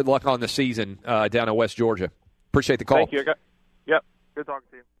the season down in West Georgia. Appreciate the call. Thank you. Yep. Good talking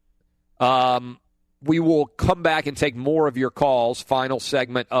to you. We will come back and take more of your calls. Final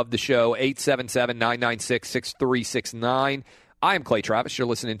segment of the show, 877-996-6369. I am Clay Travis. You're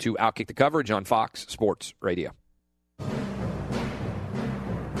listening to Outkick the Coverage on Fox Sports Radio.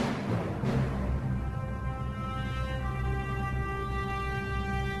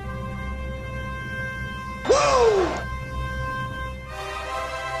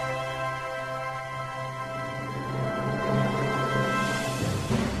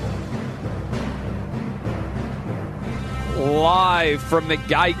 Live from the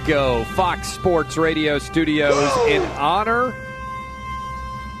Geico Fox Sports Radio studios in honor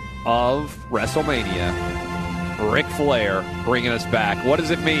of WrestleMania. Ric Flair bringing us back. What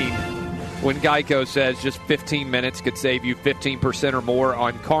does it mean when Geico says just 15 minutes could save you 15% or more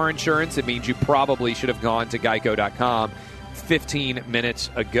on car insurance? It means you probably should have gone to geico.com 15 minutes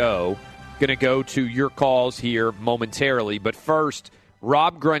ago. Going to go to your calls here momentarily, but first,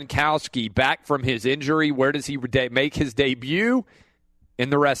 Rob Gronkowski back from his injury. Where does he make his debut? In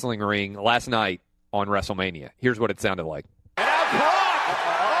the wrestling ring last night on WrestleMania. Here's what it sounded like. And now Brock!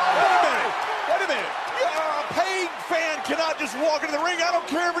 Wait a minute. A paying fan cannot just walk into the ring. I don't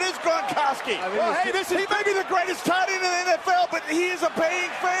care if it is Gronkowski. He may be the greatest tight end in the NFL, but he is a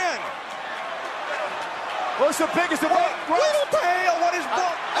paying fan. What's the biggest event? Little pale. What is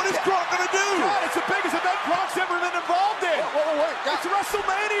Gronk going to do? God, it's the biggest event Gronk's ever been involved in. Wait. It's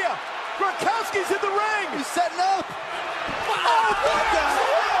WrestleMania. Gronkowski's in the ring. He's setting up. Oh, my God.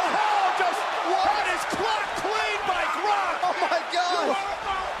 Just had his clock cleaned by Gronk. Oh, my God.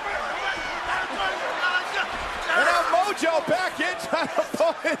 And now Mojo back in trying to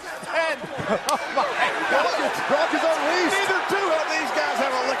pull his head. Oh, my God. Gronk is unleashed. Neither two of these guys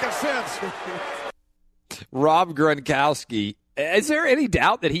have a lick of sense. Rob Gronkowski. Is there any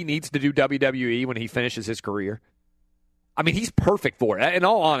doubt that he needs to do WWE when he finishes his career? I mean, he's perfect for it. In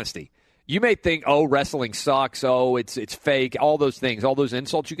all honesty, you may think, oh, wrestling sucks. Oh, it's fake. All those things, all those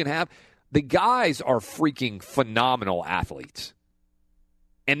insults you can have. The guys are freaking phenomenal athletes.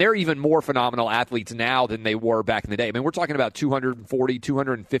 And they're even more phenomenal athletes now than they were back in the day. I mean, we're talking about 240,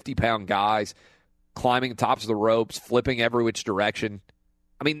 250-pound guys climbing the tops of the ropes, flipping every which direction.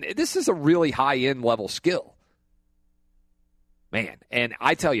 I mean, this is a really high-end level skill. Man, and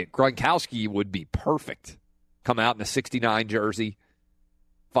I tell you, Gronkowski would be perfect. Come out in a 69 jersey,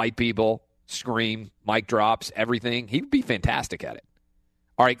 fight people, scream, mic drops, everything. He'd be fantastic at it.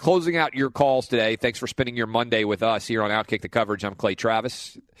 All right, closing out your calls today. Thanks for spending your Monday with us here on Outkick the Coverage. I'm Clay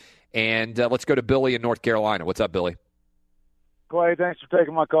Travis. And let's go to Billy in North Carolina. What's up, Billy? Clay, thanks for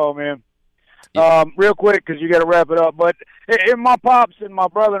taking my call, man. Real quick, because you got to wrap it up. But in my pops and my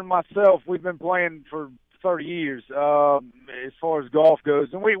brother and myself, we've been playing for 30 years as far as golf goes,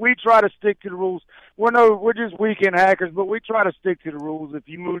 and we try to stick to the rules. We're just weekend hackers, but we try to stick to the rules. If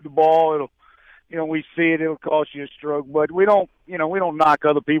you move the ball, we see it'll cost you a stroke. But we don't knock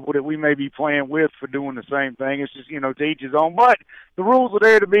other people that we may be playing with for doing the same thing. It's just to each his own. But the rules are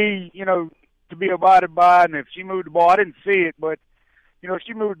there to be to be abided by. And if she moved the ball, I didn't see it, but if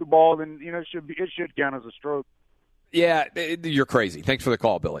she moved the ball, then it should count as a stroke. Yeah, you're crazy. Thanks for the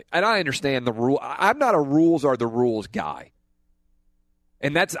call, Billy. And I understand the rule. I'm not a rules are the rules guy.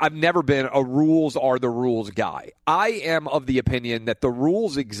 And I've never been a rules are the rules guy. I am of the opinion that the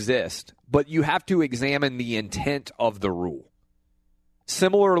rules exist, but you have to examine the intent of the rule.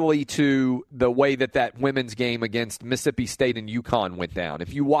 Similarly to the way that women's game against Mississippi State and UConn went down.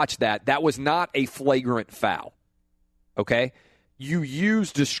 If you watch that was not a flagrant foul. Okay? You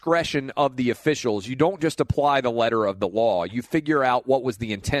use discretion of the officials. You don't just apply the letter of the law. You figure out what was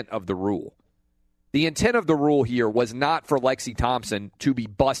the intent of the rule. The intent of the rule here was not for Lexi Thompson to be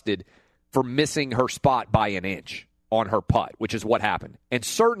busted for missing her spot by an inch on her putt, which is what happened. And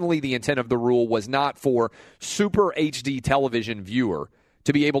certainly the intent of the rule was not for Super HD television viewer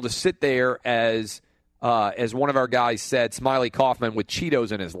to be able to sit there as one of our guys said, Smiley Kaufman with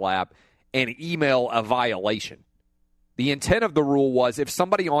Cheetos in his lap, and email a violation. The intent of the rule was if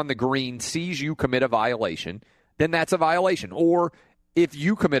somebody on the green sees you commit a violation, then that's a violation. Or if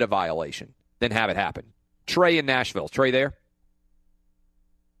you commit a violation, then have it happen. Trey in Nashville. Trey there?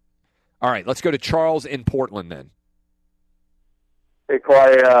 All right, let's go to Charles in Portland then. Hey,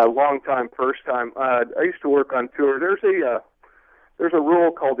 Clay, long time, first time. I used to work on tour. There's a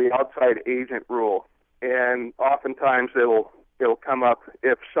rule called the outside agent rule, and oftentimes it'll it'll come up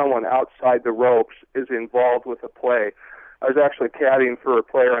if someone outside the ropes is involved with a play. I was actually caddying for a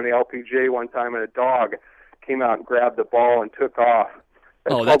player on the LPGA one time, and a dog came out and grabbed the ball and took off.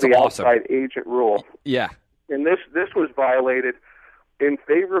 That's called the awesome. outside agent rule. Yeah. And this was violated in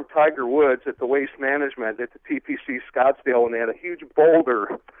favor of Tiger Woods at the Waste Management at the TPC Scottsdale when they had a huge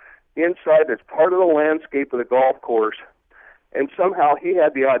boulder inside that's part of the landscape of the golf course. And somehow he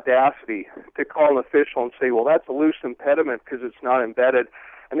had the audacity to call an official and say, well, that's a loose impediment because it's not embedded.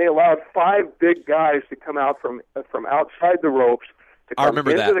 And they allowed 5 big guys to come out from outside the ropes to come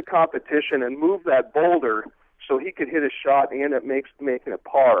into the competition and move that boulder so he could hit a shot and end up making a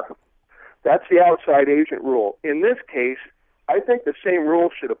par. That's the outside agent rule. In this case, I think the same rule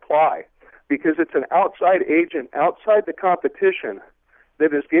should apply because it's an outside agent outside the competition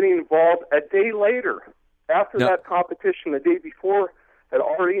that is getting involved a day later after that competition the day before had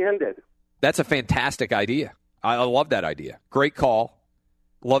already ended. That's a fantastic idea. I love that idea. Great call.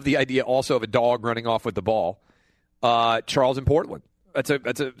 Love the idea also of a dog running off with the ball. Charles in Portland. It's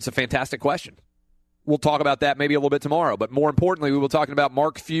a fantastic question. We'll talk about that maybe a little bit tomorrow. But more importantly, we will be talking about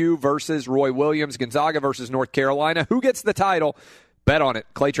Mark Few versus Roy Williams, Gonzaga versus North Carolina. Who gets the title? Bet on it.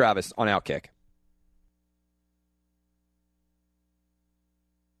 Clay Travis on Outkick.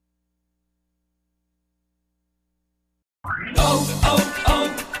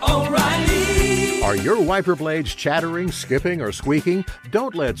 O'Reilly. Are your wiper blades chattering, skipping, or squeaking?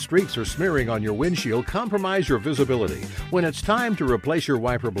 Don't let streaks or smearing on your windshield compromise your visibility. When it's time to replace your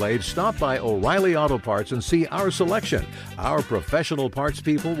wiper blades, stop by O'Reilly Auto Parts and see our selection. Our professional parts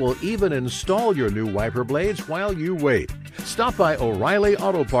people will even install your new wiper blades while you wait. Stop by O'Reilly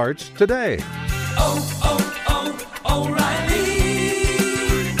Auto Parts today. O'Reilly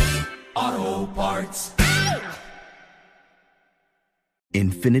Auto Parts.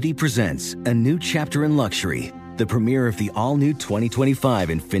 Infiniti presents a new chapter in luxury, the premiere of the all-new 2025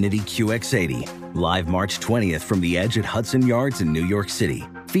 Infiniti QX80, live March 20th from the Edge at Hudson Yards in New York City,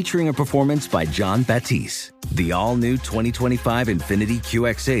 featuring a performance by John Batiste. The all-new 2025 Infiniti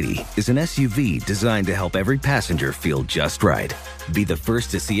QX80 is an SUV designed to help every passenger feel just right. Be the first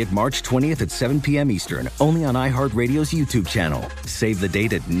to see it March 20th at 7 p.m. Eastern, only on iHeartRadio's YouTube channel. Save the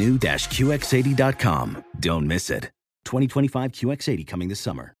date at new-QX80.com. Don't miss it. 2025 QX80 coming this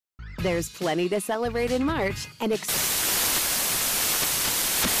summer. There's plenty to celebrate in March and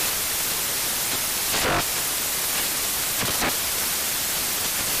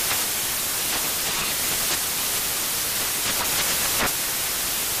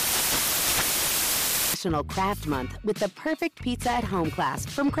National Craft Month with the perfect pizza at home class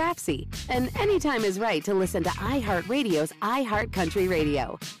from Craftsy. And anytime is right to listen to iHeartRadio's iHeart Country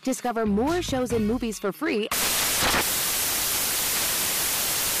Radio. Discover more shows and movies for free.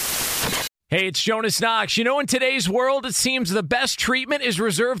 Hey, it's Jonas Knox. You know, in today's world, it seems the best treatment is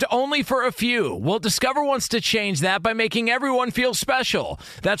reserved only for a few. Well, Discover wants to change that by making everyone feel special.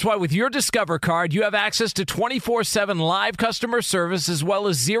 That's why with your Discover card, you have access to 24/7 live customer service as well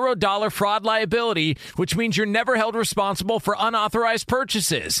as $0 fraud liability, which means you're never held responsible for unauthorized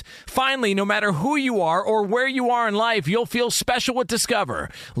purchases. Finally, no matter who you are or where you are in life, you'll feel special with Discover.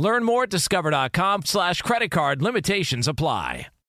 Learn more at discover.com/credit card. Limitations apply.